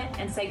moment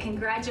and say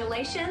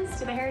congratulations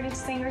to the Heritage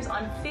Singers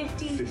on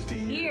 50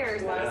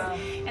 years. Wow. That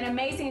was an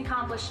amazing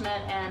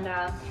accomplishment,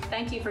 and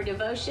thank you for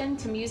devotion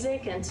to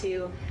music and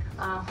to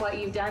what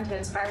you've done to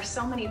inspire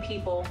so many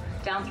people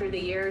down through the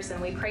years.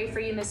 And we pray for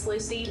you, Miss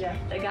Lucy,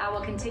 that God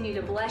will continue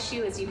to bless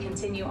you as you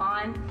continue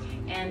on.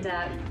 And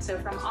so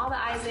from all the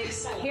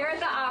Isaacs here at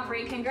the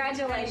Opry,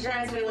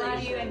 congratulations. We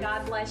love you and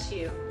God bless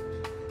you.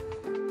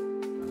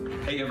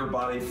 Hey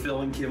everybody,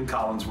 Phil and Kim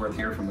Collinsworth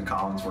here from the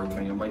Collinsworth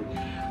family.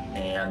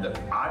 And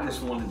I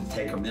just wanted to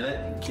take a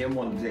minute, Kim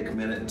wanted to take a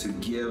minute to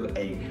give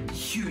a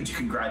huge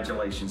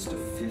congratulations to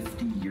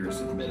 50 years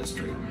of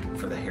ministry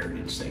for the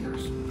Heritage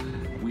Singers.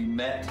 We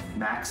met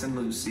Max and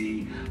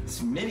Lucy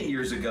many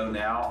years ago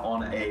now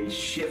on a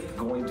ship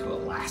going to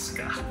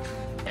Alaska.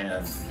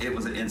 And it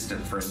was an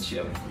instant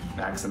friendship.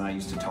 Max and I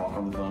used to talk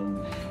on the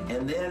phone.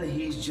 And then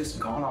he's just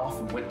gone off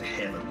and went to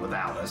heaven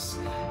without us.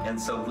 And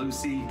so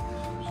Lucy,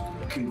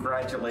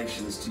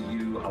 congratulations to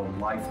you, a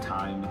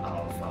lifetime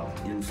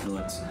of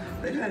influence.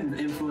 They've had an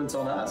influence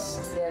on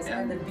us. Yes,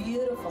 and the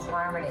beautiful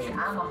harmony.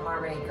 I'm a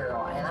harmony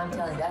girl, and I'm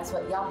telling you, that's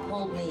what y'all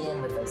pulled me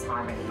in with, those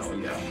harmonies. Oh,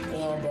 yeah.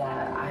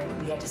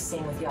 And we got to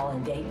sing with y'all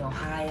in Dayton,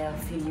 Ohio a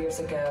few years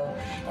ago,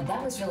 and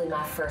that was really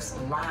my first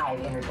live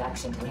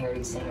introduction to the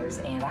Heritage Singers,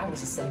 and I was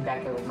just sitting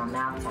back there with my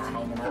mouth kind of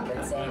hanging up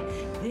and saying,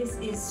 this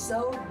is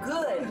so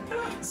good.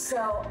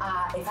 So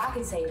if I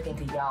could say anything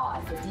to y'all,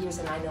 at 50 years,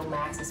 and I know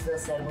Max, as Phil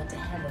said, went to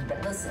heaven,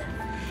 but listen,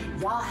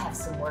 y'all have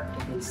some work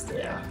to do still.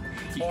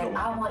 Yeah, and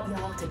I want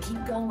y'all to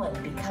keep going,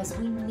 because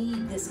we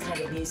need this kind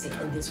of music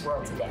in this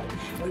world today.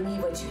 We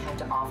need what you have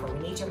to offer.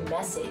 We need your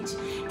message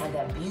and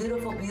that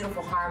beautiful,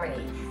 beautiful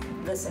harmony.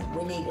 Listen,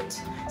 we need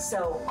it.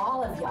 So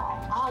all of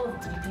y'all, all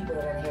of the people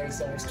that are the Heritage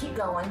Singers, keep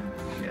going.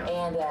 Yeah.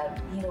 And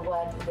you know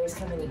what? There's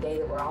coming a day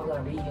that we're all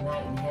going to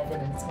reunite in heaven,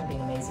 and it's going to be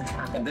an amazing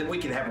time. And then we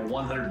can have a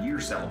 100-year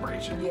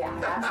celebration. Yeah,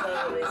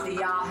 absolutely.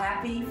 So y'all,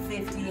 happy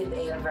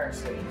 50th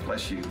anniversary.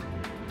 Bless you.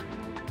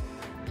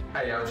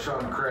 Hey, I'm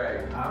Sean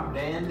Craig. I'm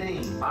Dan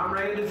Dean. I'm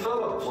Randy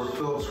Phillips. We're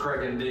Phillips,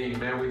 Craig, and Dean.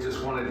 Man, we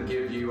just wanted to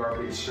give you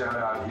our big shout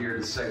out here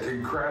to say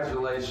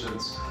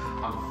congratulations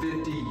on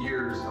 50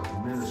 years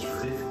of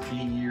ministry. 50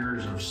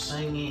 years of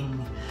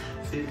singing,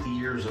 50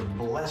 years of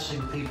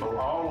blessing people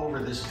all over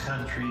this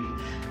country,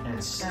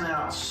 and sent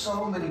out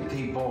so many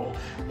people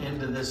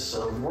into this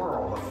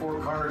world, the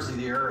four corners of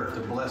the earth,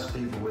 to bless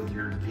people with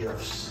your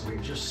gifts. We're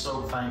just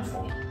so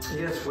thankful.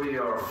 Yes, we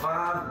are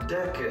 5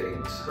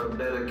 decades of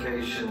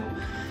dedication,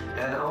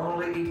 and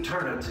only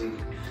eternity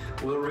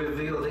will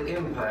reveal the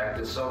impact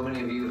that so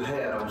many of you have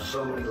had on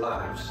so many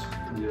lives.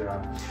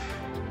 Yeah.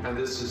 And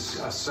this is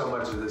so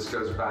much of this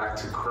goes back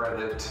to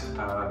credit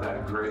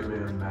that great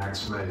man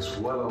Max Mace.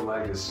 What a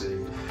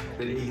legacy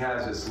that he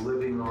has is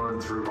living on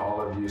through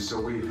all of you.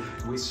 So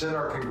we send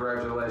our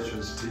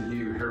congratulations to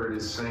you,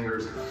 Heritage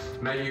Singers.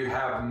 May you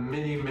have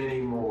many,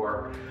 many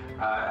more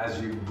as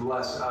you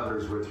bless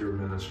others with your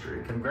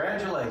ministry.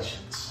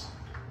 Congratulations.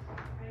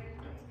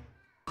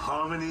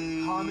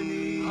 Harmony.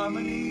 Harmony.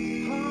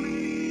 Harmony.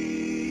 Harmony.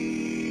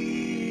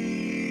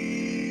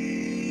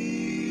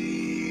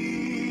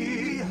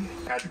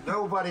 And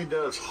nobody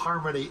does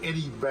harmony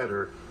any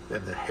better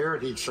than the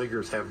Heritage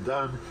Singers have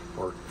done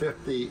for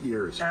 50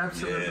 years.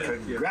 Absolutely.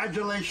 Yeah.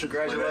 Congratulations.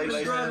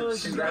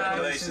 Congratulations.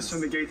 Congratulations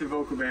from the Gaither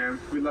Vocal Band.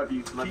 We love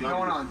you. Keep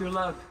going on. Your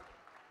love.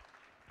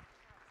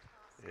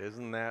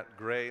 Isn't that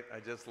great?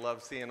 I just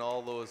love seeing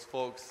all those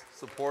folks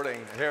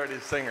supporting the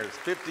Heritage Singers.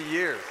 50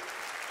 years.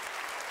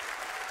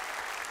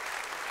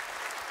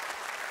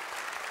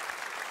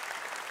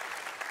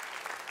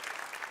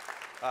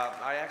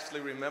 I actually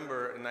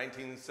remember in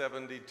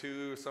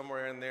 1972,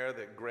 somewhere in there,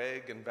 that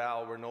Greg and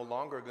Val were no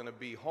longer going to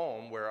be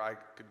home where I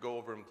could go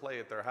over and play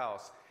at their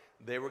house.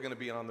 They were going to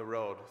be on the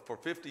road. For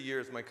 50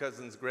 years, my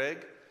cousins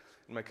Greg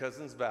and my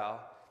cousins Val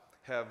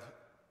have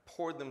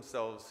poured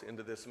themselves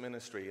into this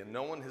ministry, and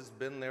no one has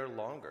been there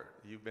longer.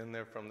 You've been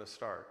there from the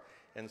start.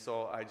 And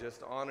so I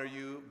just honor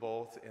you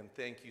both and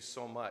thank you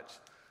so much.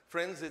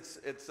 Friends,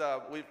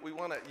 we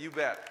want to, you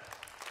bet.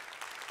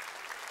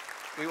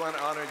 We want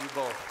to honor you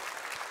both.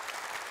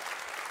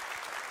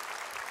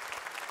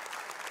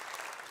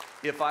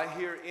 If I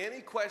hear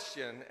any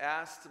question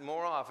asked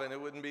more often, it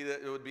would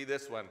be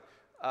this one.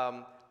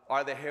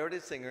 Are the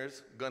Heritage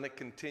Singers going to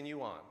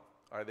continue on?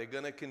 Are they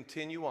going to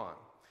continue on?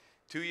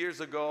 2 years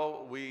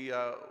ago,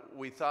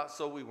 we thought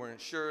so. We weren't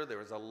sure. There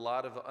was a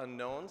lot of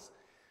unknowns.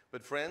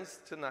 But friends,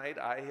 tonight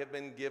I have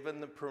been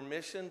given the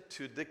permission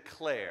to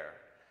declare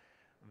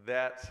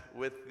that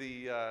with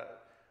the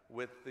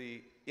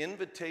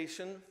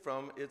invitation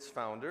from its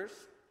founders,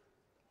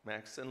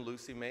 Max and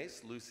Lucy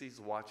Mace.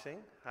 Lucy's watching.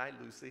 Hi,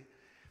 Lucy.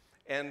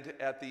 And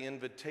at the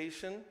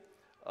invitation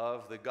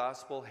of the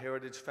Gospel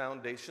Heritage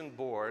Foundation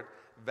Board,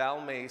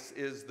 Val Mace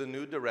is the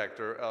new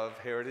director of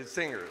Heritage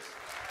Singers.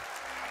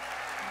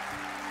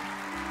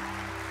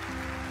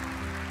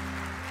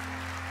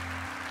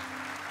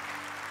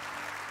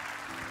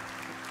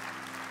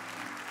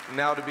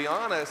 Now, to be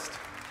honest,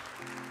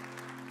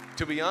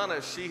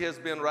 she has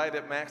been right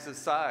at Max's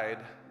side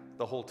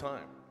the whole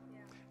time.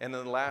 And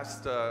in the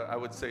last, I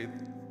would say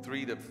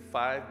 3 to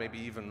 5, maybe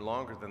even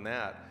longer than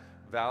that,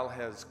 Val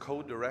has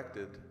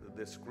co-directed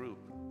this group,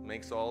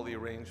 makes all the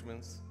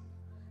arrangements,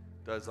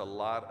 does a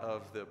lot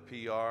of the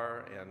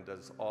PR, and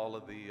does all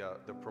of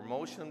the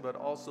promotion, but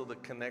also the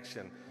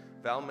connection.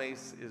 Val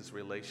Mace is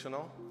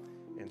relational,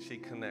 and she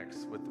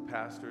connects with the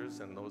pastors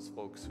and those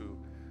folks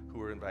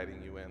who are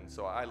inviting you in.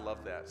 So I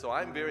love that. So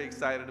I'm very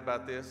excited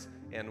about this,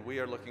 and we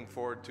are looking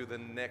forward to the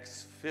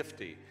next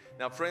 50.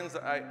 Now, friends,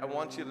 I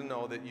want you to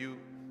know that you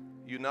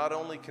not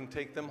only can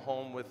take them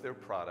home with their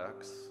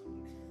products,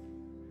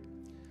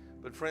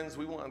 but friends,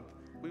 we want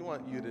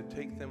you to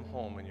take them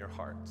home in your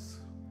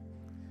hearts.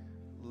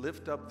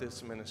 Lift up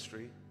this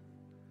ministry.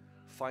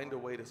 Find a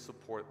way to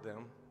support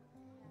them.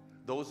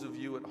 Those of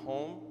you at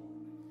home,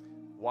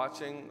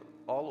 watching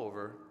all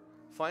over,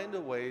 find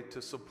a way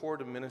to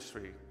support a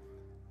ministry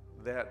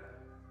that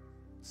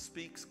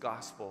speaks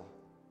gospel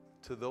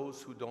to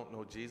those who don't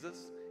know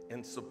Jesus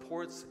and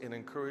supports and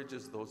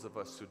encourages those of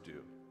us who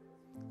do.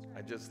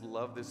 I just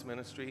love this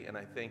ministry, and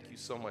I thank you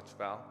so much,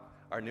 Val,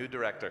 our new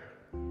director.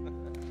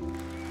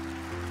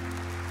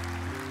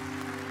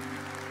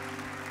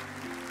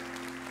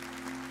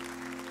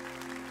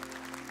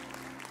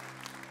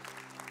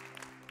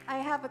 I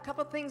have a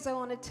couple things I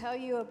want to tell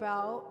you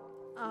about.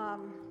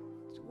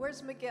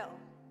 Where's McGill?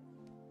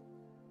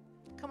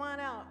 Come on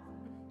out.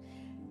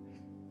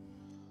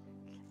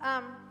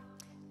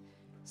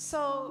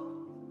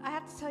 So I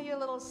have to tell you a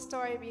little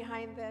story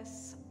behind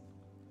this.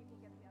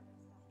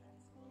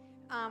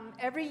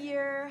 Every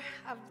year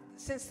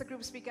since the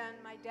group's begun,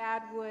 my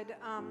dad would,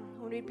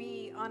 when we'd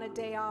be on a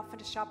day off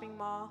at a shopping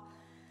mall,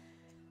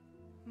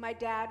 my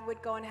dad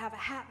would go and have a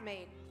hat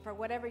made for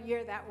whatever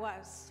year that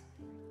was.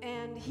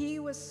 And he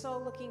was so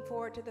looking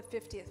forward to the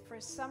 50th. For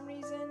some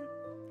reason,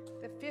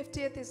 the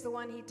 50th is the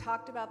one he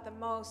talked about the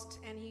most,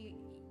 and he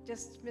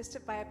just missed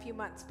it by a few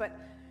months. But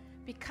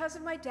because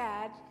of my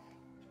dad,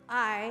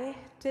 I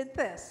did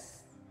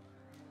this.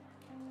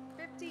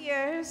 50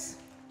 years,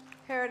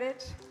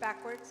 heritage,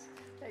 backwards.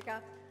 There you go.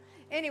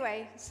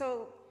 Anyway,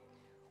 so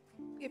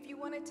if you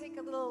want to take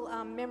a little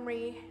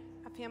memory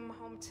of him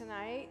home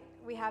tonight,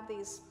 we have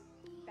these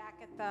back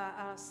at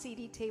the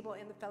CD table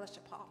in the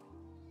fellowship hall.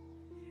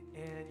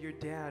 And your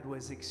dad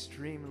was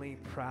extremely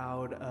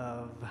proud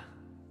of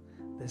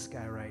this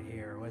guy right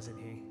here, wasn't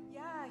he?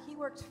 Yeah, he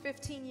worked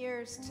 15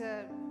 years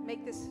to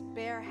make this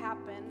bear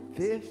happen.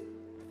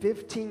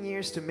 15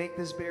 years to make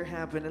this bear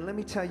happen. And let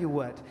me tell you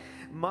what,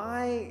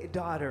 my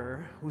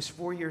daughter, who's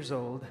 4 years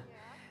old,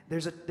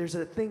 there's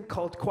a thing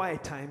called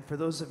quiet time. For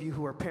those of you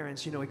who are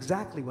parents, you know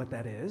exactly what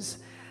that is.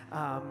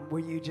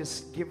 Where you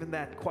just given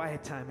that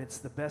quiet time. It's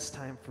the best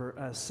time for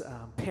us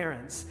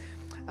parents.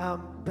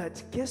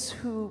 But guess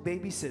who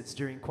babysits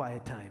during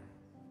quiet time?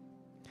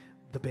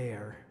 The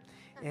bear.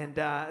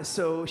 And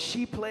so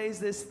she plays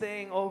this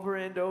thing over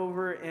and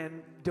over,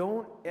 and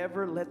don't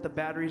ever let the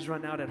batteries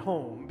run out at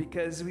home,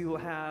 because we will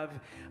have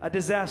a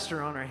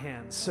disaster on our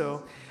hands.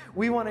 So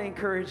we want to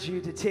encourage you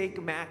to take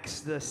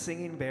Max the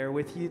singing bear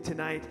with you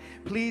tonight.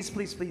 Please,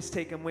 please, please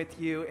take him with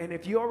you. And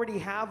if you already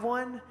have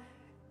one,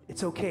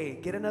 it's okay.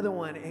 Get another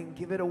one and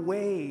give it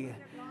away.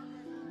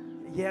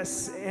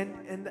 Yes,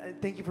 and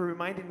thank you for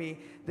reminding me.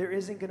 There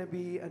isn't going to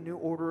be a new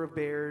order of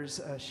bears,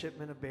 a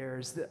shipment of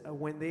bears.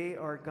 When they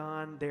are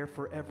gone, they're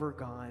forever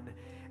gone.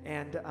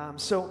 And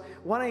so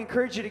want to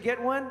encourage you to get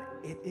one.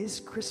 It is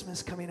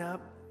Christmas coming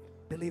up,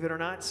 believe it or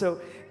not. So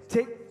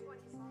take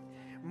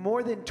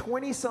more than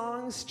 20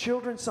 songs,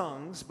 children's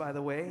songs, by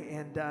the way,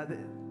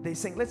 and they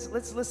sing. Let's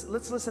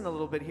listen a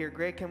little bit here.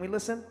 Greg, can we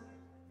listen?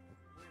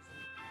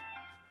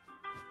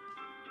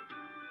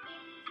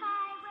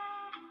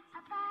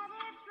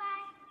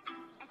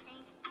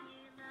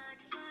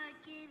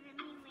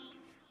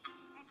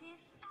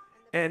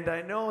 And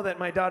I know that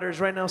my daughter is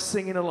right now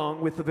singing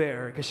along with the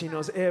bear, because she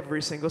knows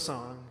every single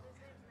song.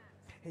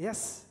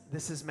 Yes,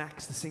 this is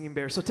Max the singing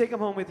bear. So take him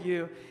home with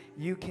you.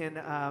 You can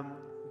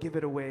give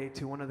it away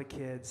to one of the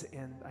kids,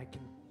 and I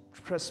can,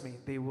 trust me,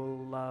 they will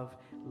love,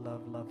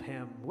 love, love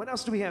him. What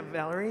else do we have,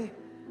 Valerie?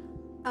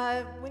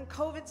 When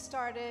COVID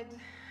started,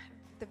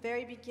 the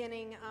very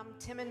beginning,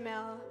 Tim and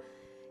Mel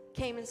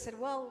came and said,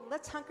 well,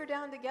 let's hunker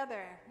down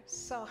together.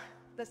 So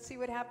let's see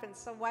what happens.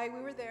 So while we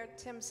were there,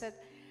 Tim said,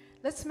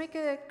 let's make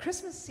a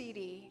Christmas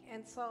CD.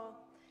 And so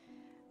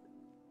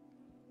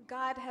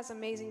God has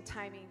amazing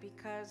timing,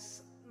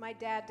 because my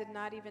dad did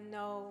not even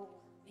know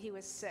he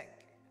was sick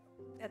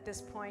at this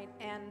point.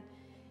 And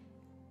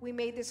we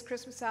made this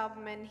Christmas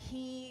album, and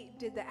he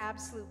did the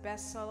absolute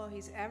best solo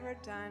he's ever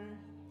done,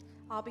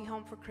 I'll Be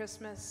Home for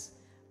Christmas.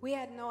 We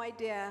had no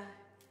idea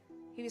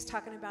he was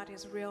talking about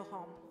his real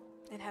home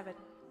in heaven.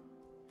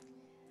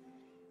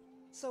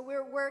 So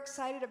we're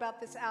excited about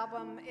this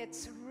album.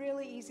 It's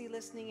really easy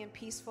listening and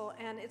peaceful,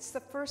 and it's the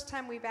first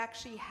time we've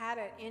actually had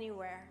it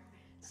anywhere.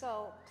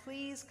 So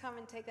please come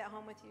and take that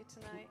home with you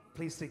tonight.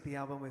 Please take the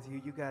album with you.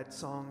 You got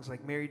songs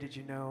like Mary Did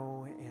You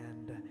Know,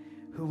 and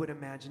Who Would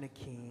Imagine a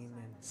King,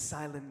 and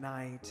Silent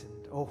Night,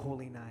 and Oh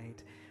Holy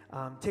Night.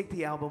 Take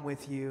the album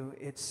with you.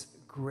 It's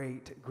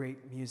great,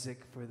 great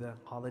music for the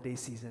holiday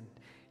season.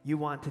 You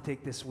want to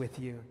take this with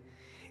you.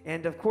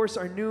 And of course,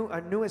 our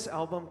newest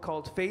album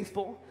called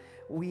Faithful.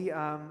 We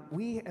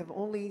have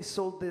only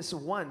sold this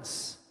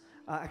once,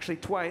 actually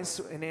twice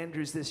in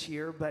Andrews this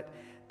year, but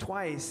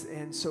twice.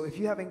 And so if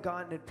you haven't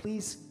gotten it,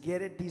 please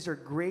get it. These are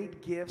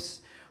great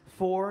gifts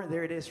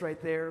there it is right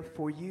there,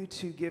 for you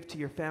to give to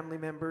your family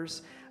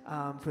members.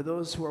 For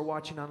those who are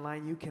watching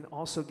online, you can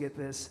also get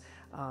this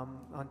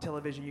on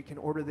television. You can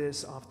order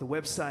this off the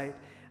website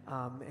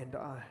and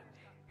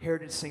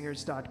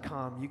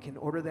heritagesingers.com. You can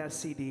order that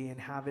CD and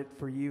have it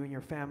for you and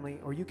your family,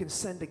 or you can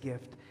send a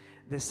gift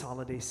this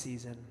holiday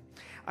season.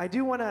 I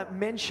do want to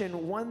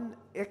mention one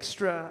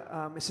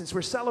extra, since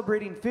we're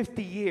celebrating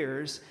 50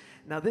 years,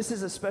 now this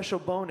is a special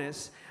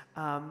bonus.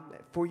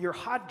 For your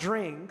hot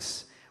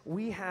drinks,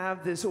 we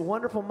have this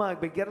wonderful mug,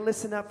 but you got to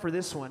listen up for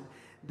this one.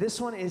 This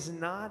one is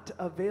not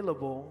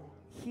available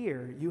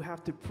here. You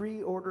have to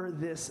pre-order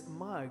this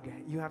mug.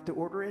 You have to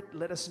order it,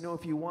 let us know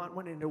if you want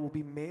one, and it will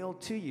be mailed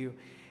to you.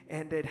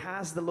 And it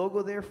has the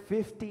logo there,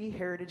 50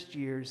 Heritage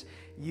Years.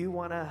 You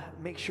want to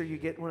make sure you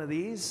get one of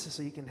these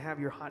so you can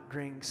have your hot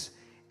drinks.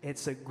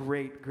 It's a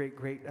great, great,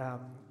 great,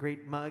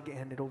 great mug,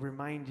 and it'll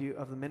remind you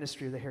of the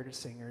ministry of the Heritage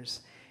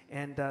Singers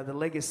and the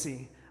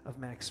legacy of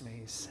Max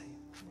Mays.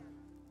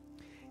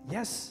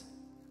 Yes,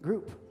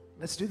 group,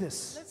 let's do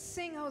this. Let's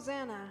sing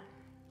Hosanna.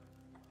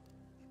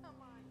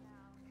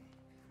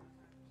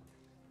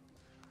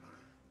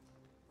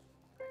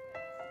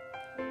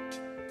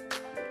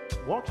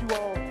 Won't you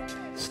all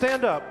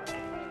stand up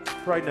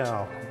right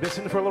now?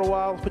 Listen for a little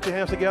while. Put your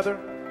hands together,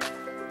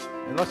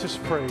 and let's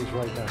just praise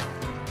right now.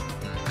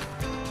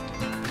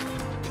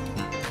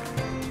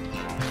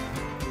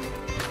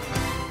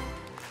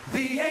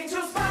 The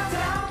angels bow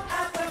down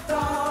at the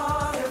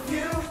thought of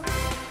you.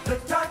 The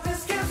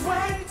darkness gives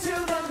way to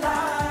the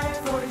light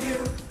for you.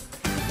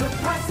 The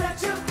price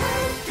that you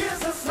paid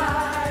gives us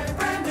life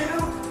brand new.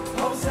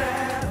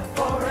 Hosanna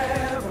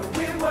forever,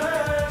 we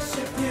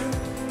worship you.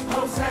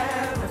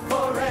 Hosanna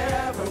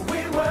forever, we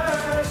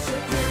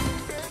worship you.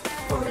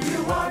 For you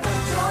are the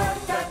joy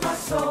that my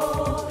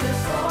soul is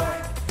for.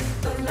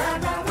 The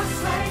Lamb that was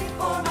slain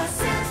for my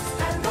sins,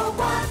 and the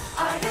one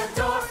I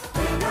adore.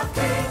 King of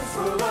kings,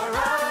 ruler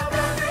of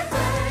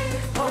everything.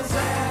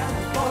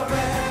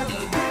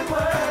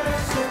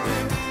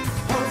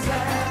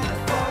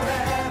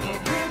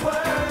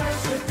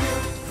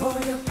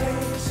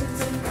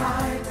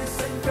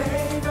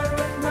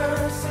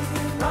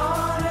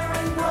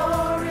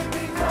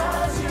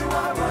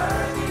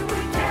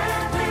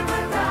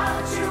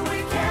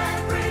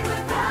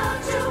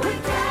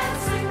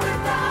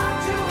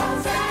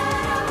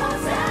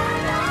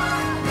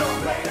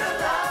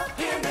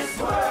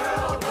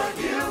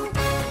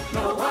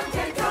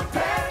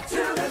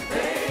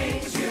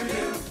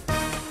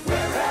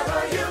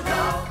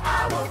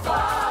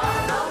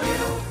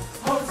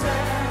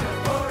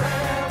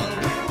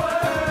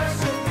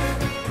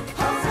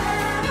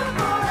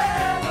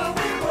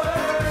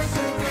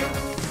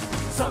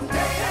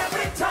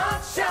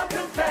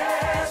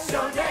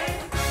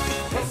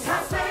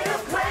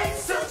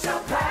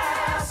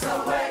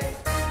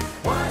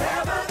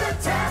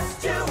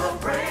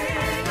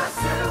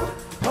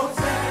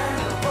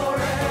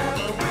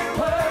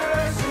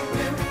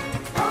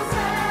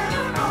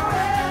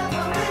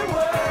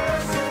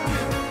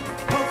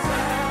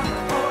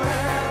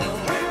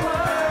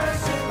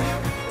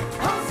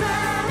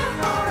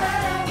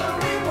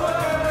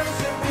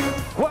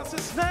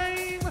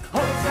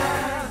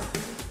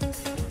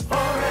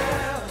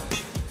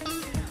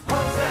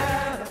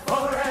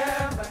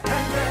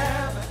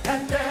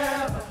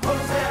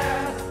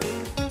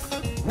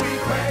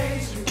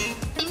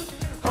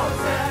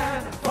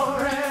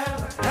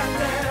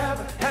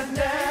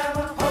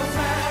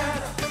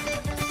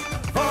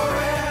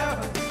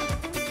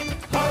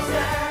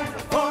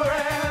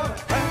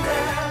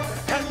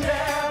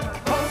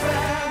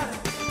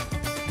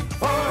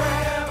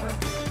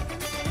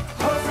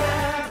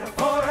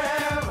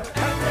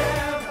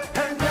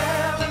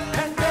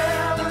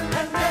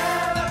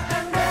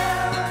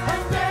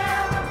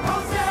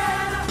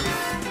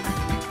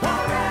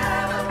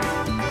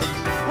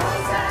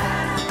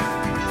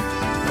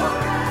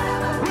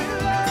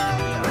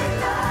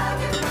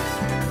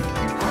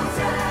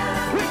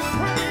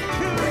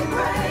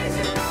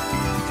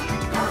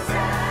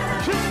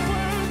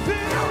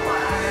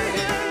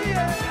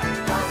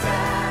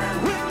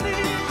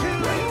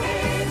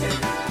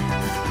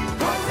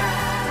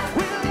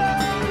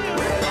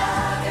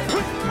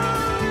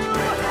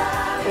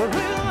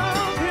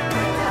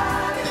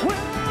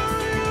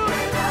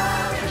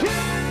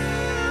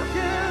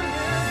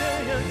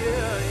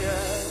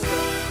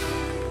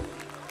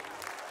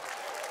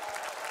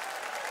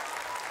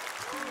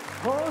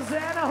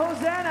 Hosanna,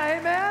 Hosanna,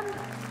 amen.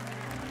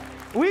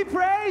 We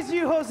praise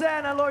you,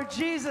 Hosanna, Lord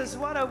Jesus.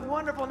 What a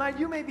wonderful night.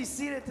 You may be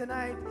seated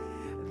tonight.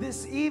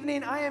 This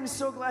evening, I am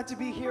so glad to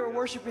be here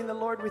worshiping the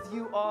Lord with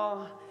you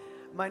all.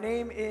 My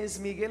name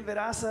is Miguel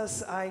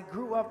Verazas. I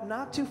grew up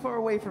not too far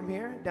away from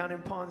here, down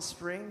in Palm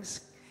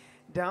Springs,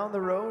 down the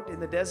road in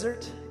the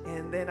desert,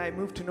 and then I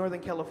moved to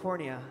Northern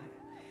California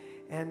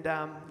and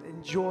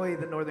enjoy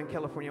the Northern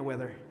California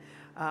weather.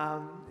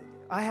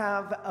 I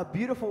have a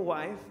beautiful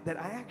wife that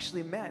I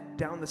actually met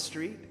down the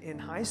street in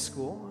high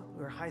school.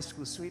 We were high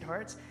school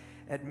sweethearts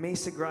at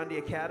Mesa Grande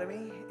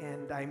Academy,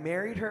 and I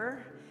married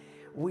her.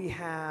 We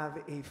have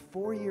a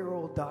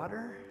 4-year-old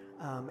daughter,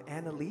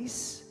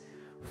 Annalise,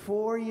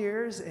 4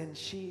 years, and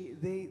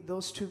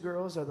those two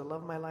girls are the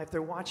love of my life.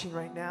 They're watching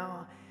right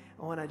now.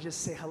 I want to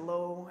just say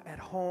hello at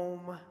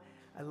home.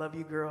 I love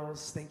you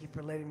girls. Thank you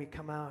for letting me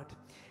come out.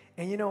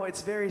 And you know,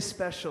 it's a very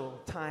special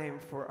time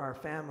for our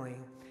family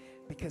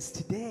because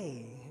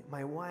today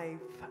my wife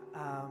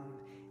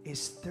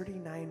is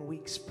 39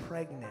 weeks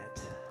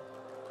pregnant.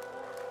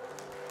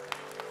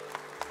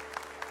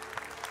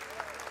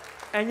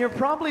 And you're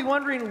probably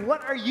wondering,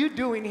 what are you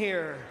doing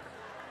here?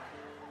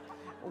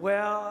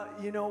 Well,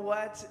 you know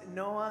what?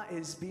 Noah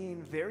is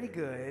being very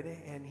good,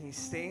 and he's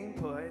staying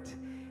put,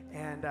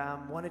 and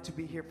wanted to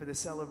be here for the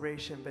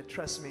celebration. But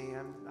trust me,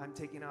 I'm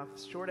taking off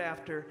short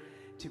after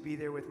to be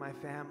there with my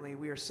family.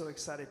 We are so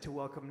excited to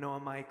welcome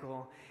Noah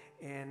Michael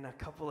in a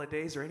couple of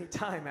days, or any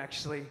time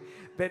actually.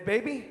 But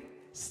baby,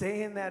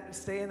 stay in that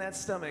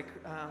stomach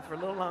for a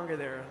little longer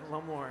there, a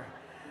little more.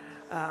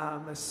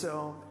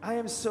 So I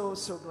am so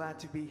glad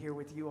to be here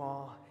with you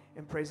all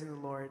and praising the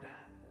Lord.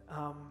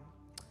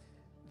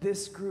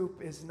 This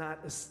group is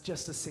not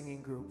just a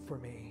singing group for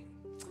me.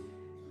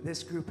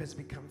 This group has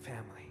become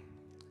family,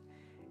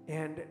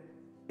 and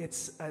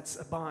it's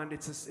a bond.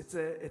 It's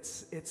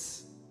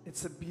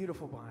a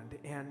beautiful bond,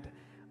 and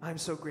I'm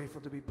so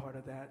grateful to be part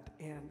of that.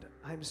 And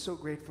I'm so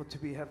grateful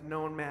to have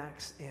known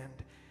Max and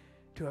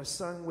to have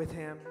sung with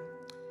him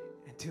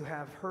and to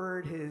have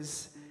heard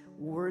his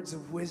words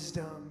of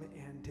wisdom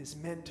and his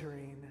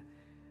mentoring.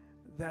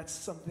 That's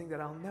something that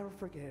I'll never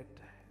forget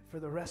for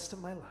the rest of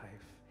my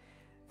life.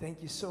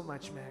 Thank you so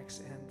much,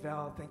 Max. And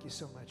Val, thank you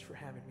so much for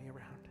having me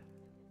around.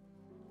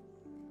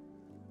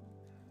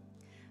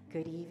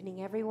 Good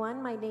evening,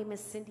 everyone. My name is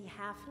Cindy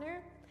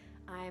Hafner.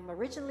 I'm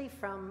originally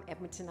from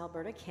Edmonton,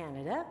 Alberta,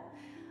 Canada,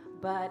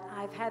 but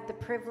I've had the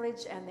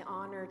privilege and the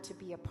honor to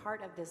be a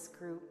part of this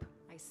group.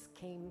 I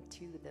came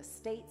to the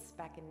States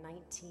back in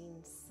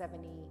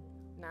 1978.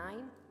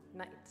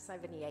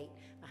 My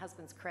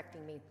husband's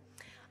correcting me.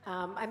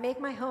 I make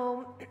my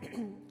home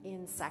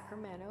in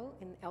Sacramento,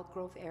 in the Elk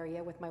Grove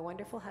area, with my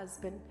wonderful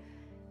husband,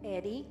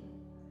 Eddie,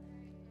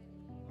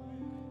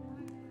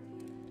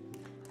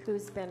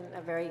 who's been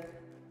a very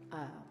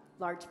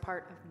large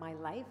part of my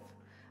life.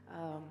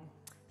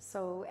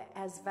 So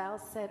as Val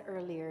said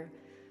earlier,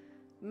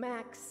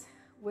 Max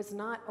was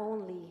not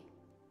only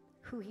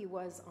who he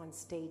was on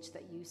stage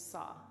that you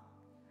saw.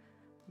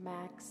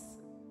 Max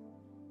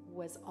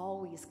was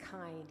always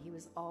kind. He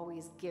was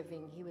always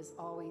giving. He was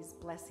always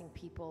blessing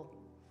people.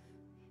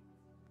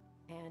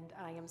 And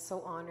I am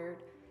so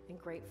honored and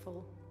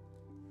grateful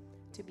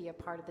to be a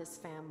part of this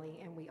family,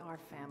 and we are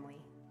family.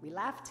 We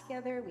laugh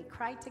together, we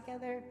cry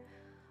together.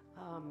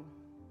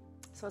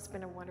 So it's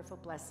been a wonderful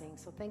blessing.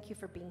 So thank you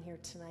for being here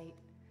tonight.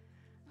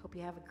 Hope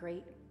you have a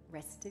great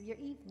rest of your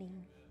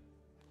evening.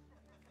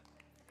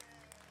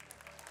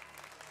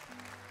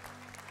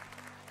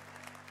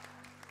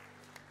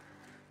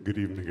 Good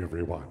evening,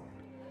 everyone.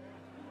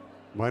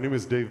 My name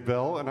is Dave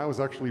Bell, and I was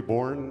actually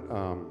born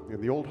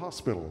in the old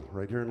hospital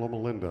right here in Loma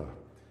Linda.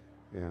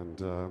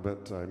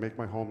 But I make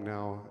my home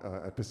now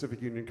at Pacific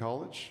Union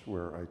College,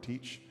 where I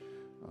teach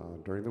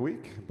during the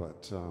week.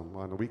 But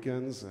on the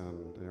weekends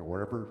and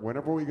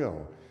whenever we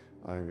go,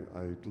 I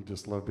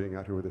just love being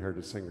out here with the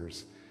Heritage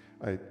Singers.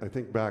 I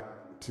think back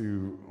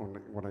to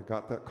when I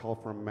got that call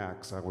from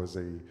Max. I was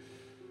a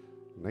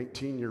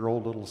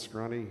 19-year-old little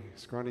scrawny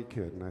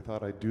kid, and I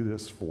thought I'd do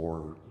this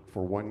for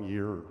 1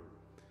 year,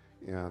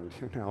 and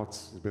now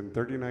it's been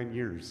 39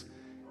 years,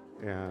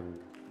 and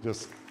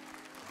just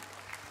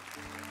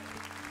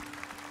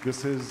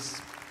this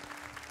is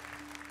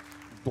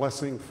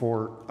blessing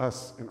for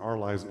us in our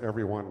lives.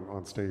 Everyone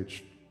on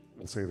stage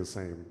will say the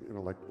same. You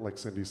know, like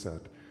Cindy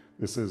said,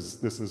 this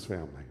is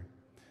family.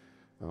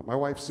 My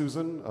wife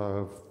Susan,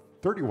 of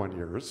 31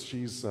 years,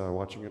 she's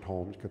watching at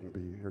home. She couldn't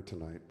be here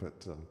tonight,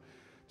 but.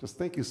 Just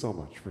thank you so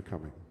much for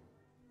coming.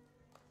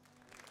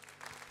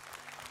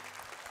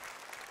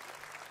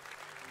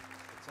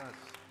 It's us.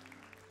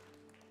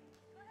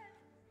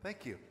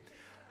 Thank you.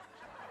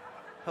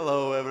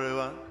 Hello,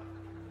 everyone.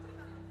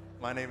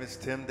 My name is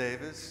Tim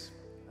Davis.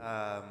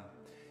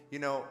 You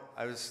know,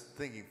 I was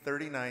thinking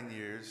 39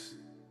 years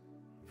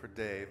for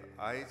Dave.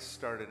 I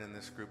started in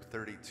this group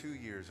 32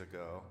 years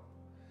ago.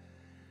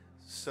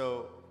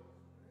 So,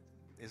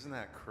 isn't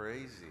that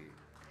crazy?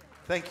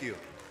 Thank you.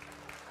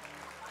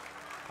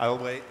 I'll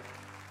wait.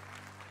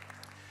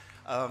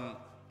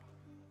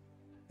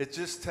 it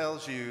just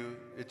tells you,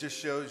 it just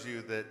shows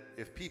you that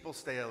if people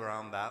stay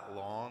around that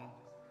long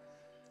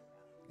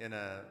in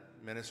a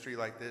ministry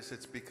like this,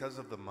 it's because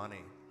of the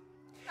money.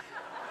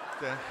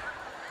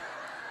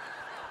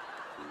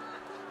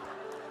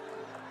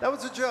 That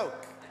was a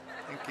joke.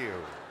 Thank you.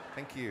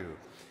 Thank you.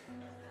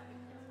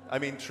 I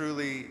mean,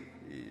 truly,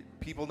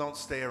 people don't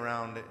stay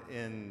around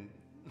in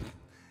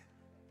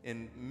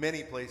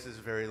many places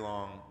very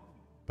long,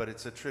 but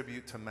it's a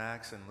tribute to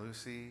Max and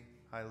Lucy.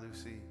 Hi,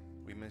 Lucy.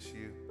 We miss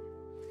you.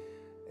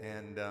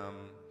 And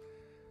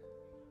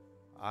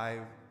I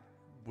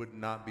would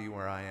not be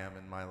where I am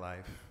in my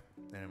life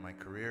and in my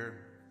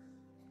career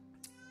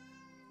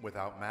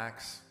without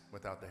Max,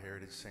 without the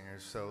Heritage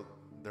Singers. So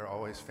they're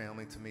always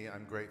family to me.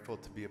 I'm grateful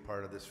to be a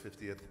part of this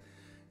 50th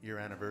year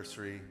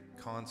anniversary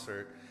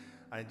concert.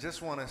 I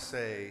just want to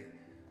say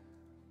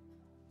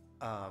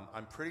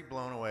I'm pretty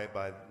blown away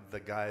by the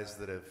guys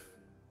that have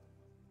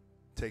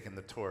taken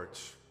the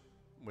torch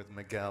with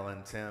Miguel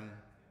and Tim.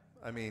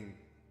 I mean,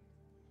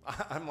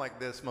 I'm like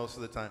this most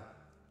of the time.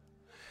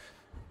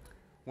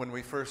 When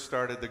I first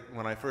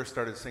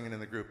started singing in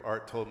the group,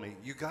 Art told me,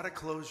 "You got to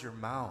close your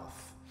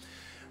mouth."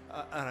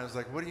 And I was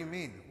like, "What do you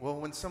mean?" "Well,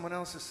 when someone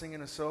else is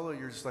singing a solo,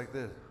 you're just like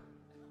this."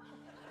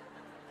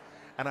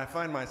 And I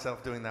find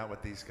myself doing that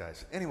with these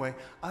guys. Anyway,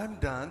 I'm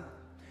done.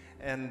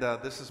 And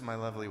this is my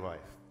lovely wife.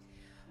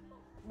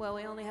 Well,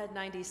 we only had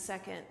 90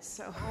 seconds,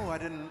 so. Oh, I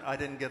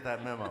didn't get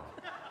that memo.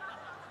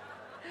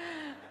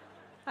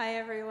 Hi,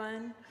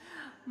 everyone.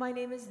 My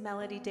name is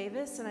Melody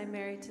Davis, and I'm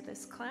married to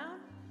this clown.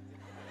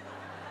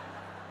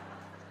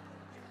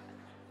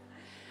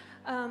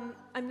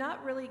 I'm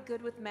not really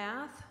good with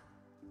math.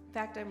 In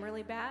fact, I'm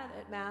really bad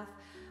at math.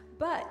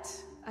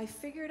 But I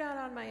figured out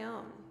on my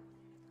own,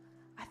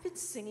 I've been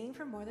singing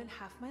for more than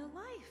half my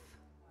life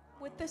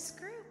with this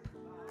group.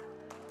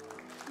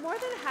 More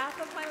than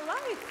half of my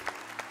life.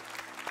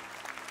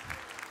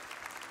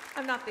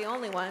 I'm not the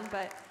only one,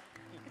 but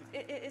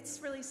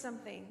it's really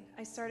something.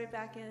 I started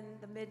back in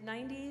the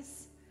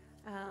mid-90s.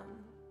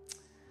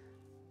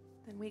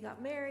 Then we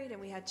got married and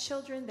we had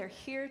children. They're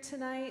here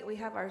tonight. We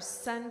have our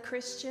son,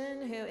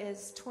 Christian, who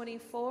is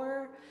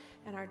 24,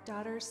 and our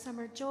daughter,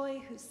 Summer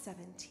Joy, who's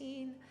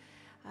 17.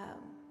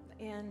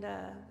 And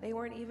they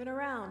weren't even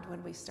around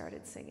when we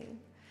started singing.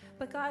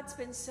 But God's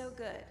been so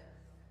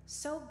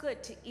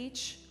good to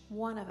each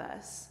one of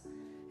us,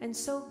 and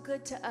so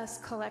good to us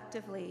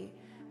collectively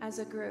as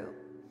a group.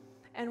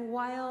 And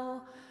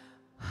while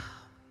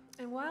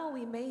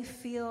we may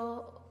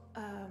feel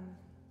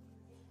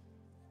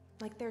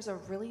like there's a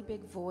really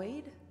big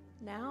void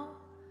now,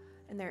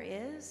 and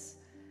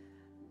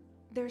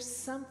there's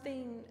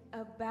something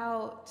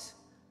about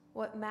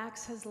what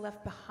Max has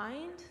left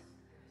behind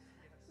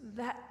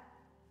that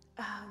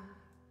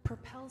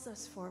propels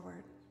us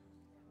forward.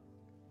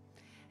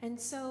 And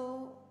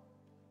so,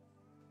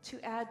 to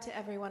add to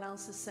everyone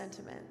else's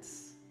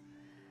sentiments,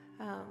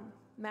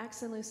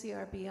 Max and Lucy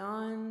are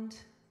beyond.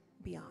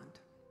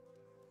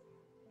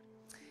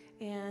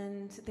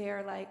 And they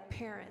are like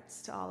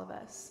parents to all of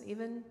us.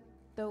 Even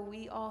though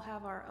we all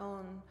have our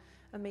own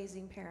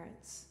amazing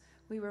parents,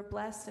 we were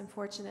blessed and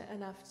fortunate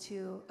enough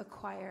to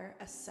acquire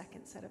a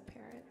second set of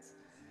parents.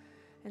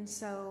 And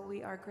so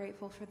we are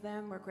grateful for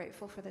them. We're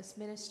grateful for this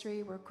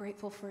ministry. We're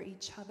grateful for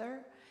each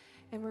other.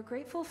 And we're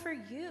grateful for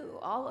you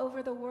all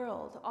over the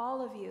world,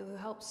 all of you who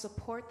help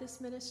support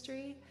this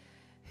ministry,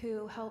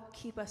 who help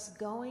keep us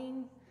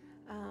going,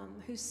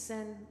 who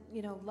send,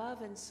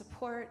 love and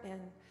support.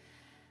 And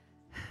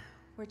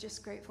we're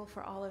just grateful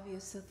for all of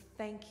you. So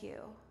thank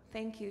you.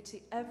 Thank you to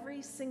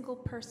every single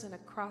person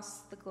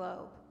across the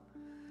globe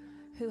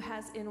who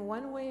has in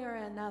one way or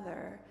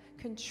another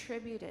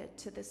contributed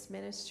to this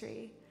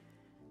ministry.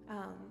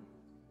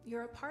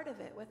 You're a part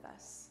of it with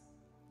us.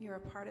 You're a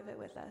part of it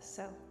with us.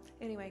 So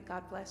anyway,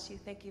 God bless you.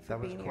 Thank you for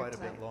being here tonight. That was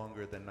quite a bit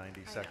longer than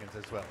 90 seconds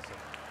as well. So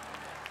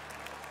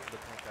to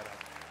point that out.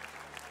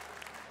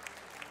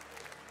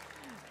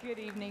 Good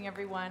evening,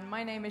 everyone.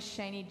 My name is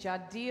Shani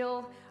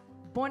Jardeel,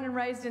 born and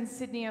raised in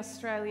Sydney,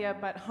 Australia,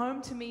 but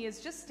home to me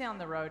is just down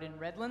the road in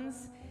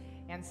Redlands,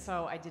 and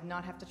so I did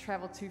not have to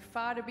travel too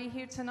far to be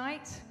here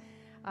tonight.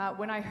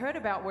 When I heard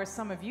about where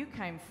some of you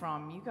came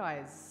from, you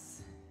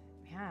guys,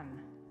 man,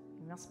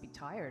 you must be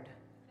tired.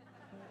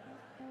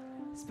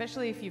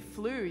 Especially if you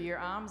flew, your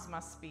arms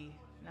must be...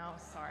 No,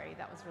 sorry,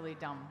 that was really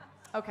dumb.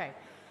 Okay.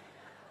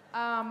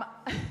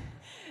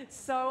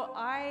 So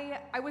I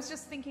was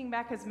just thinking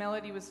back as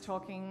Melody was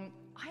talking,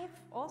 I've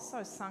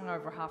also sung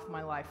over half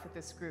my life with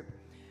this group.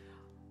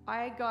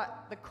 I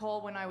got the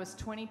call when I was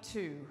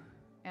 22,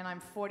 and I'm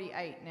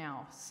 48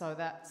 now, so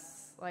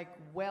that's like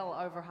well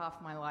over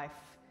half my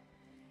life.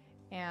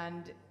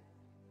 And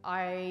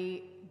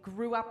I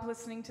grew up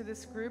listening to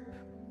this group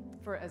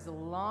for as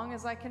long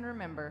as I can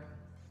remember.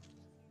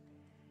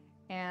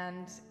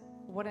 And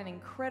what an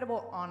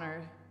incredible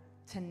honor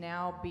to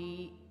now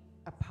be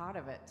a part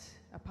of it,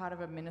 a part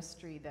of a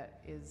ministry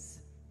that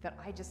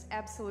I just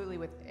absolutely,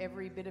 with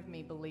every bit of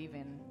me, believe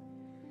in.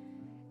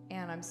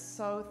 And I'm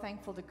so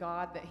thankful to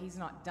God that He's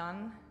not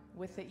done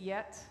with it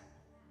yet.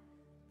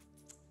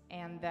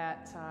 and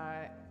that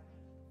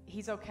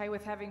he's okay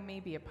with having me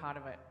be a part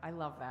of it. I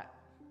love that.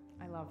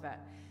 I love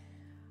that.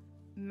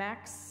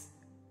 Max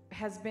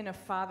has been a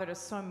father to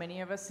so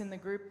many of us in the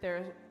group.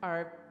 There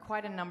are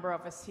quite a number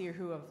of us here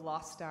who have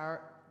lost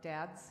our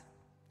dads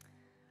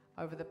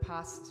over the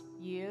past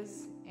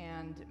years,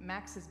 and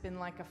Max has been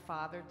like a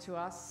father to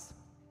us.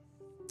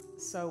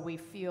 So we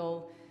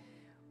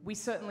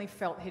certainly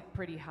felt hit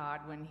pretty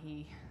hard when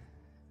he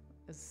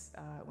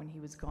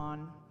was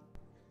gone.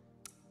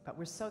 But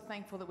we're so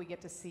thankful that we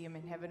get to see him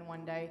in heaven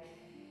one day.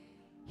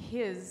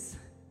 His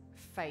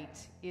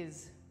fate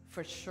is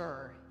for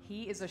sure.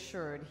 He is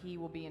assured he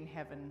will be in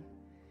heaven.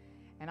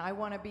 And I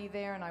want to be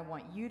there, and I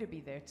want you to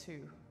be there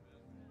too.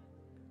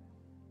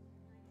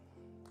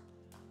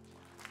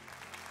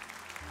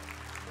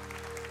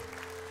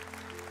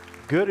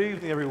 Good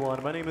evening,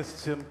 everyone. My name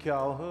is Tim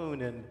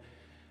Calhoun, and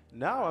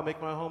now I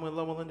make my home in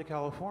Loma Linda,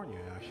 California,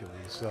 actually.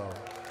 So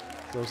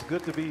it's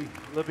good to be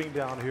living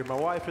down here. My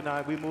wife and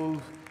I, we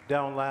moved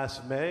down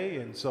last May,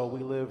 and so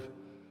we live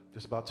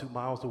just about 2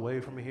 miles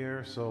away from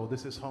here. So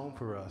this is home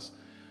for us.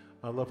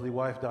 My lovely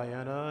wife,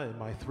 Diana, and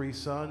my 3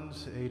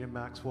 sons, Aiden,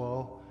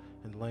 Maxwell,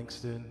 and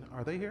Langston.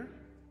 Are they here?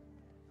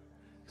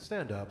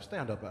 Stand up,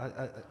 stand up.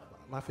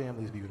 My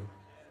family's beautiful.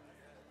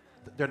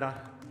 They're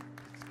not?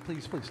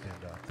 Please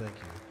stand up. Thank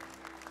you.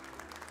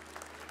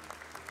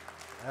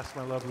 That's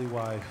my lovely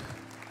wife.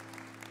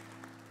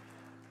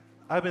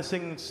 I've been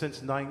singing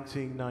since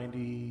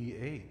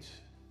 1998.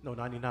 No,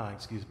 99,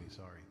 excuse me,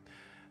 sorry.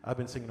 I've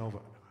been singing over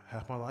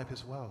half my life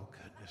as well.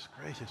 Goodness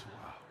gracious,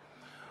 wow.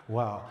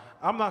 Wow.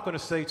 I'm not going to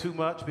say too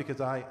much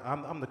because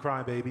I'm the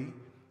crying baby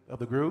of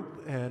the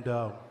group, and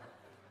all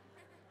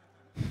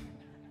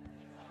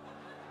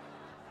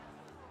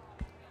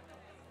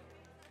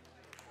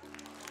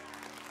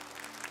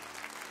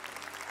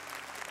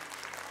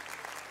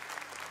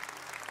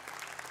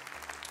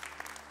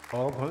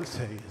I'm going to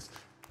say is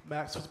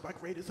Max was my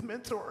greatest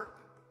mentor.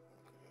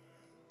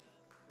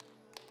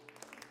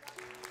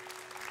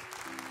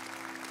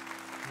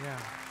 Yeah.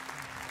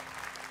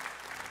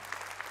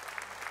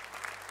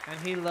 And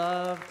he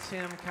loved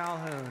Tim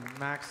Calhoun.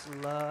 Max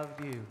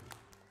loved you.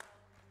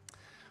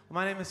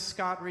 My name is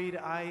Scott Reed.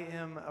 I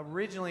am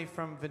originally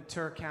from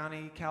Ventura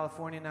County,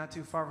 California, not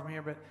too far from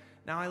here, but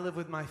now I live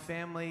with my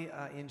family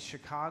in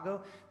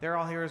Chicago. They're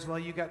all here as well.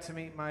 You got to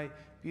meet my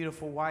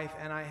beautiful wife,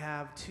 and I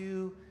have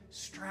 2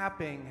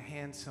 strapping,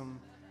 handsome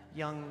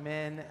young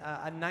men.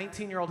 A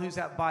 19-year-old who's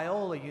at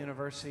Biola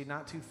University,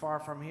 not too far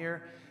from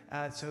here.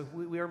 So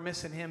we were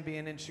missing him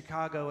being in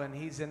Chicago, and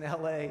he's in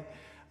L.A.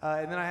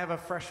 And then I have a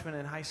freshman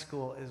in high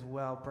school as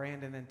well,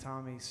 Brandon and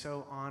Tommy.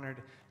 So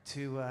honored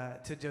to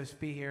just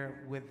be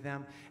here with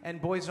them.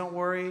 And boys, don't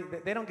worry,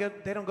 they don't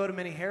go to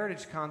many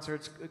Heritage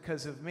concerts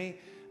because of me.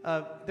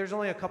 There's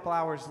only a couple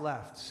hours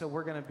left, so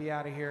we're going to be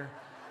out of here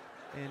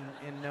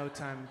in no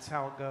time. It's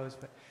how it goes.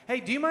 But hey,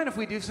 do you mind if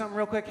we do something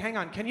real quick? Hang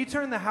on. Can you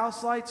turn the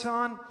house lights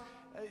on?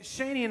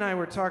 Shani and I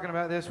were talking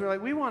about this. We're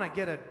like, we want to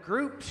get a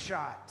group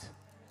shot.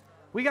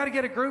 We got to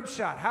get a group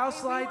shot.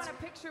 House lights. We want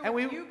a picture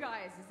with you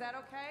guys. Is that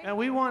okay? And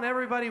we want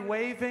everybody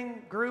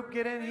waving. Group,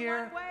 get in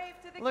here. Wave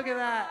to the Look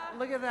camera. at that.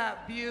 Look at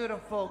that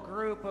beautiful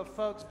group of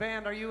folks.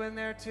 Band, are you in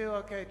there too?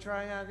 Okay,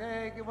 try out.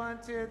 Hey, 1,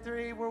 2,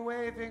 3. We're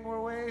waving.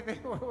 We're waving.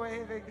 We're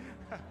waving.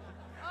 Oh,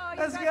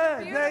 That's you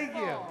guys are good. Thank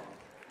you.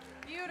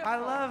 Beautiful. I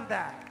love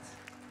that.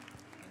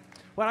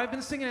 Well, I've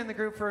been singing in the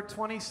group for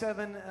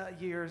 27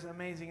 years.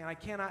 Amazing. And I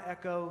cannot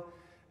echo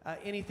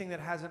anything that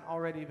hasn't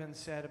already been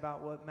said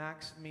about what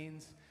Max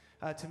means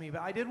to me.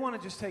 But I did want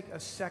to just take a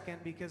second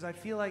because I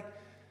feel like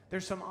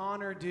there's some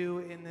honor due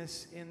in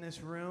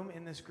this room,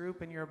 in this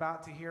group, and you're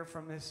about to hear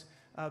from this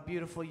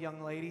beautiful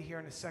young lady here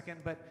in a second.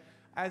 But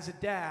as a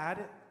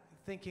dad,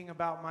 thinking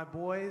about my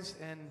boys,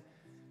 and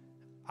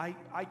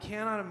I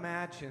cannot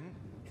imagine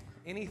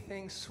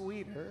anything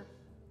sweeter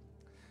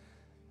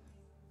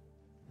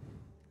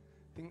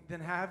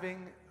than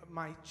having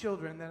my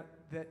children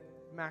that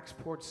Max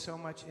poured so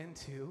much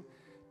into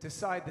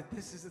decide that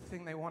this is the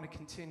thing they want to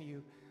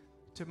continue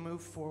to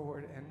move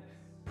forward and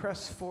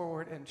press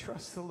forward and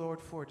trust the Lord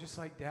for, just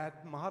like Dad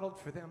modeled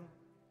for them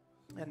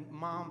and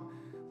Mom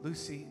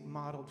Lucy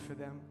modeled for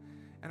them.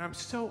 And I'm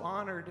so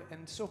honored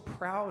and so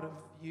proud of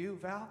you,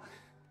 Val.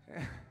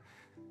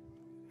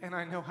 And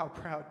I know how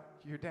proud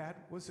your dad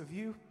was of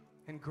you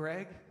and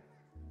Greg,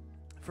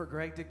 for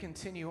Greg to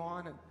continue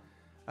on and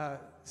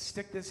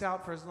stick this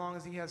out for as long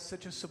as he has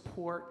such a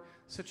support,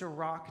 such a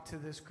rock to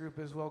this group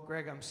as well.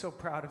 Greg, I'm so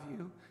proud of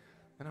you,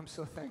 and I'm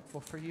so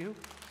thankful for you.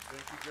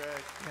 Thank you,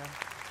 Greg. Yeah.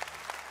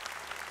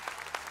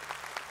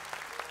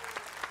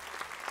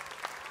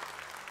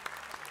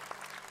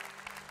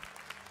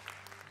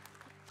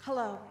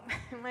 Hello,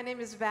 my name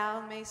is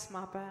Val Mace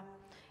Mappa,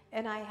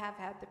 and I have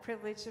had the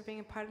privilege of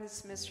being a part of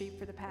this ministry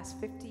for the past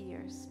 50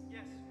 years.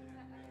 Yes.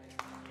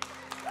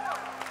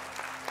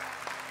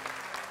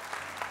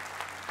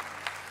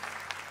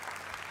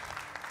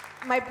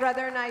 My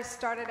brother and I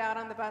started out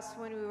on the bus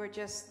when we were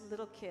just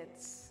little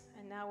kids,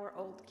 and now we're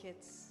old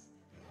kids.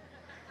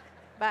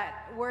 But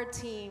we're a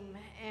team,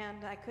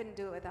 and I couldn't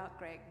do it without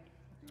Greg.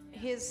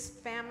 His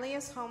family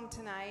is home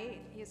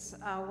tonight. His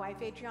wife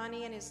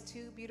Adriani and his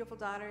two beautiful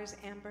daughters,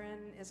 Amber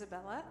and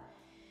Isabella.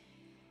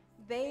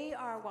 They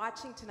are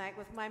watching tonight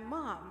with my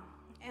mom,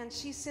 and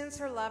she sends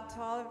her love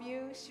to all of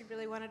you. She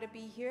really wanted to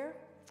be here,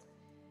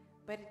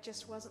 but it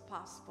just wasn't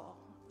possible.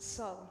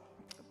 So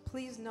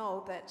please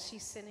know that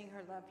she's sending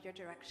her love your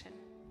direction.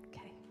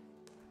 Okay.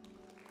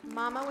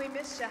 Mama, we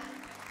miss ya.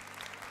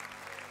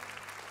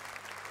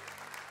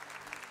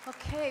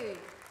 Okay,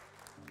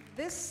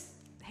 this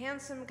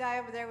handsome guy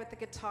over there with the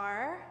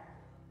guitar,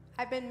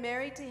 I've been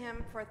married to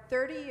him for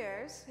 30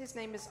 years. His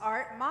name is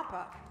Art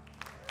Mappa.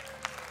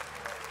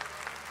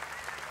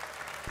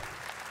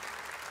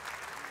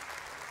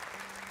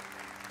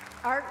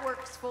 Art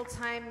works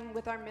full-time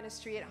with our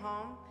ministry at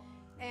home,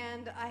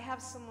 and I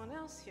have someone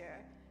else here,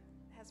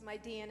 has my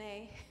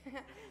DNA.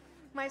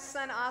 My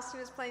son Austin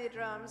is playing the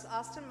drums.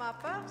 Austin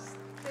Mappa,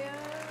 stand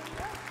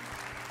up.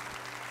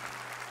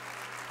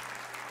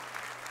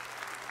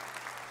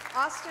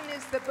 Austin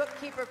is the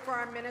bookkeeper for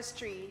our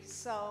ministry,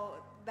 so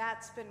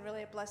that's been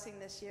really a blessing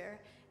this year.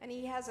 And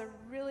he has a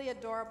really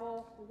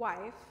adorable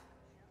wife,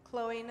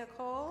 Chloe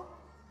Nicole.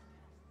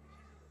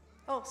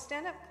 Oh,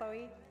 stand up,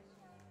 Chloe.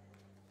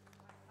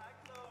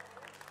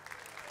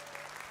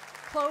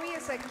 Chloe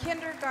is a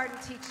kindergarten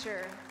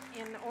teacher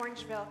in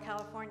Orangeville,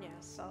 California,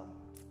 so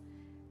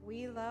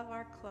we love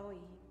our Chloe.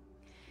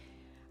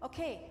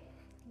 Okay,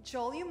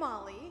 Joel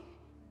Umali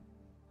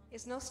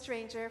is no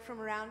stranger from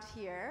around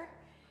here.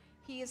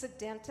 He is a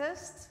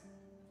dentist.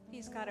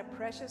 He's got a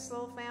precious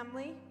little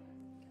family.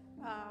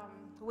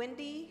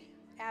 Wendy,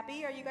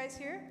 Abby, are you guys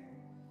here?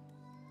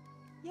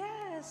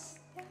 Yes,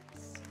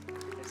 yes.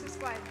 This is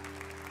wife.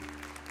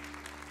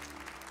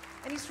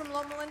 And he's from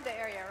Loma Linda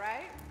area,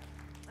 right?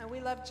 And we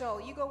love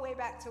Joel. You go way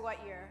back to what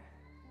year?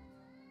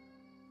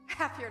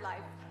 Half your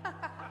life.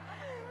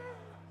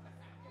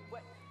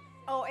 What?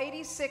 Oh,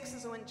 86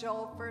 is when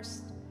Joel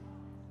first.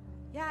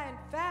 Yeah, in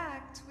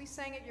fact, we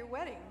sang at your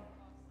wedding.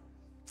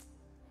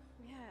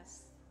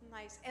 Yes,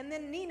 nice. And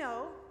then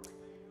Nino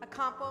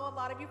Acampo, a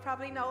lot of you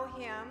probably know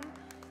him.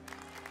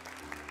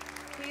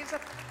 He's a,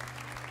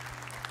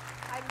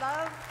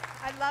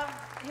 I love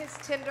his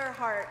tender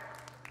heart.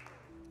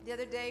 The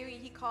other day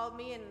he called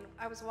me and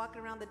I was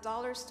walking around the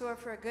dollar store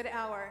for a good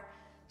hour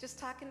just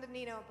talking to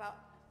Nino about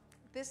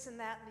this and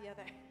that and the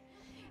other.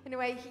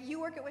 Anyway,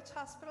 you work at which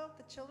hospital?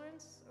 The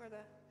Children's or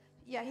the?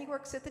 Yeah, he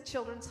works at the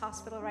Children's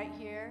Hospital right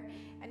here,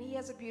 and he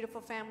has a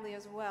beautiful family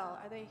as well.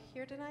 Are they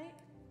here tonight?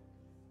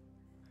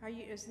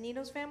 Is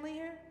Nino's family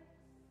here?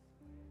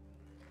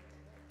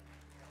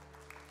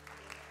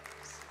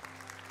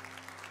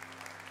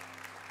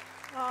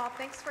 Oh,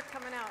 thanks for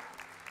coming out.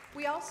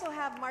 We also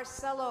have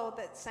Marcelo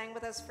that sang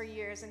with us for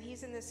years, and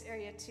he's in this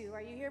area too.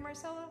 Are you here,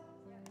 Marcelo?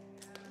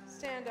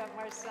 Stand up,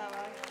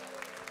 Marcelo.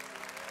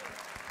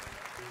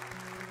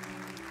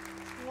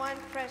 One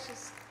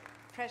precious,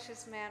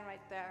 precious man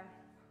right there.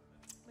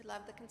 We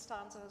love the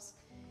Constanzos.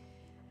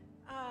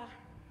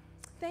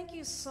 Thank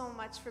you so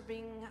much for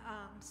being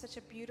such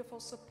a beautiful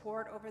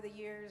support over the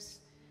years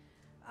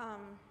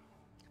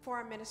for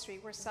our ministry.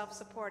 We're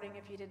self-supporting,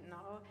 if you didn't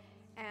know,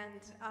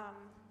 and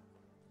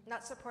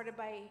not supported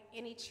by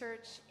any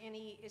church,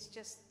 it's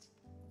just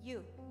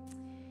you.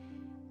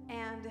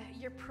 And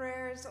your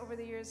prayers over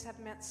the years have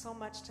meant so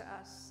much to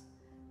us,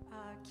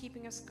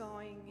 keeping us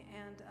going,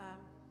 and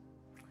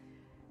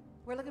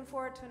we're looking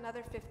forward to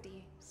another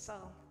 50, so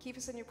keep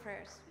us in your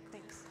prayers.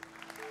 Thanks.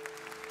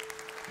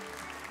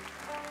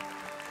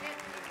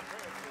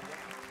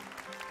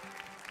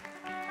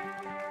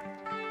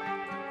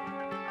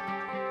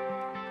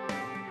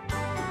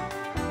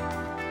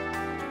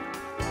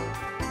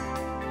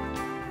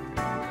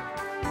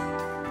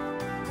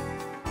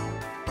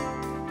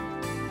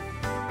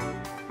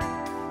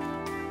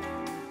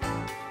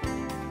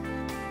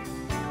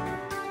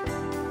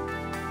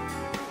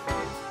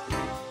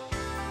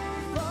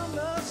 From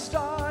the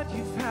start,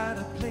 you've had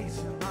a place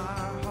in my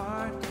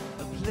heart,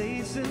 a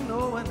place that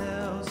no one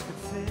else could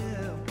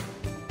fill.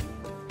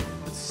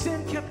 But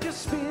sin kept your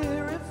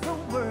spirit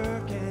from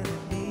working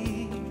in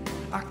me.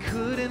 I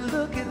couldn't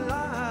look at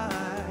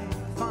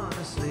life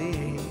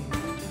honestly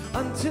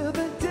until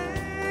the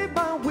day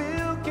my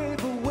will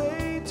gave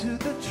away to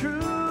the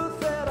truth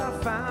that I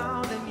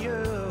found in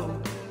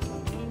you.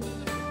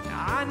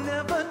 I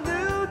never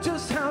knew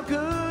just how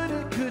good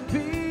it could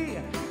be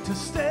to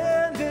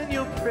stand in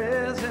your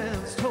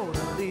presence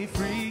totally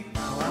free.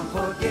 Now I'm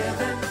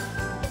forgiven.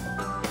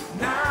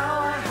 Now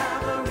I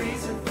have a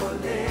reason for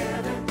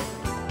living.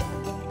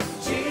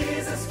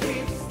 Jesus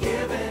keeps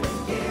giving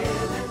and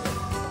giving,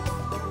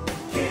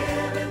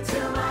 giving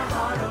till my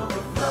heart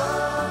overflows.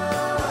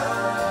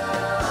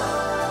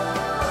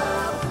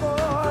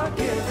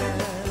 Forgiven.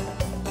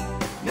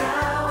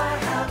 Now I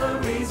have a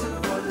reason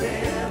for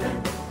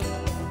living.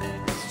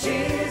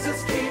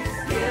 Jesus keeps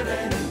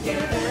giving and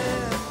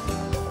giving,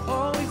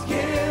 always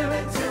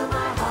giving till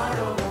my heart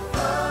overflows.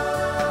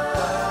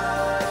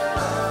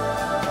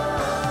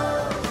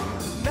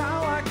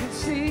 Now I can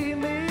see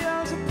me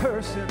as a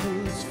person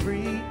who's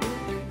free,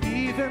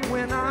 even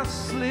when I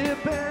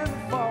slip and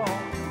fall.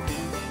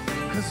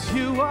 'Cause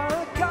you are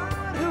a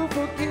God who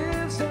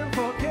forgives and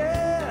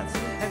forgets.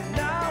 And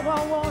now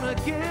I want to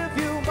give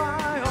you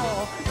my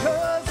all.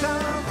 'Cause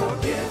I'm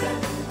forgiven.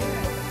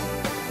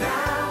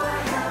 Now I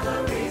have a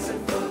reason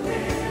for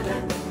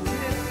living.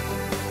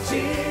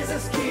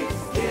 Jesus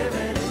keeps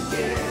giving and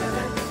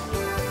giving.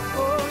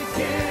 Oh, he's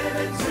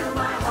giving till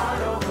my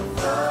heart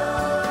overflows.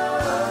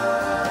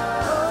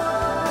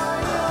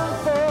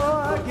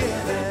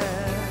 Forgiven.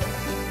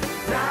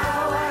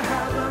 Now I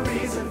have a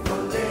reason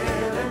for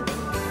living.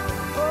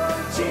 Oh,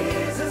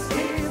 Jesus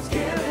keeps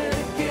giving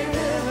and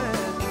giving.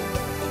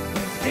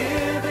 He's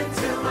giving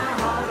till my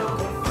heart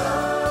overflows.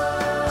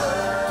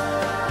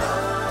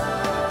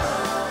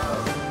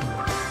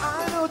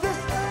 I know this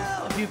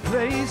love you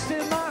placed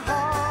in my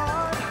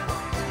heart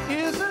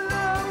is a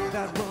love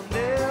that will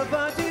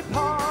never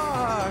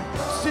depart.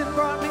 Sin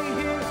brought me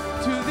here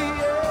to the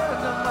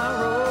end of my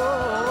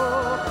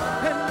road,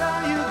 and now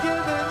you've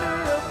given me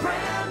a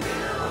brand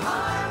new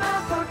heart.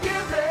 I'm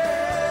forgiven.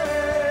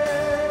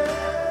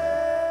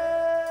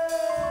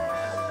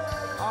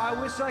 I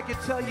wish I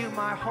could tell you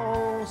my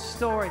whole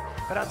story,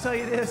 but I'll tell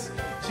you this: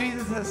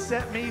 Jesus has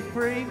set me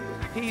free.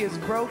 He has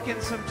broken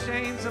some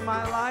chains in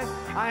my life.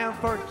 I am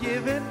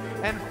forgiven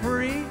and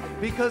free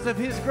because of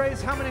His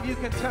grace. How many of you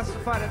can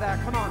testify to that?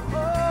 Come on.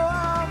 Oh,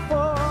 I'm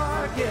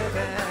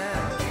forgiven.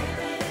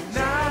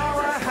 Now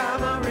I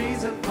have a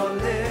reason for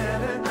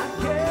living.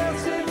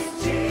 Yes,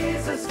 it's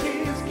Jesus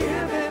keeps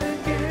giving and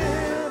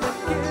giving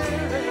and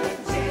giving.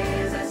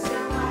 Jesus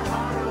in my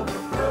heart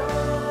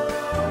overflows.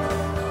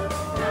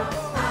 Now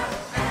I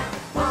am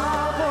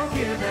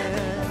forgiven.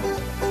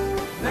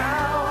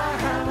 Now I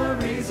have a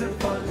reason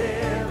for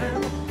living.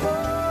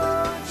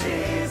 Oh,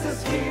 Jesus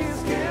keeps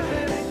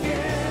giving and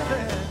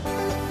giving.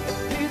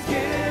 He's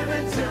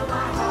giving till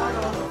my heart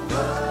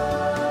overflows.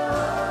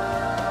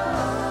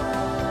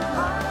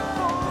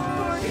 I'm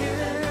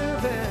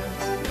forgiven.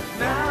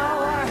 Now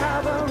I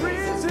have a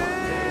reason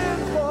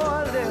for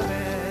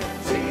living.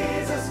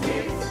 Jesus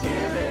keeps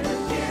giving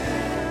and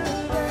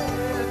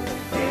giving.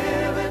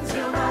 Giving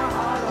till my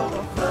heart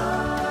overflows.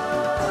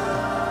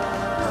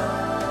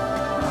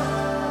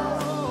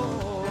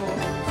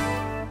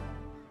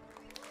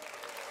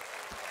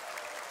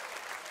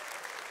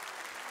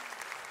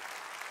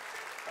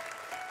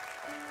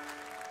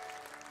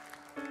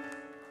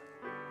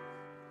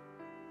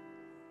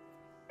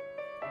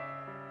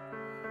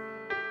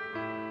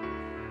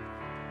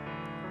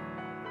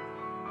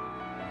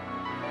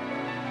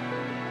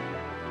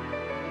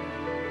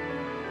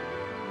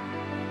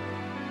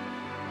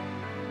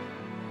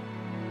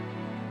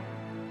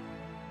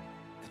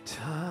 The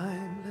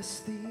timeless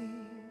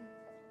theme,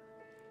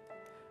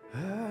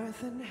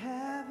 earth and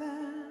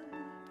heaven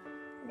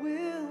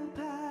will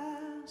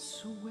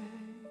pass away.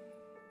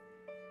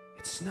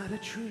 It's not a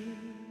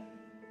dream.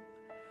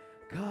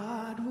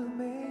 God will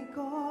make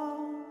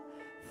all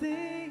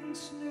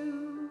things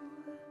new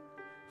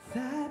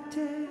that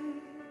day.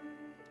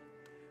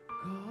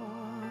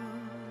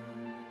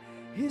 Gone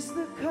is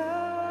the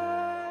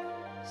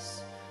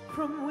curse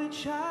from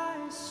which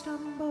I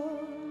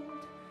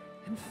stumbled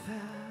and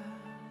fell.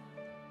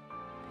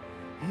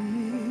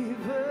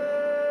 Evil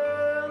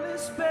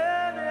is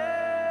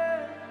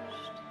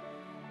banished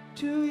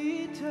to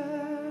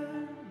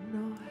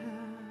eternal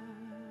hell.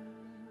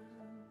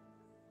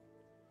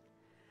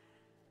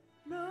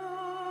 No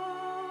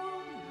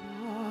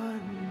more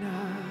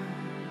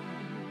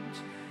night,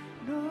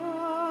 no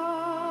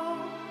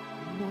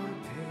more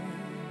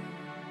pain,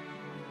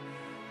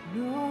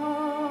 no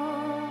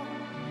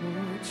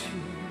more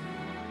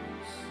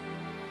tears,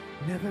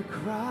 never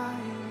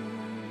crying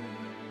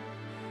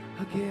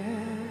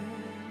again,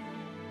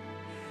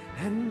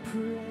 and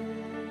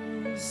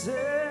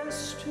praises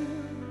to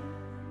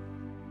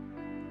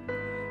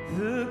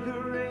the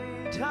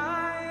great I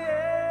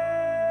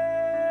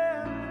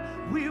am.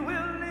 We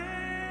will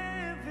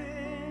live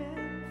in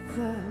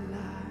the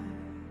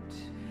light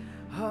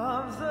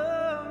of the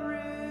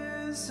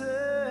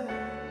risen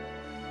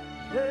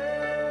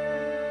Lamb.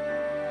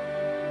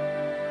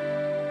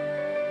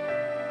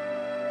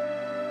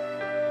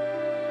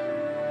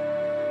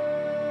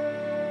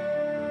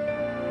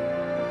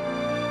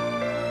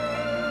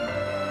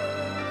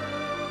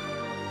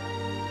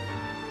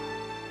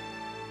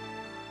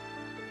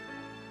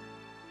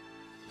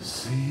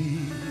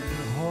 See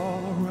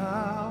all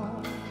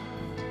around,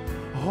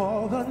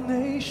 all the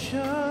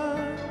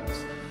nations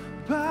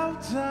bow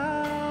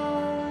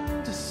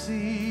down to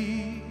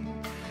see.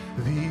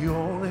 The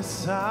only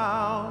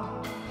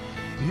sound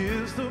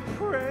is the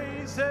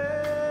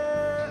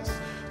praises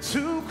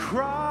to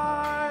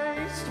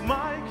Christ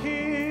my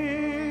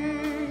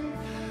King.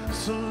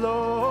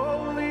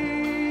 Slowly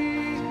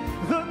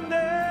the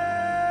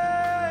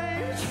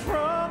names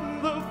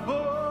from the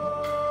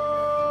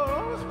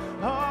book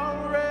are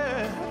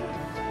read.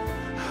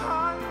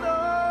 I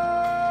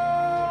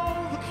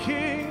know the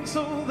King,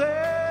 so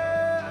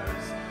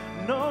there's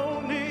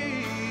no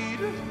need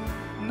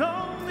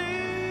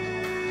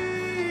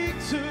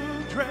to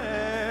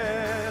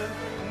dread.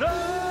 No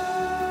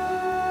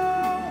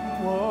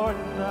more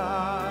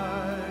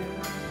night.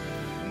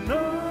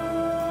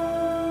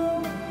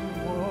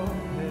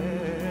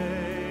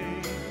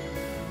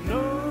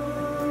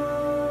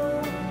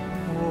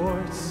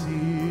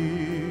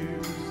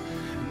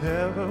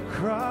 never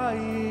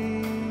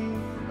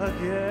crying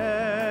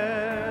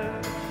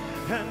again.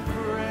 And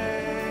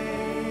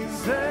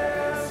praises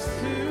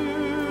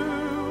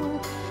to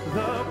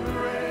the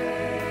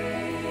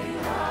great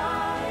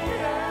I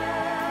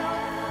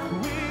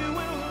am. We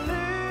will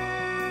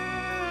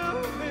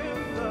live in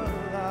the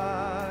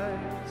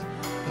light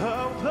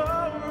of the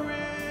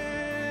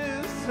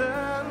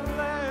risen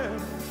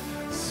Lamb.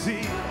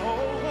 See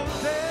over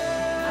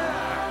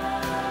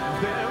there,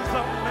 there's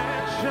a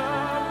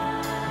mansion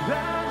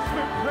that's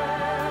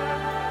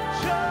prepared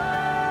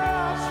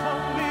just for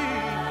me,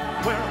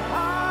 where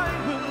I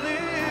will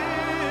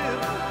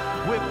live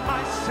with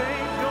my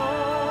Savior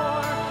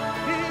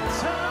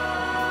eternally.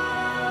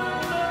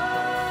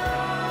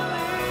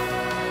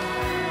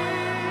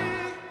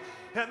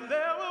 And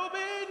there will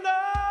be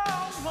no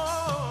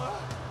more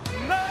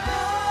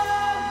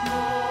night,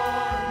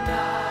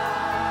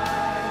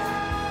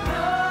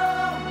 no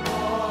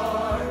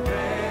more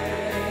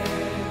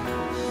pain,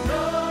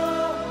 no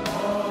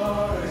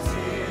more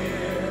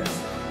tears,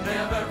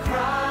 never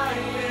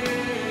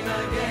crying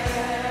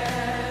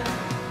again.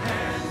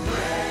 And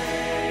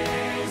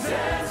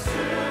praises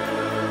to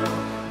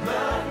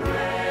the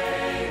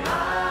great I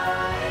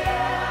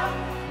am.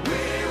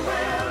 We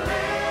will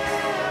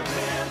live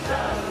in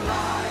the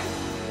light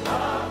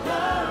of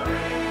the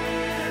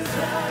risen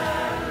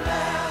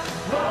Lamb.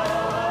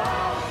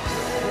 Oh,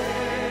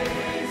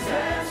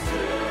 praises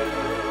to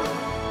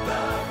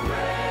the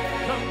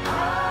great I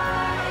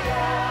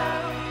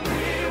am.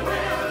 We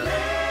will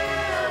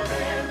live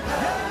in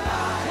the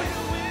light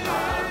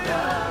of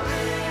the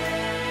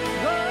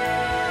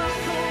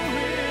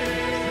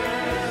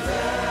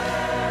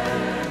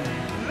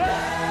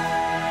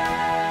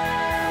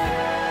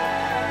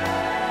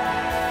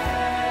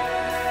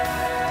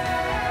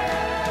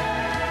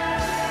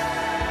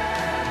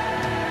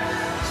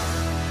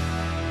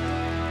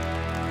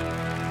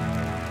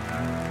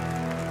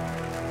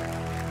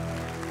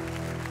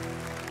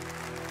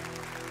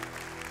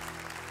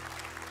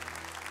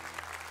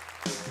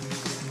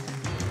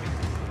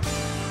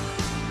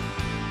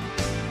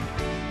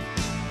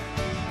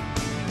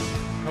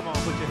Come on,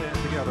 put your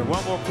hands together.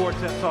 One more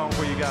quartet song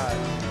for you guys.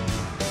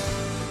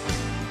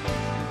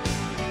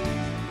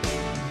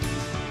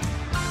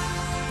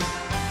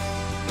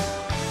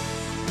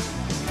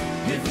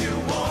 If you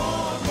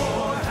want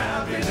more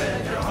happy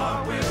than your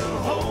heart will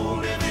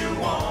hold, if you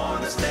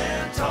want to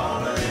stand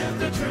taller, if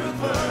the truth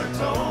were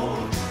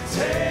told,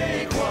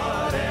 take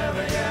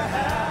whatever you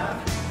have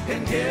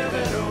and give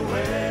it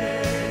away.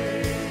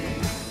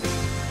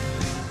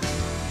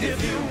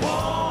 If you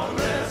want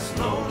less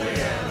lonely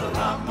and a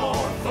lot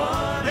more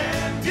fun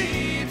and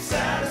deep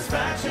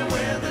satisfaction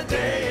when the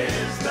day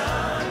is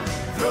done,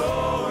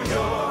 throw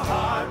your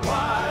heart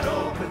wide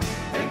open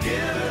and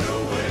give it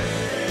away.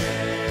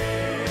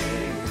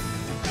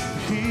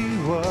 He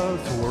was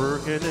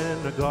working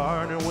in the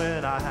garden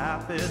when I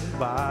happened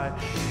by.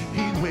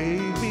 He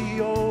waved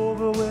me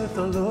over with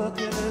a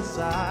look in his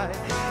eye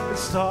and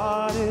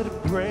started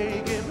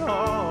breaking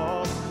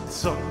off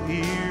some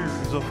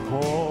ears of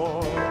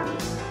corn.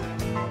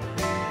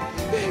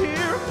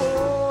 Here,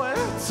 boy,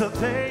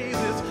 today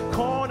this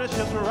corn is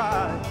just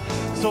right,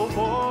 so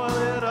boil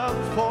it up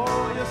for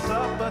your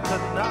supper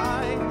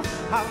tonight.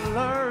 I've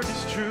learned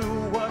it's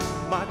true what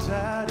my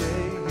daddy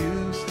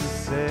used to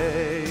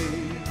say.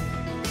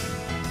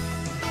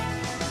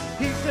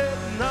 He said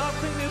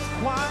nothing is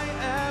quite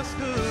as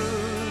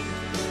good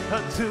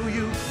until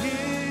you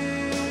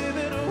give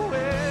it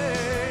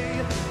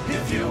away.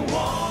 If you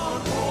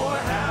want more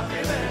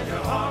happy than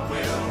your heart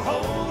will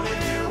hold,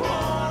 if you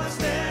want to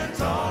stand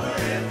taller,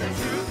 if the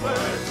truth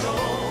were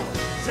told,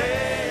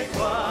 take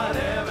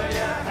whatever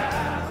you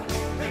have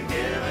and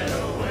give it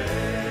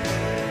away.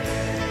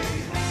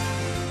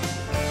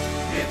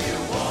 If you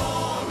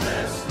want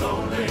less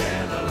lonely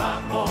and a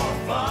lot more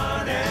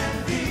fun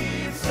and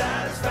deep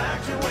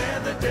satisfaction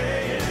when the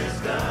day is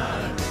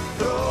done,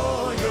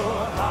 throw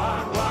your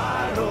heart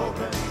wide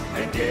open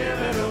and give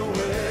it away.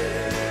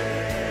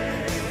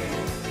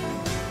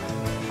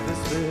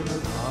 There's been a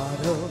lot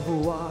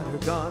of water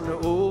gone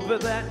over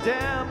that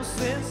dam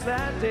since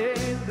that day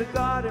in the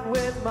garden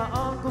with my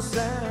Uncle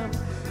Sam.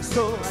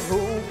 So I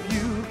hope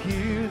you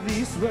hear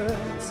these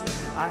words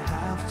I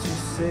have to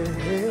say.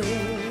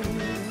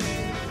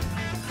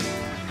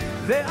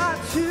 There are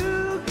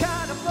two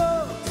kind of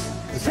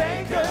folks,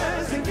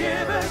 takers and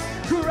givers,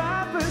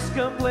 grabbers,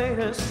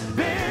 complainers,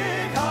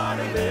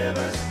 big-hearted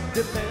livers.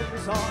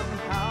 Depends on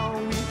how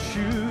we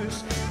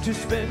choose to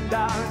spend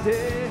our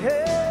day.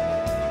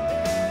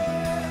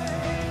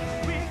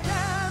 We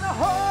can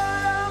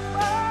hold up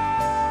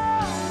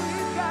all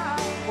we've got,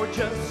 or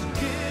just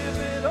give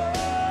it all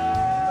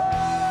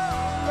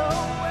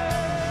away.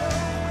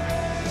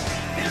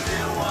 If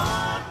you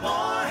want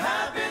more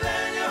happy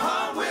than your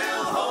heart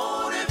will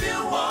hold, if you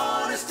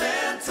want to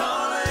stand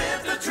taller,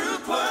 if the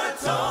truth were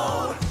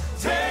told,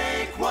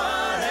 take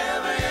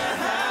whatever you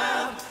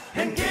have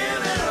and give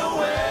it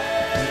away.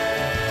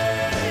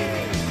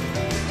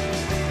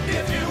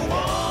 If you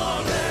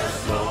want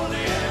less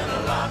lonely and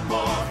a lot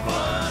more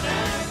fun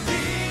and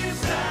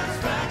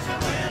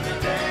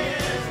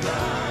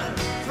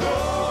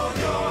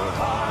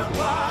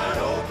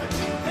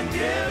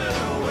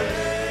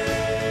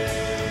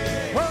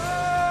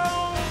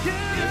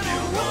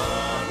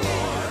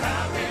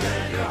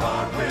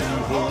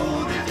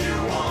Hold if you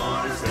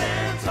want to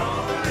stand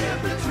tall, if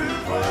the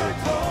truth were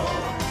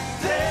told.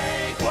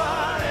 Take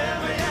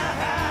whatever you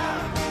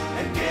have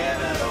and give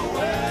it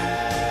away.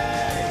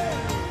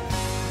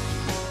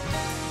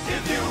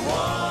 If you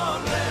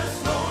want less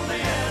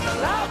lonely and a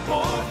lot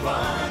more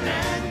fun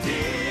and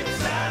deep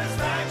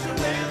satisfaction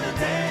when the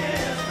day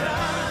is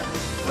done,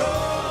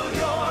 throw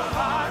your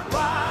heart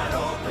wide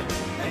open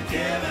and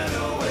give it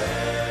away.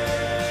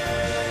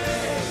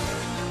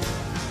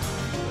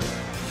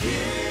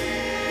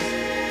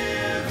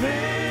 Give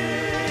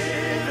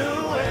it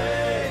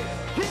away.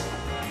 Give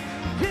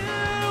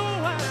it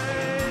away.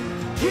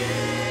 Give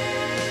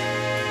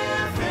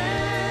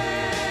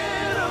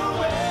it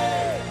away.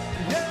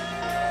 Yeah,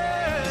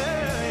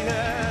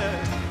 yeah.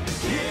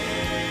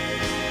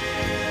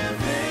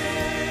 Give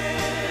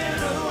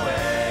it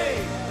away.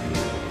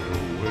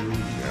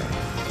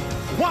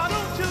 Why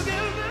don't you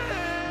give it?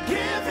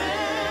 Give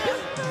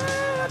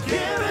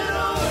it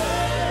away.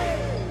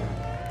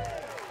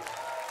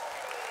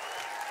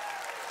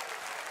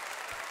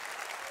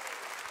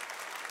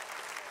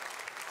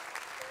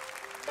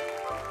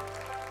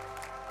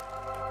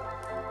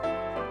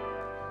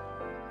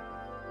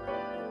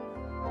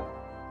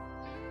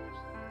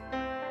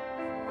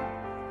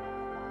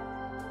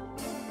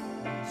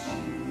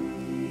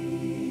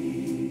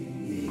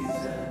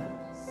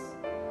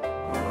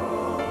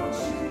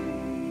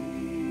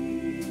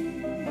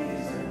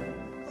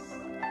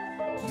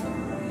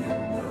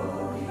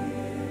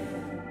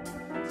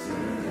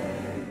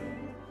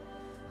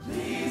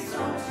 Please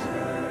don't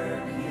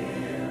turn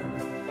him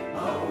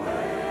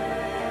away,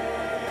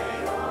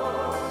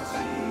 oh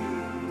Jesus,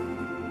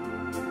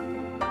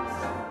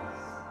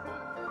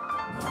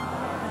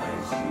 my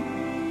Jesus.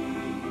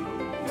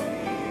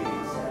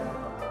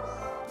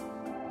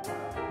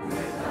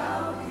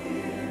 Without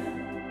him,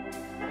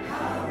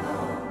 how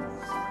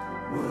lost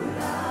would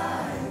I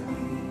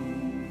be?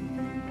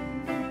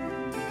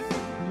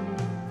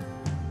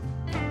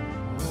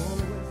 Oh,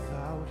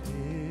 without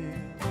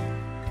him,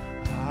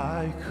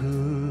 I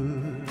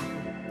could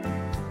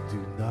do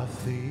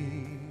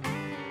nothing,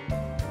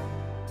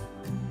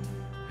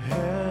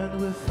 and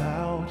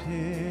without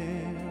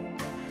him,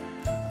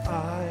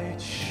 I'd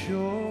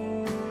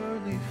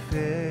surely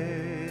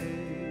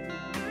fail.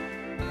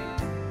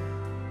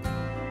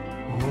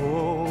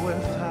 Oh,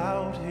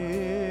 without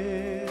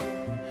him,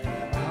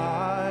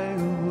 I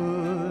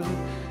would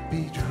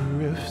be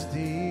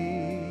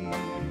drifting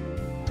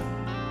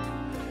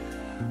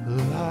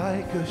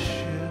like a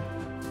ship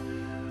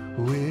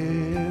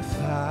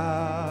without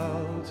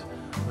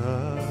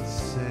a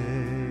sail.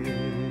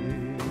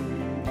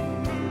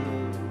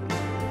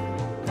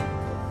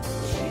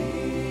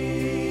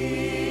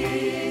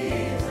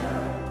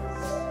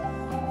 Jesus,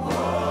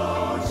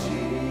 oh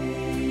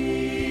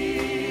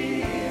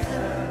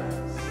Jesus,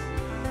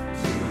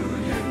 do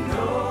you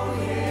know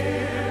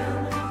him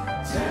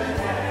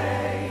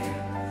today?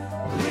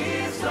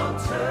 Please don't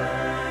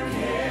turn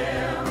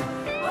him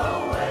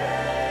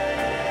away,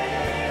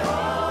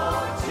 oh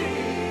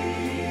Jesus,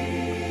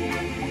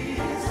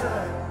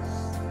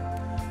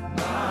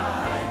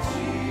 my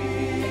Jesus.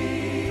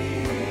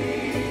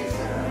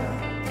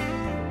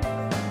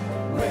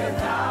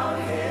 Without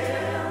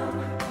him,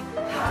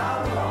 how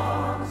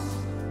lost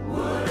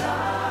would I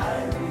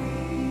be?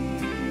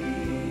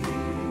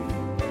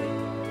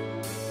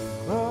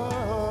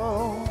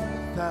 Oh,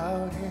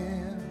 without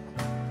him,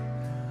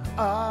 I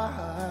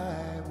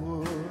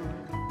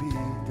would be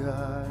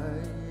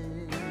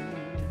dying.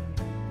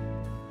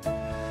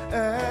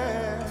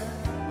 And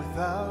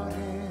without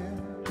him,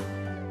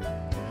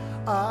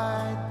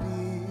 I'd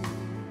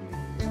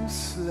be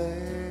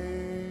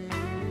enslaved.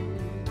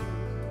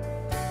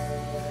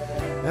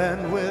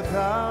 And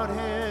without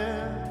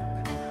him,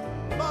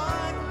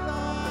 my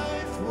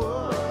life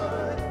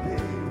would be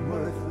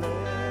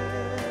worthless.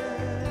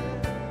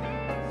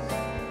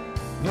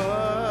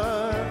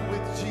 But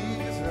with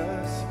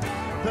Jesus,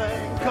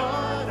 thank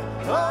God,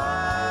 I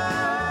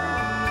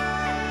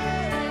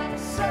am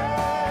saved.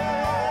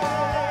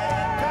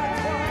 That's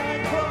why I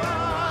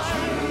cry.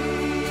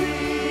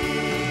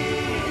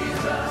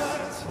 Jesus,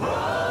 oh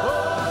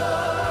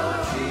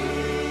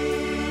Jesus,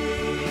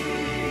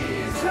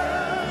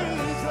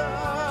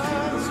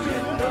 Do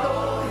you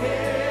know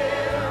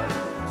him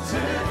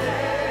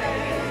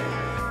today?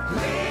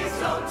 Please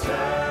don't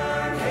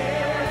turn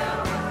him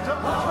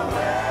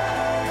away,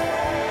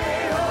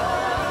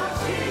 oh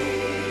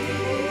Jesus,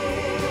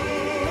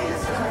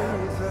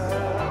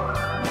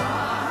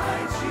 my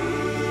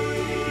Jesus.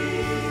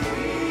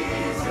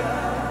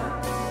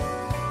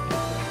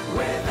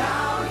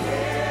 Without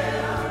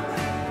him,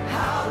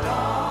 how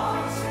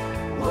lost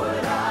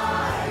would I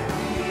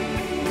be?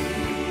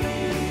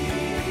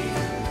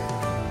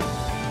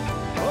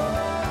 Oh,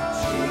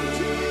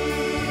 Jesus,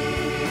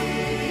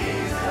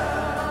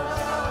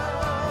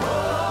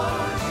 oh,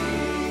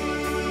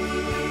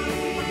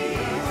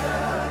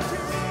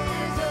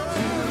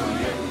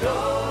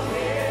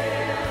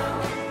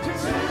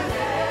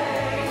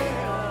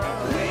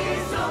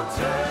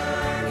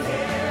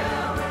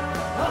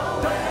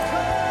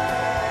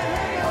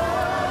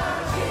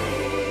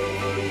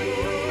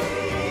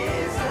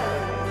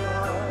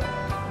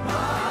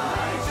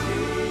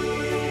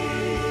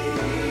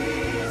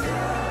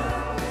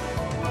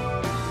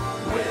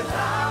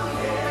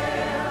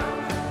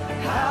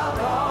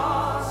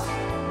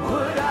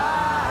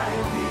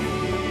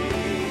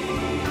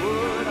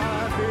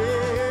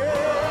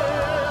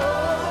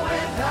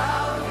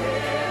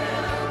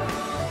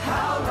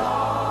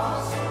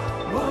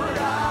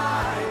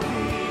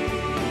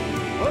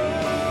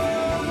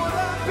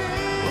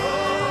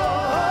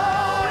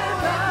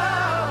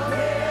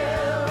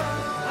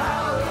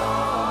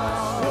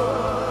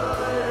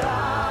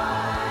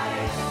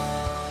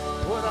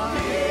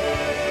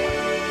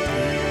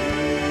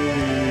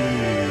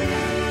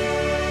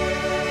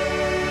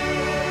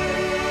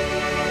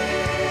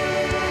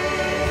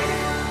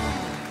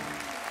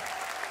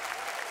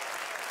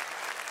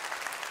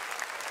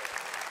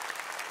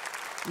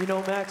 You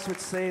know, Max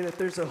would say that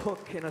there's a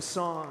hook in a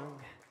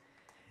song,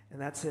 and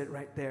that's it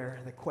right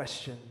there. The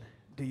question,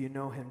 do you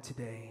know him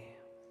today?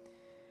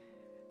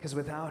 Because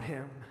without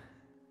him,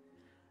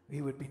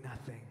 we would be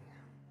nothing.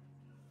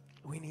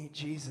 We need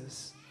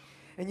Jesus.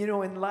 And you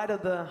know, in light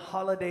of the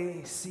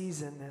holiday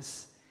season,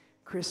 as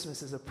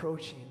Christmas is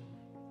approaching,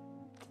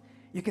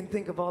 you can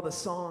think of all the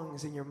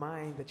songs in your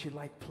mind that you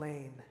like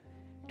playing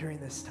during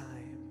this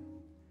time.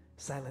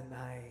 Silent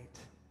Night,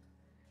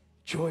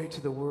 Joy to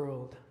the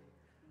World,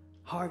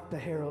 Hark the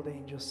Herald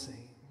Angels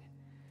Sing.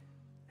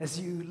 As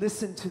you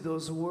listen to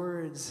those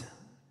words,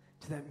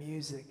 to that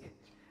music,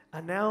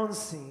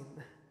 announcing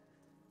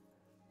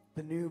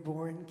the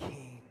newborn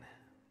King.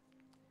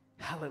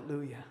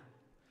 Hallelujah.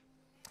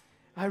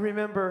 I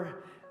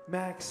remember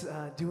Max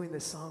doing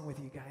this song with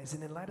you guys,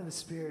 and in light of the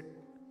Spirit,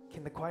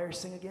 can the choir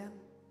sing again?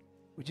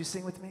 Would you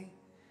sing with me?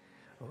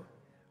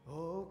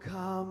 Oh,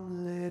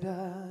 come, let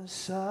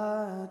us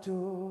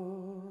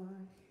adore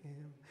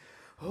him.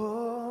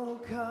 Oh,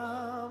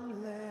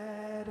 come,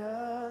 let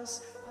us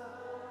adore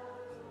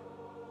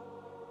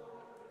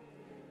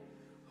him.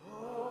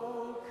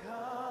 Oh,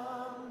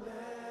 come,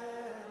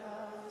 let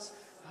us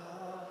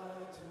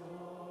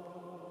adore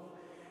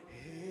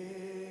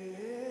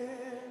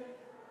him.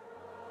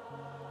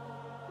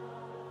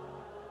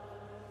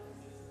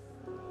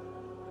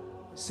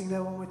 Sing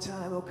that one more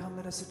time. Oh, come,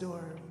 let us adore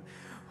him.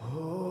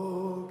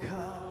 Oh,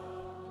 come.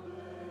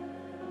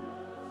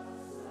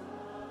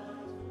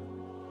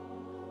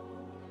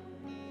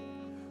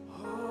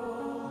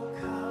 Oh,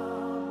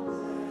 come,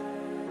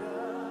 let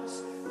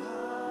us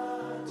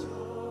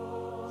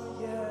adore.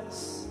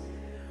 Yes.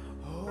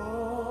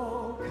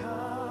 Oh,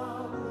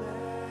 come,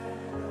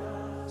 let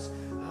us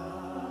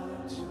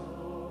adore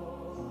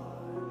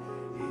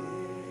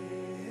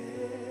him.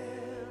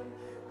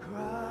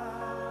 Christ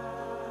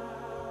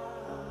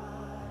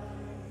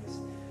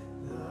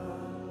the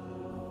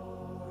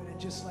Lord. And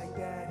just like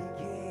that, he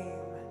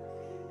came.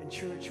 And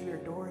church, we are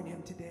adoring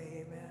him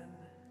today. Amen.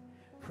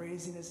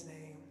 Praising his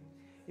name.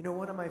 You know,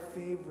 one of my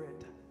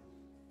favorite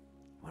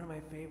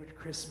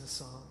Christmas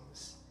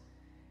songs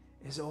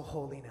is "O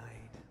Holy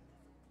Night."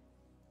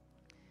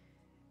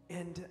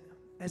 And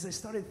as I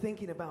started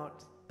thinking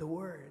about the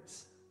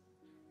words,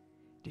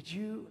 did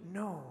you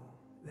know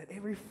that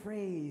every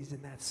phrase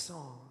in that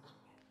song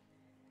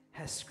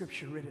has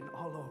scripture written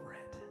all over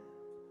it?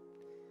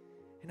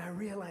 And I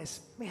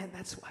realized, man,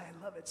 that's why I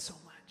love it so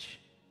much.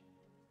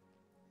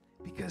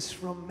 Because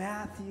from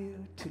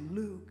Matthew to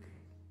Luke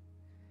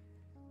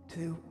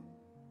to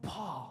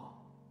Paul,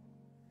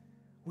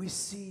 we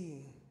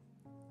see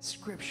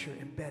scripture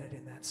embedded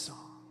in that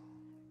song.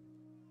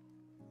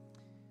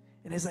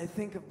 And as I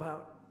think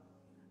about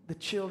the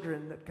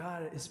children that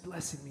God is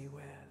blessing me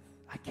with,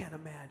 I can't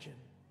imagine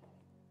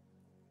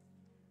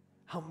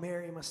how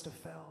Mary must have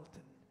felt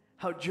and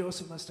how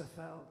Joseph must have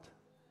felt,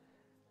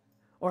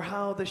 or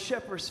how the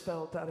shepherds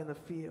felt out in the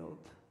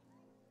field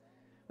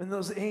when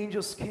those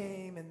angels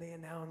came and they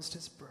announced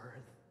his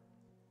birth.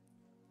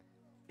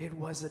 It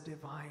was a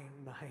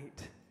divine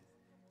night.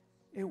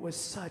 It was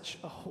such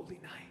a holy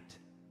night,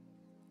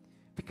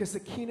 because the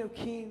King of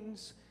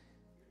Kings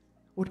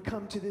would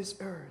come to this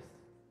earth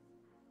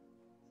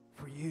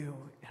for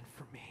you and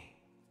for me.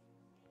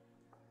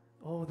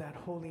 Oh, that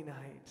holy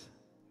night,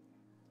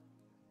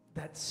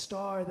 that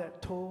star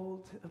that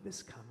told of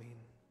his coming.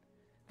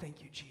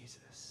 Thank you,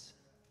 Jesus.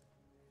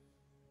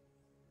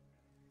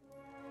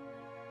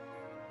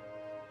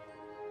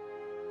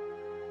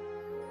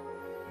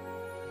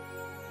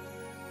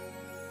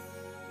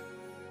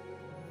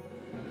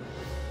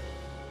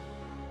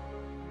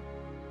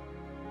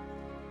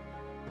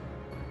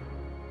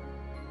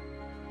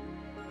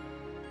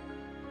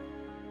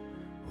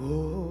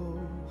 Oh,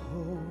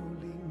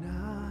 holy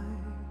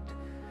night,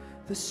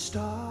 the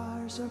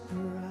stars are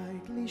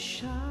brightly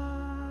shining.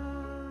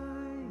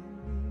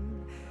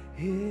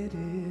 It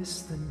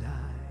is the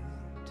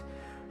night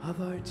of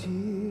our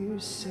dear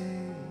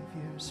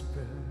Savior's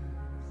birth.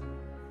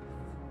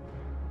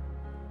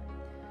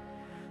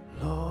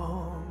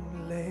 Long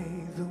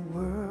lay the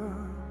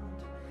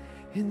world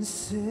in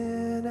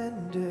sin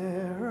and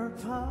error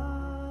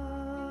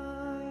pining,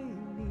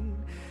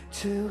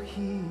 till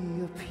he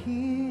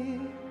appeared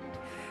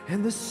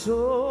and the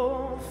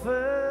soul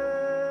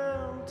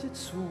felt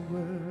its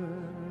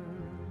word.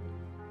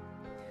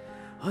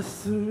 A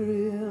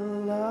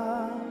thrill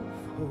of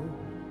hope,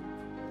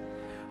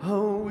 a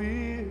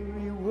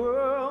weary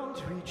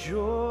world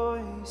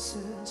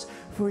rejoices,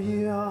 for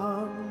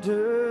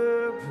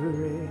yonder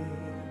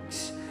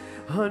breaks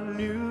a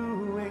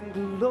new and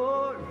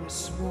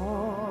glorious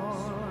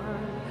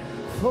morn.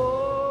 Fall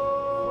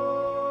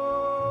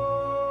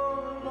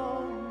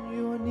on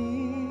your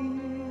knees.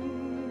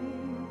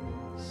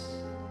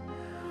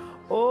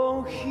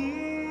 Oh,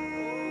 hear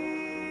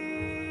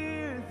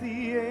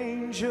the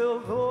angel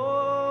voices.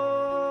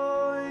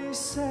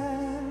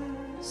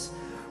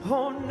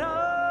 Oh,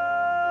 night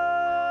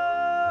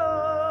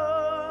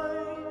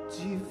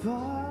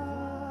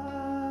divine.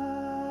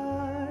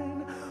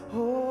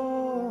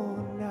 Oh,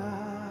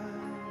 night.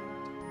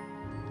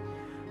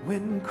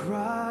 when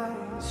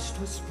Christ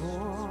was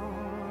born.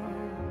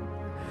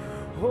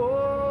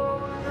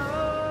 Oh,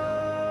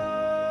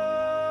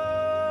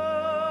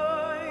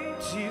 night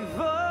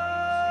divine,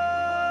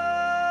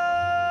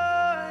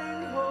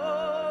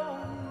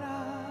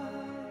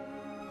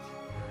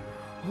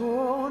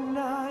 oh,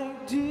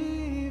 night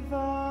divine.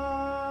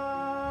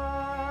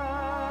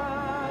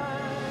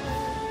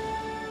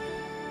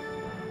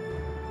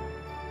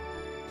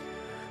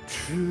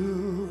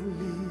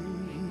 Truly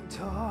he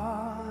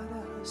taught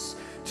us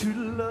to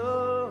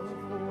love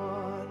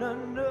one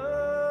another.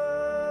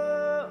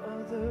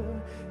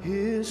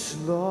 His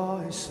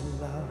law is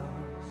love,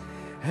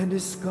 and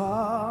his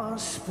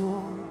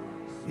gospel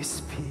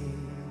is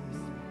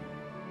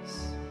peace.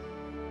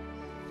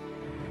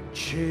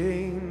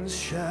 Chains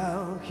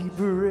shall he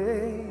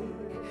break,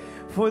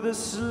 for the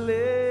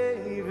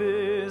slave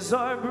is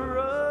our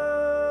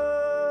brother,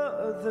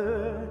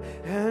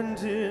 and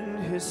in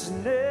his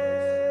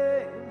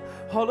name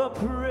all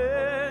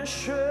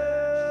oppression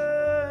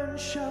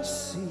shall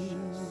cease.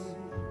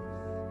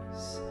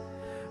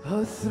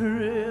 A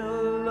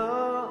thrill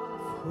of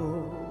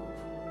hope,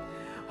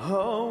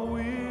 a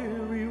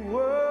weary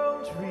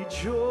world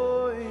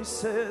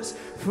rejoices,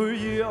 for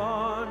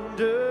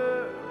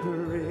yonder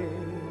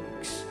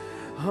breaks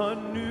a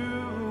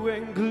new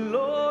and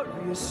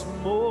glorious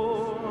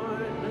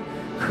morn.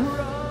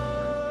 Christ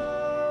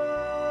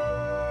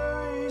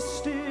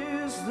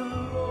is the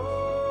Lord.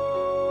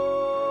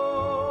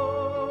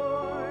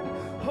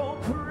 Oh,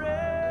 praise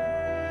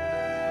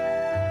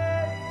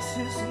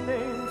his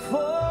name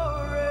forever.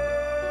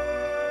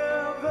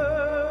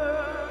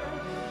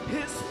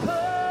 His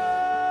power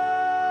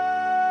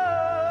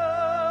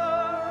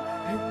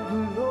and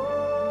glory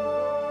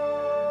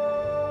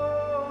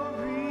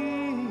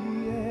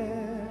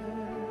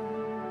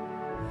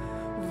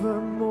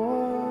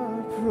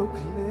evermore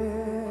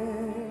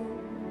proclaim.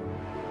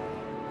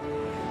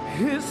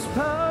 His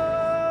power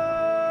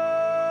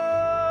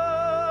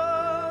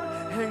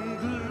and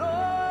glory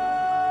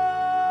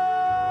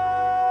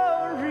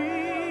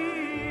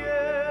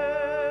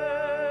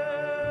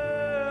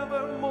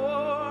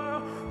evermore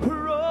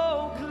proclaim.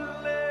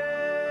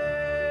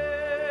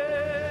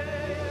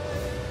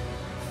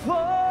 Fall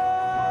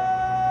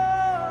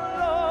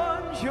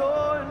on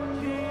your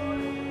knees,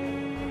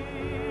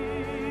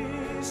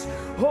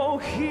 oh,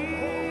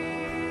 hear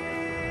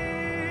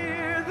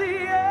the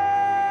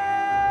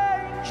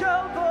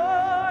angel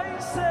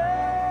voices,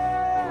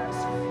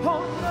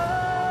 oh,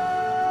 night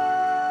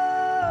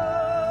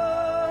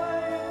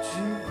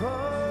divine,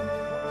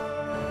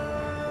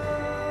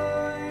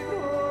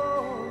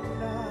 oh,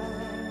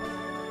 night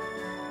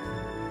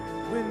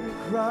when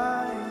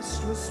Christ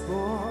was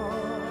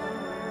born.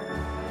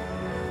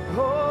 Oh,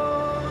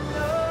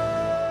 night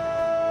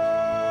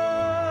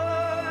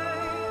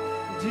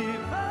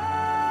divine,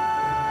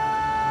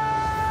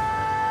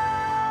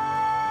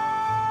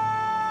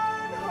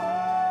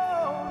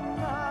 oh,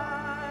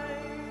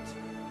 night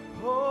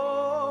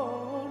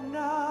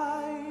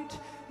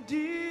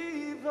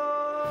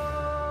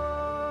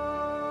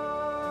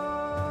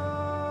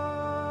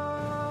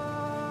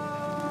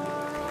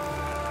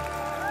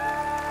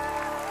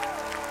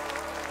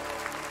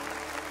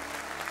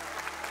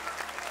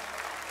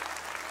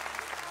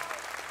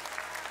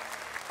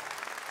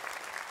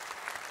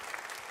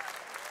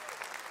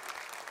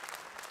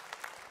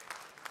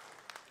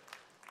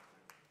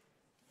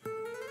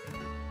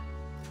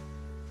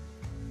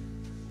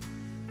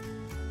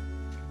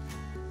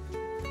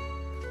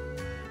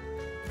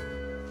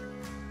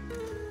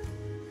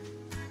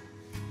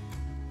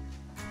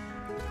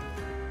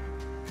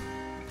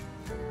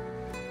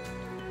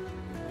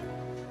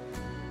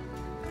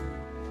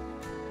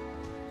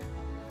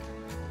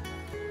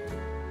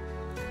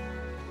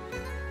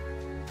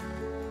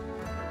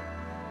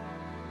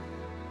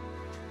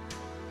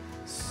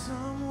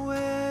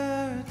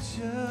somewhere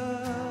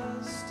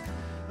just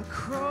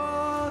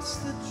across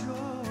the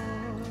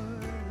Jordan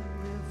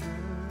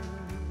River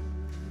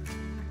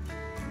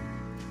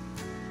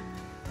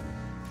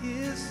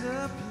is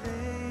a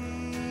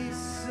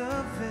place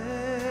of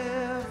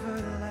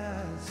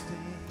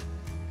everlasting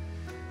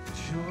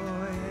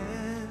joy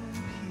and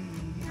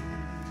peace,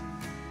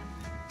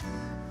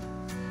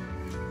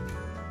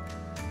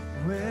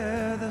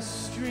 where the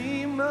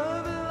stream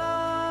of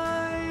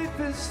life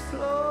is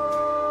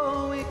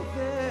flowing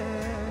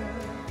there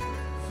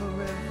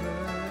forever,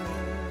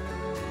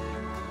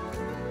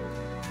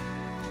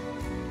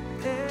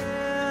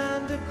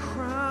 and a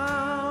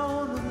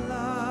crown of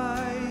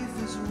life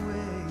is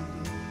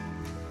waiting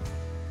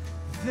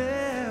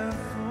there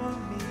for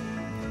me.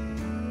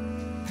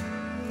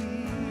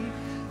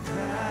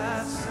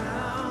 That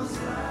sounds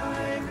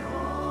like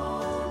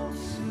home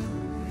to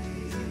me,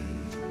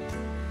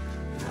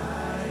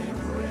 like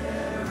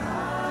where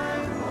I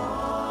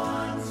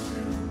want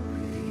to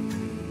be.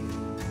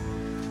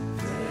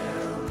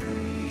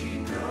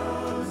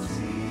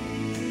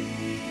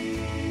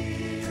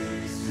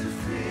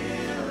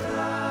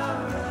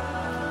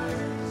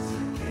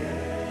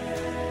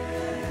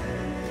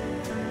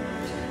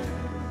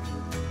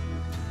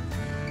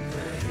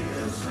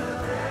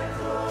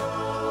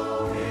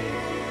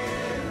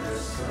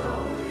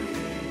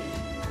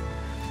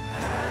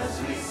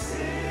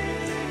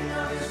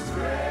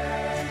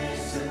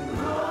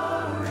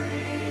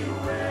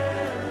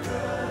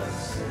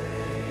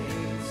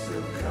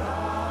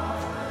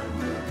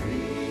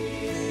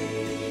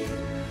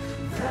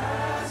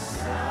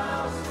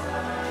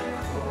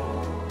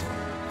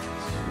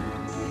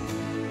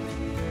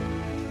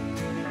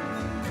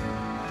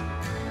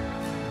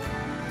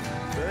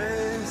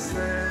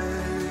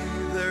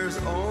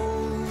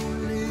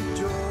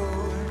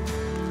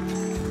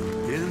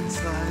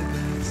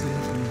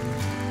 visit me.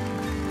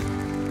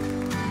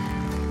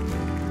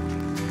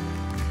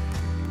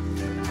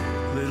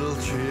 Little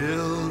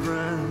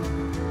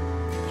children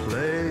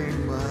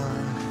playing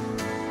by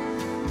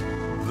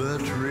the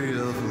tree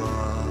of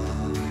life.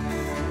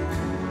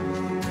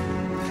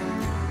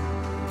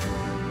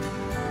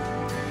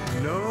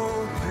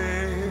 No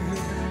pain,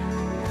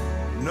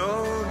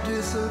 no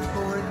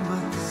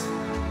disappointments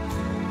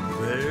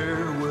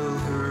there will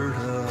hurt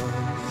us.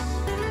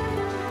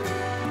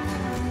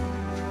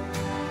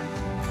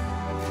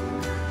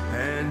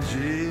 And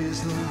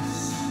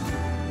Jesus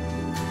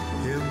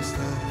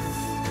himself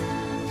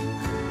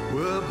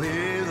will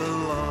be the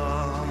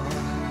Lord.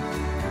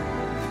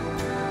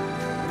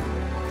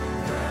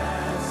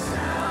 That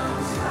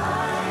sounds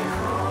like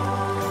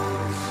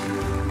home to me,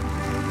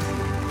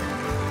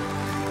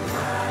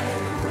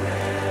 right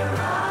where I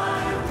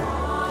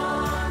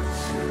want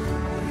to be.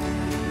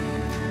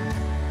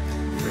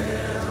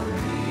 There'll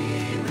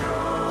be no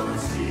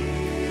tears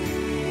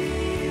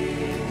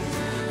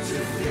to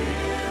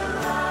fill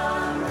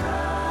our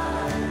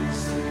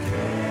eyes again. The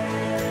hills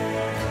will echo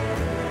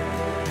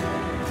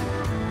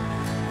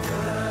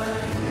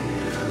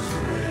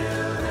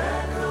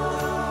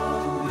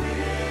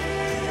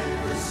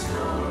with the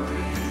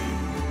story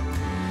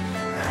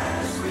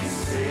as we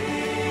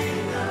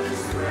sing of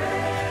His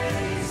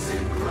grace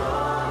and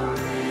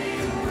glory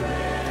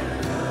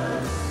when the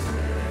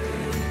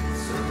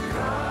saints of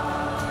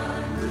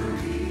God will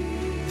be.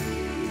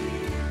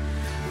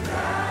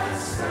 That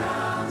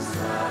sounds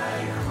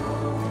like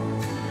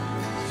home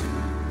to me.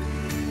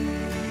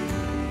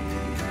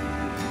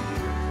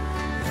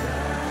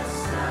 That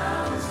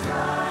sounds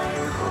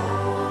like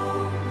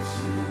home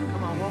to me.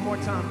 Come on, one more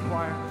time,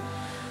 choir.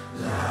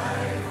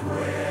 Like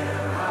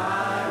where I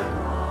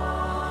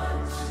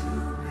want to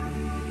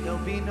be. There'll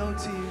be no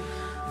tears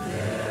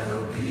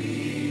There'll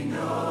be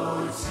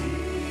no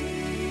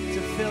tears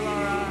to fill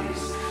our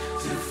eyes.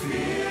 to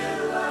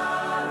fill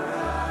our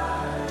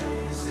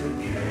eyes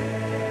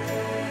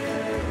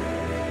again.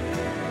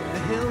 The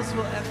hills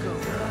will echo.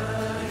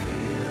 The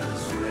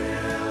hills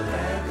will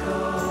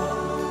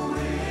echo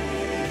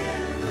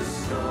with the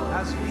storm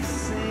As we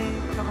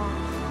sing, come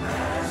on.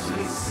 as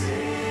we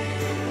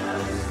sing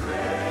of His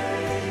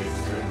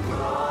grace and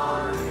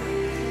glory.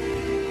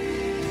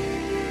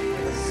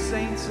 The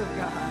saints of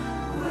God.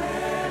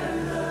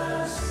 When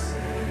the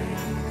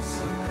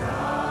saints of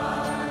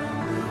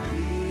God will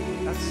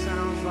be. That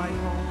sounds like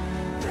home.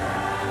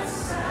 That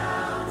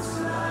sounds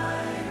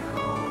like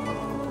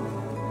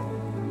home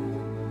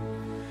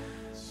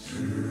to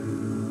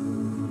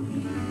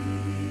me.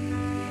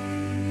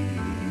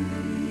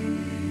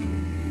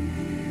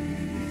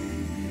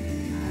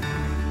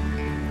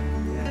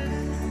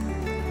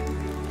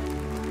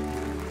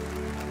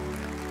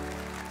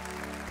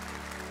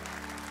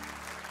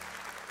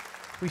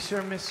 We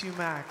sure miss you,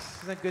 Max.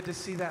 Isn't it good to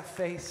see that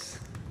face?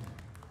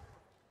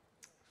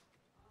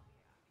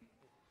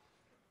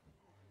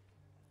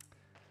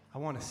 I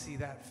want to see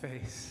that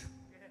face.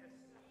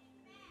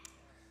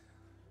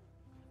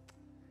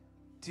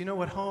 Do you know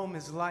what home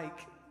is like?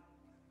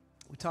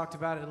 We talked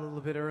about it a little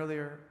bit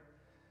earlier.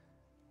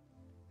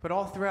 But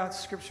all throughout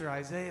Scripture,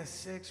 Isaiah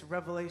 6,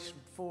 Revelation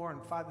 4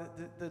 and 5,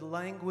 the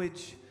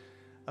language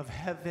of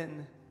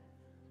heaven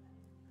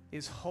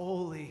is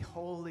holy,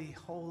 holy,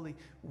 holy.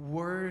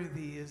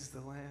 Worthy is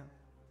the Lamb.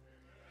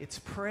 It's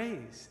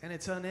praise, and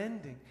it's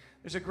unending.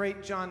 There's a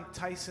great John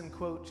Tyson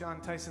quote.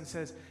 John Tyson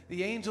says,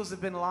 "The angels have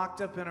been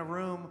locked up in a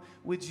room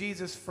with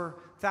Jesus for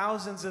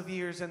thousands of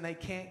years, and they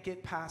can't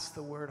get past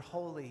the word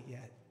holy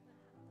yet."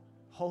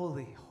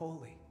 Holy,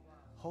 holy,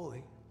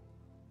 holy.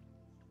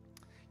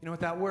 You know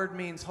what that word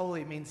means?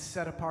 Holy. It means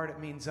set apart. It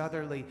means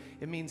otherly.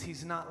 It means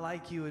He's not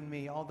like you and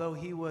me. Although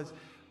He was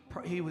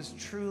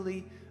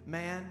truly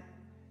man,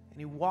 and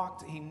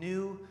He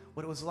knew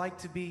what it was like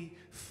to be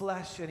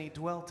flesh, and He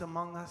dwelt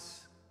among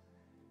us.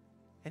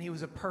 And He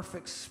was a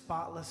perfect,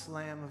 spotless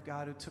Lamb of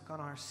God who took on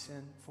our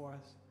sin for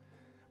us.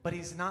 But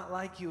He's not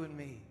like you and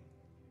me.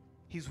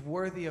 He's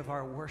worthy of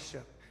our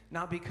worship,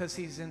 not because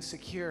He's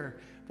insecure,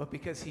 but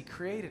because He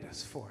created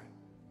us for it.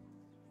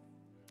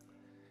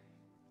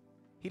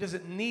 He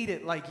doesn't need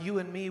it like you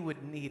and me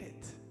would need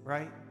it,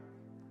 right?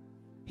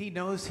 He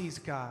knows He's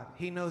God.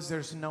 He knows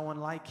there's no one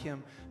like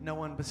Him, no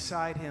one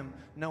beside Him,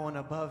 no one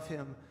above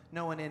Him,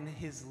 no one in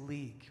His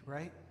league,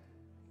 right?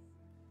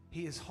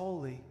 He is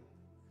holy.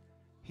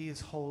 He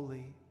is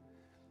holy.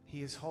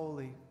 He is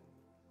holy.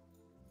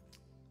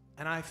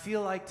 And I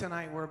feel like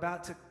tonight we're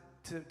about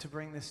to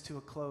bring this to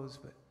a close,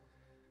 but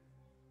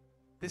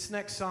this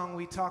next song,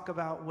 we talk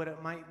about what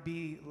it might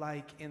be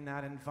like in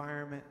that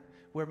environment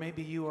where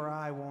maybe you or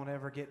I won't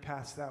ever get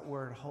past that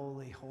word,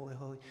 holy, holy,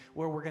 holy,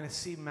 where we're going to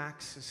see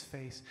Max's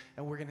face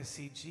and we're going to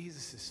see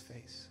Jesus'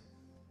 face.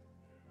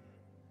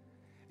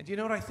 And do you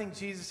know what I think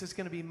Jesus is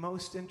going to be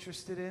most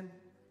interested in?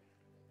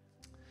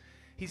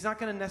 He's not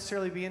going to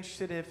necessarily be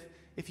interested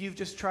if you've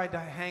just tried to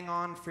hang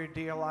on for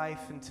dear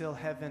life until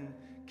heaven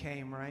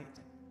came, right?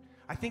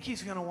 I think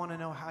he's going to want to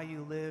know how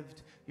you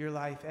lived your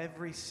life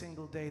every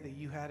single day that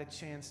you had a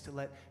chance to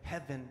let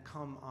heaven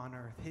come on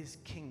earth, his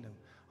kingdom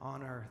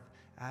on earth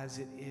as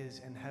it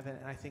is in heaven.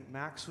 And I think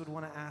Max would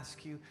want to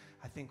ask you,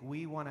 I think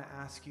we want to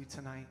ask you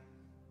tonight,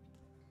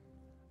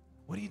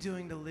 what are you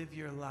doing to live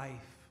your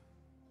life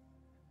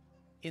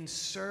in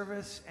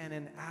service and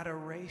in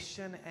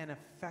adoration and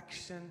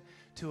affection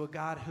to a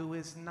God who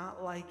is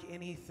not like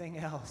anything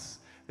else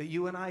that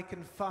you and I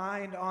can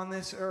find on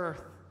this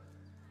earth?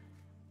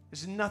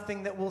 There's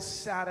nothing that will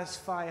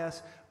satisfy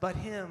us but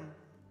him.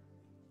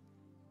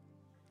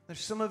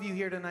 There's some of you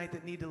here tonight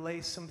that need to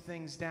lay some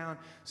things down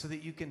so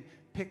that you can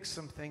pick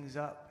some things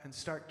up and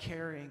start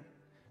carrying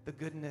the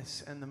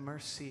goodness and the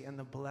mercy and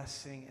the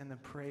blessing and the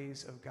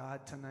praise of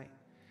God tonight.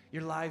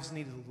 Your lives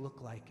need to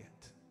look like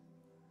it.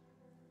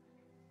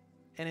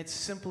 And it's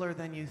simpler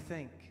than you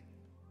think.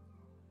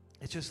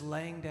 It's just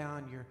laying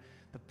down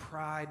the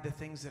pride, the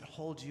things that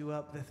hold you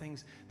up, the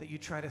things that you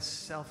try to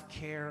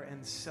self-care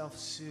and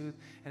self-soothe.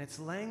 And it's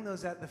laying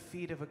those at the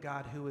feet of a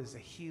God who is a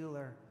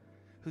healer,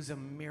 who's a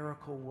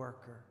miracle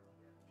worker,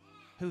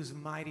 who's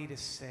mighty to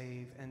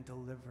save and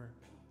deliver.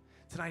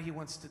 Tonight he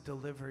wants to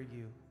deliver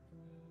you.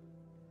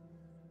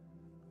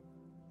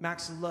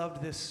 Max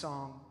loved this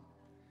song.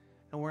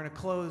 And we're going to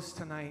close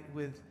tonight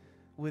with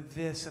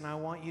this, and I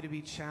want you to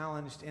be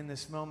challenged in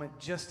this moment,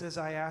 just as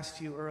I asked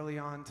you early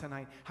on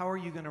tonight. How are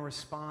you going to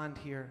respond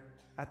here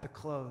at the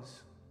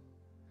close?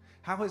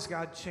 How has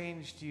God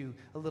changed you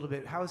a little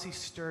bit? How has he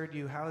stirred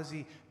you? How has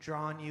he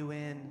drawn you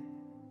in?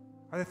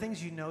 Are there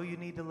things you know you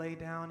need to lay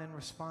down in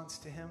response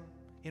to him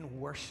in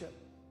worship?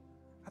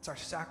 That's our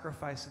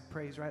sacrifice of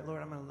praise, right?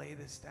 Lord, I'm going to lay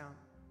this down.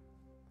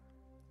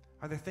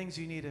 Are there things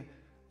you need to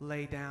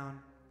lay down?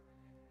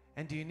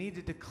 And do you need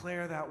to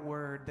declare that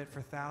word that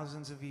for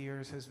thousands of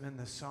years has been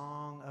the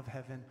song of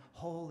heaven?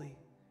 Holy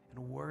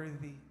and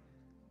worthy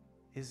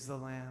is the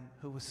Lamb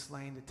who was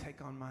slain to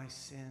take on my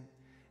sin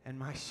and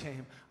my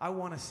shame. I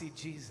want to see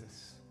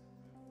Jesus.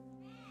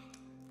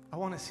 I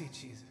want to see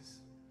Jesus.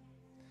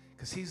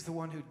 Because he's the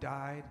one who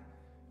died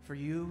for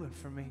you and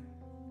for me.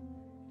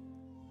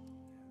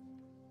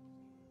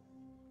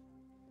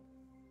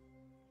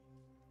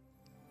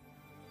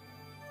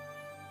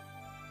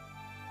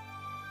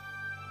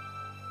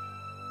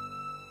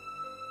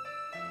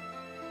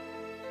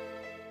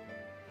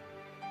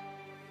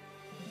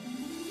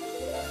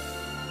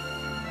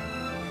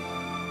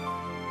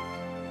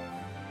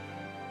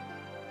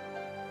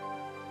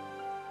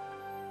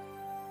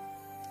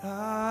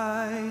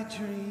 I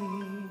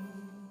dream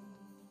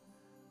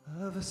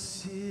of a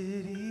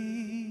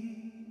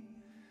city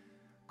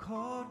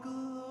called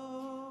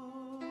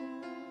glory,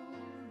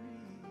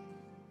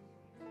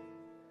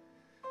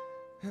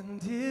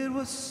 and it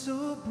was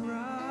so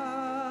bright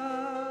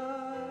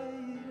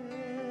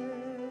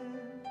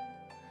and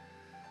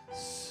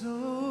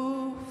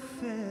so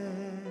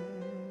fair,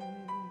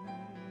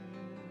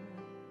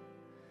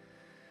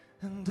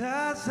 and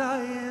as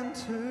I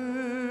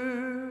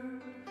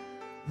entered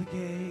the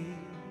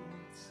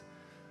gates,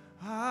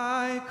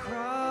 I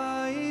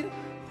cried,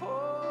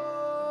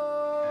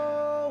 holy,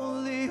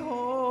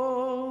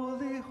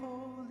 holy,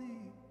 holy.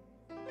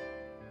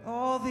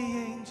 All the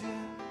angels,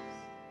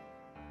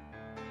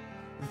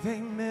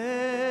 they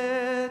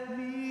met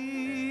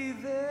me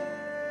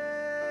there.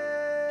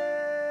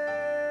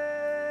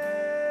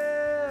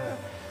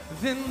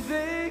 Then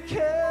they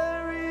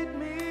carried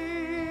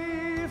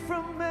me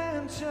from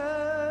mansion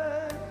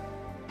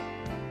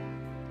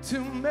to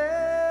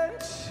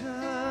mansion,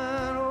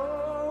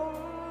 oh,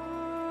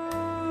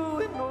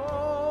 and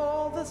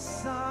all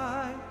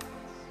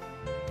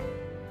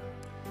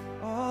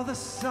the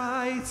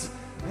sights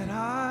that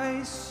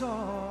I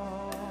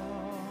saw.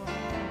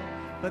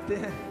 But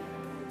then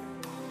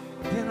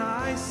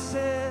I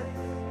said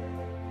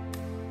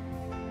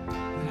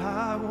that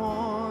I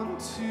want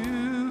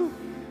to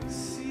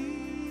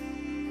see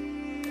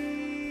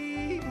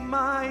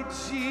my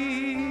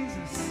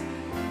Jesus,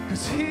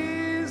 'cause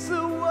he's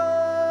the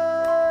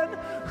one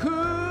who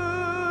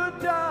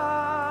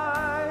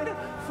died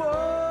for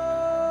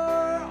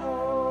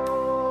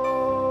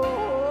all.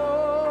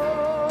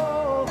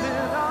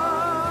 Then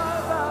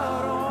I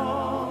bowed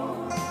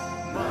on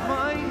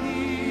my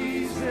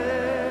knees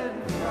and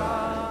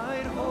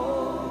cried,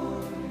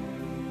 holy,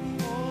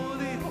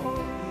 holy,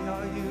 holy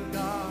are you,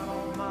 God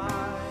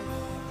Almighty.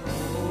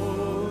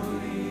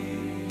 Holy,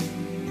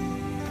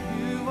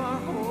 you are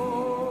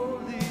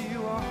holy,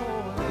 you are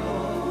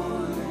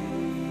holy.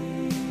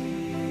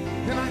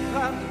 Then I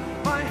clapped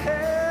my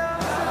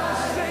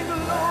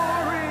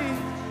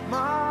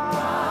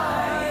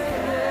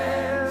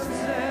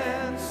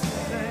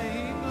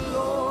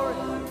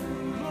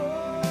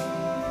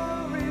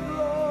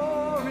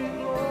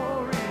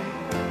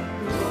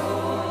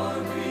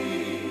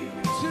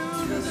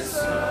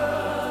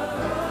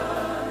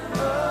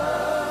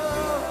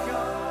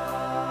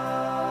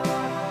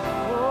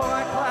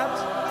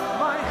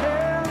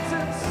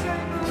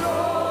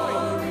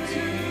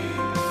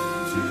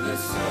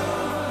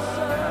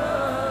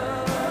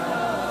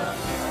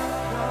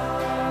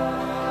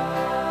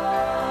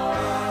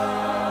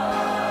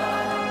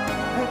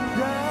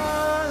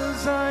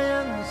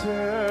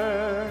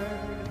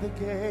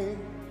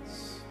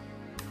gates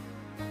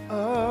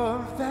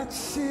of that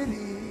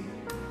city.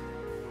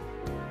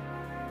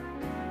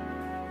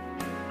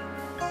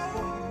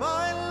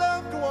 My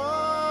loved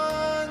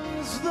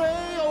ones,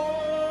 they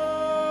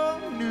all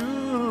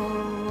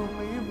knew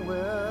me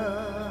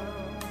well,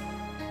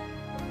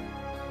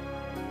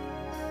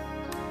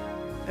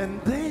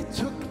 and they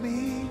took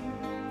me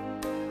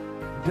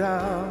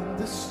down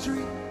the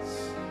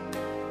streets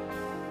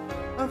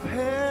of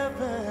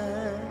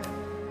heaven,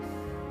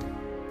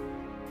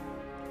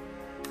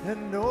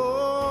 and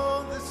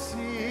all the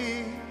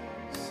seas,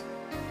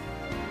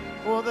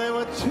 well, they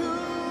were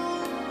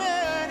too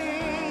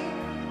many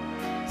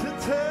to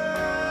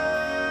tell.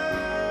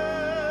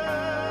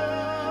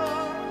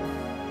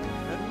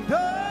 And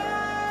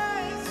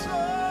I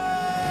saw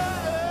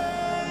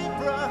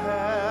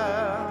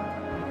Abraham,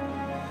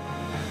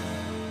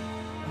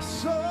 I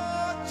saw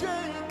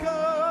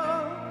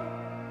Jacob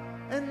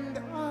and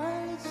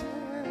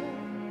Isaac,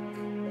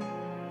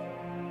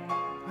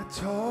 I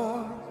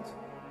talked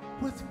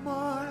with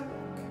Mark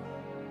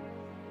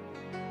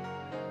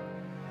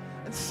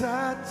and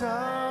sat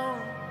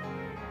down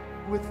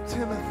with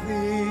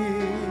Timothy.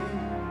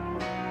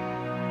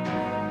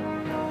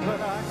 But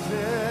I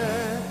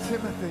said,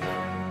 Timothy,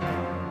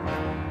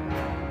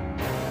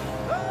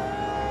 I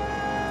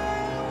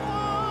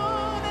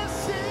wanna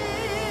see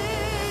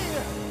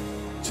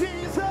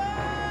Jesus,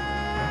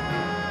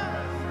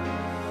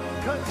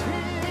 'cause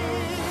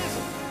he's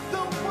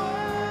the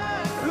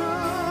one who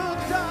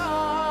died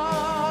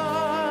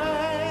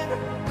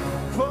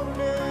for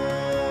me.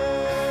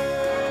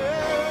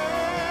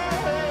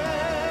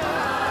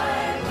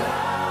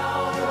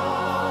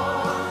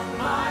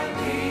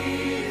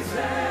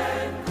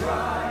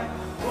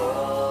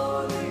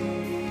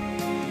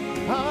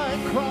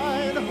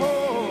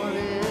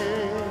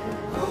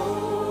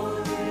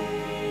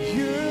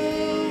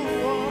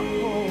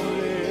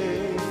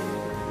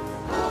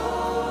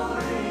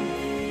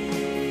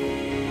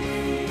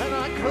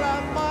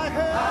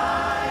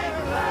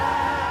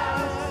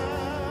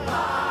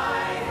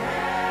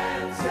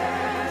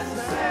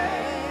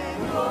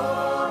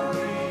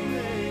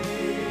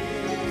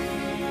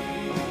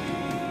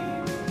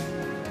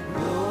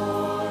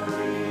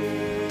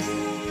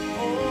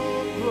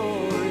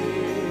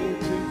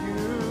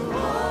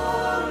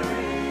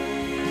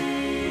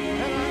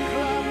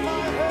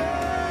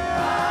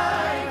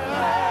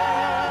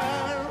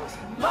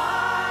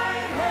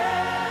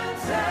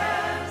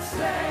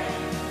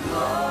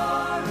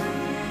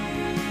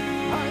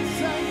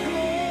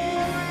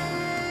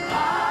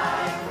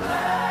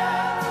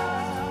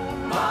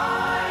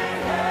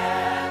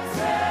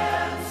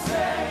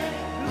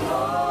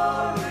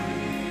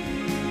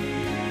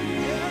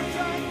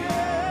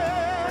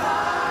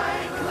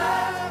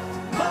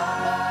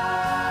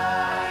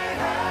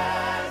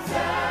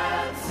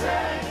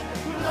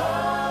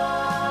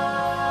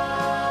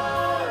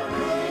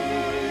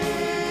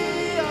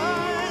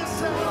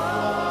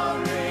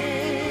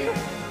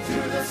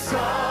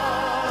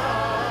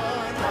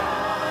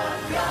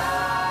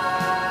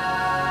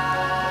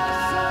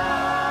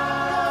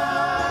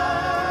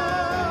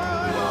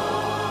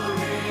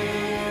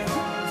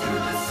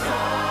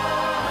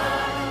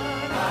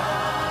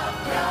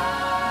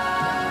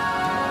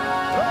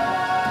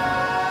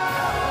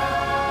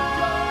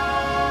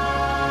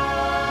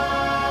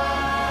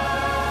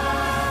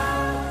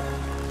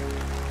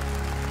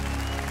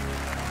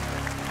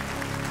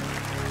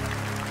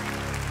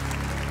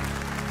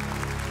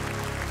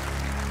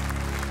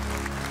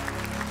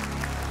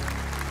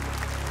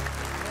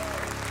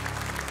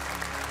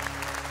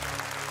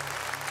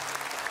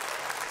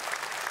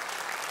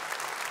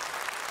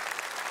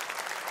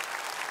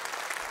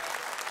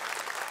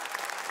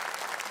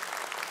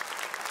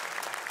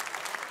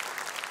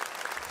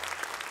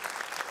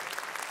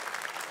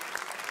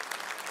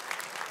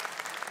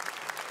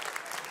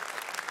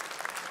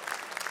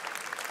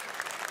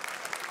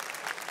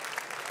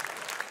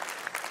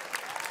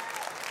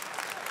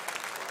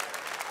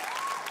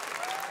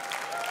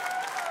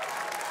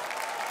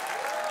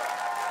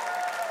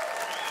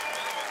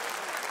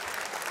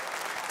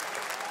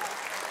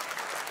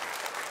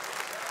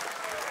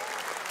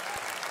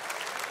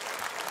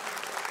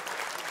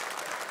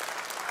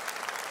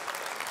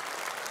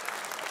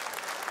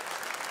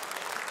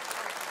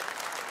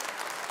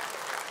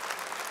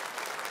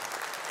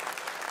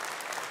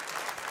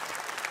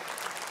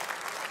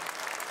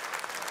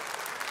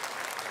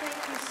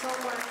 So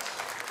much.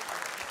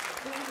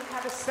 We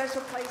have a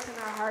special place in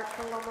our heart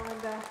for Loma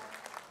Linda.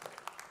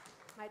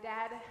 My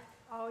dad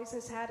always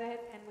has had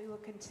it, and we will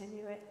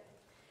continue it.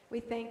 We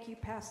thank you,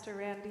 Pastor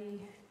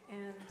Randy,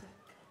 and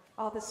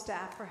all the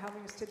staff for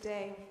having us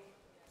today.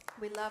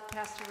 We love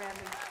Pastor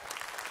Randy.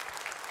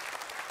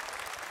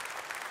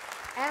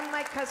 And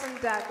my cousin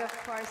Doug, of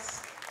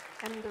course,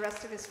 and the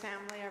rest of his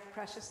family are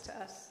precious to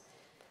us.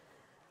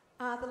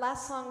 The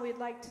last song we'd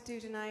like to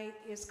do tonight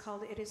is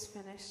called It Is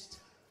Finished.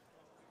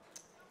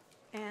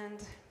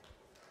 And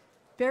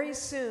very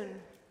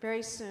soon,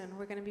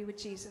 we're going to be with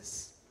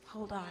Jesus.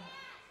 Hold on.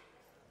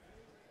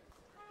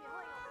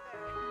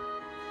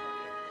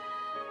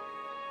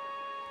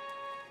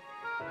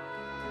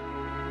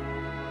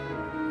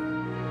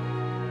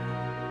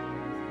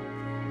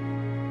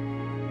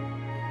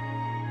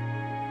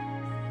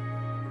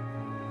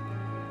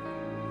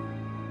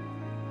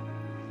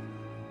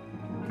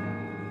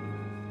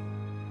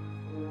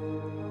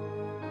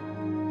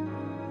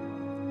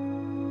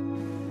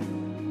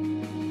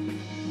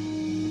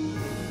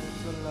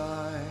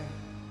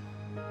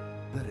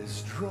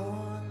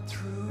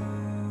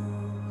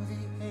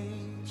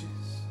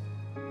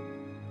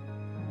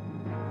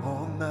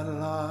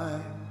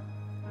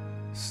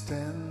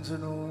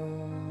 there's an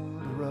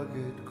old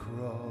rugged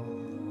cross.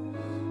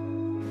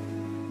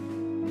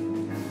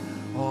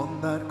 On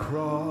that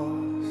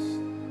cross,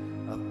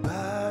 a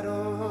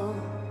battle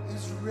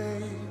is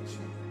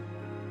raging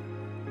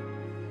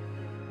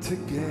to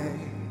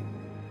gain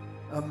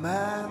a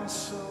man's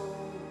soul,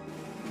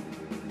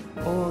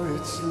 or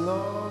it's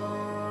lost.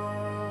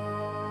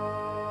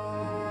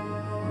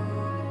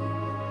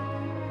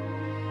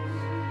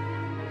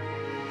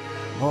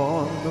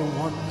 On the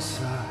one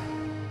side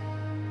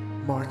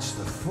march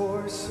the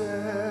forces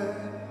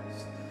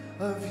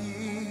of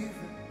evil,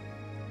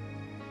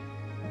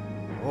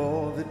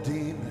 all the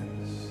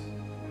demons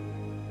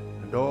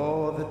and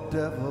all the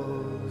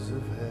devils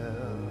of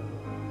hell.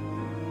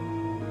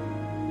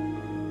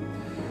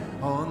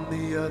 On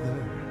the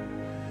other,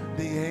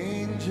 the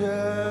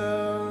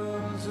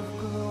angels of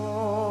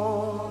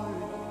glory,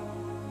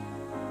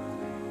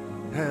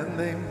 and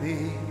they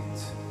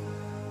meet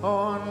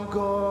on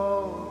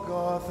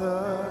Golgotha's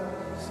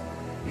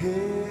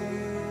hill.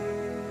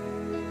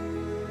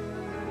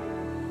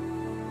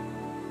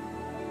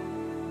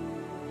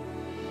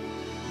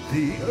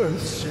 The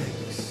earth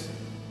shakes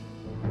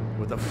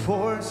with the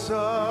force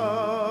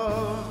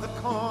of the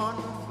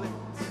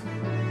conflict,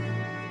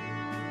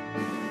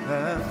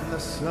 and the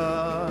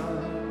sun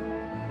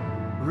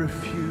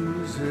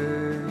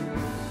refuses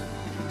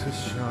to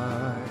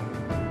shine.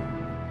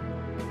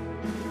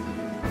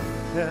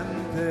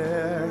 And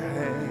there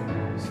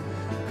hangs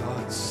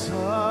God's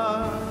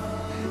Son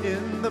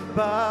in the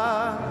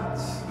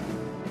balance,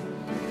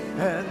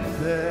 and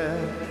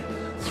then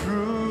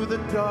through the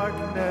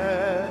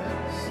darkness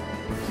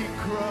he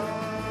cried,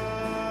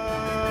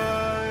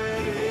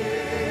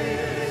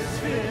 "It is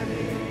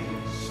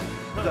finished,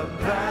 the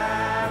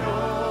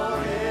battle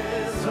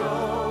is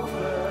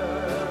over.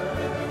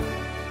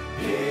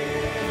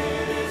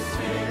 It is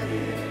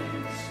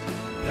finished,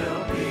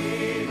 there'll be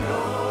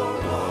no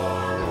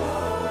more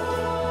war.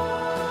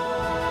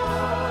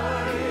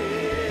 It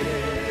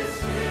is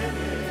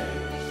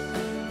finished,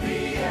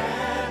 the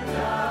end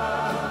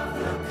of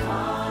the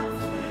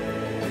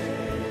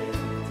conflict.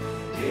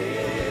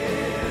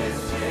 It is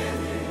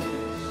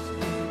finished,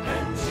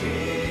 and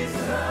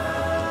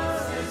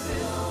Jesus is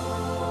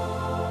Lord."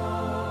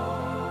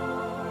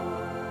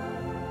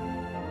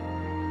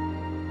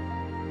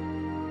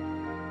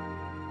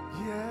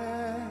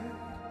 Yet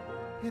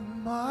in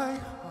my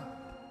heart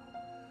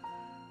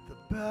the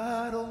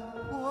battle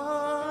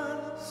was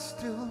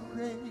still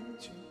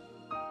raging.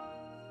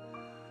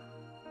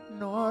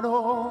 Not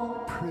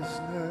all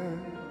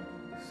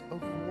prisoners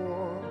of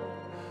war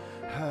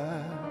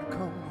have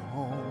come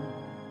home.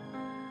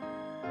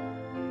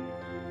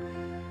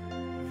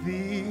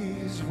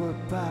 These were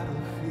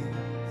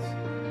battlefields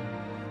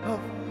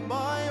of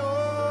my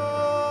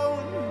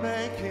own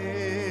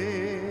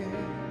making.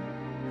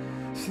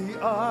 See,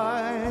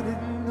 I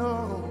didn't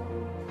know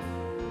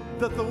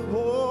that the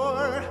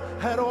war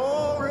had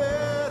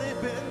already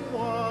been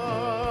won.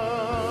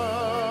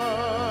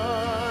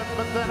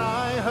 But then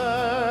I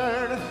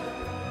heard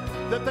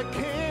that the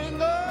King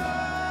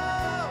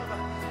of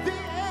the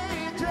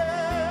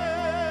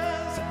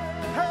ages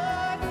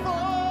had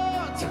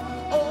fought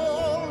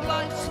all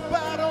life's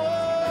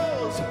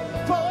battles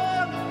for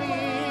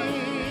me,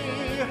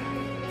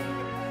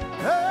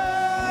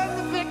 and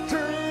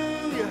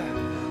victory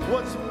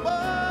was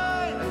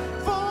mine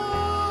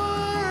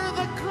for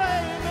the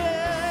claiming.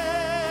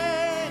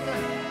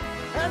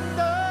 And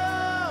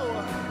now,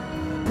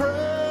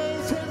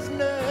 praise his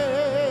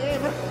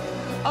name,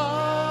 I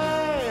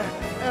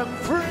am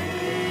free.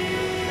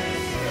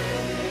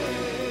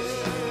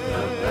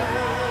 The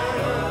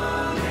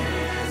battle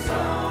is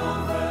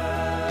over.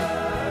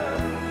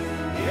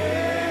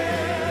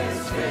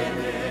 It's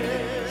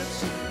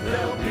finished.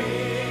 There'll be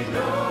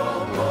no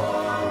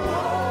more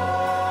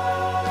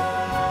war.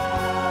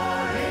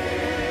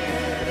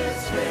 It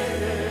is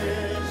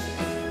finished.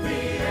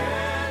 The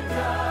end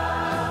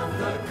of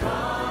the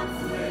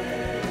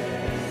conflict.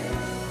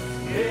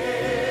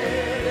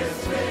 It is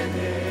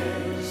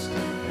finished,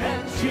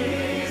 and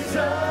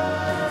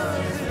Jesus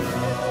is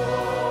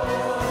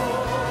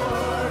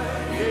Lord.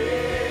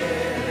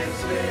 It is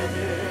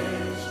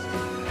finished,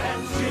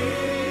 and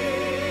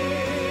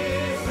Jesus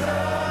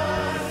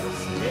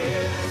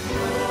is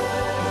Lord.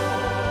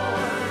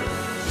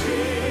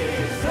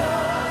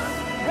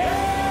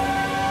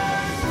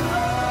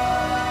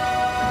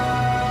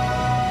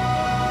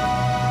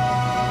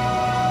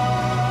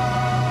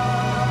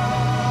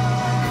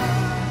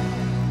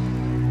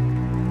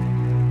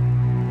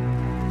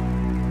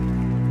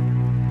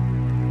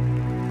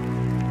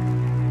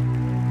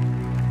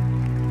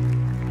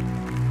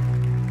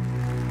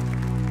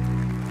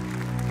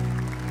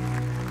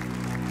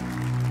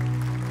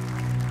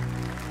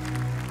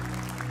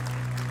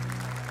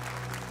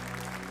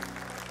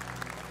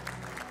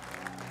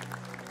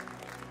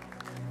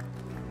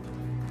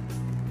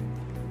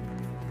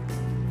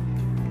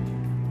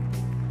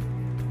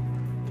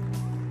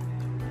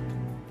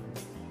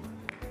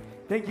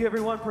 Thank you,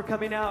 everyone, for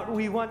coming out.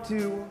 We want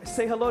to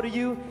say hello to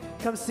you.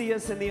 Come see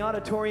us in the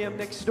auditorium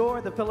next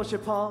door, the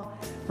fellowship hall.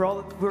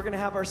 We're going to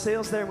have our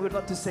sales there, and we would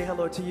love to say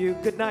hello to you.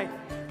 Good night.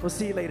 We'll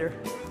see you later.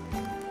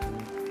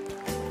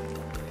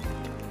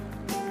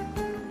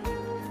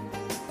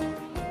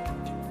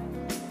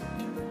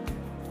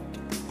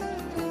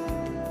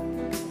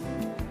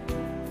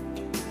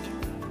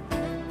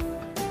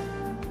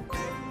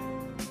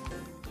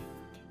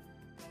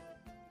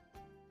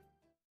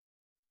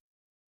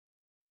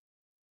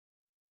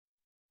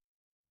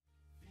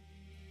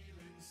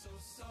 So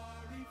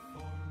sorry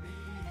for me,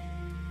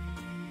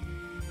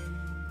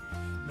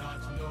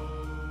 not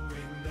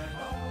knowing that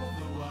all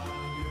the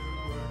while you're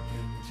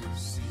working to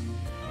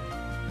see.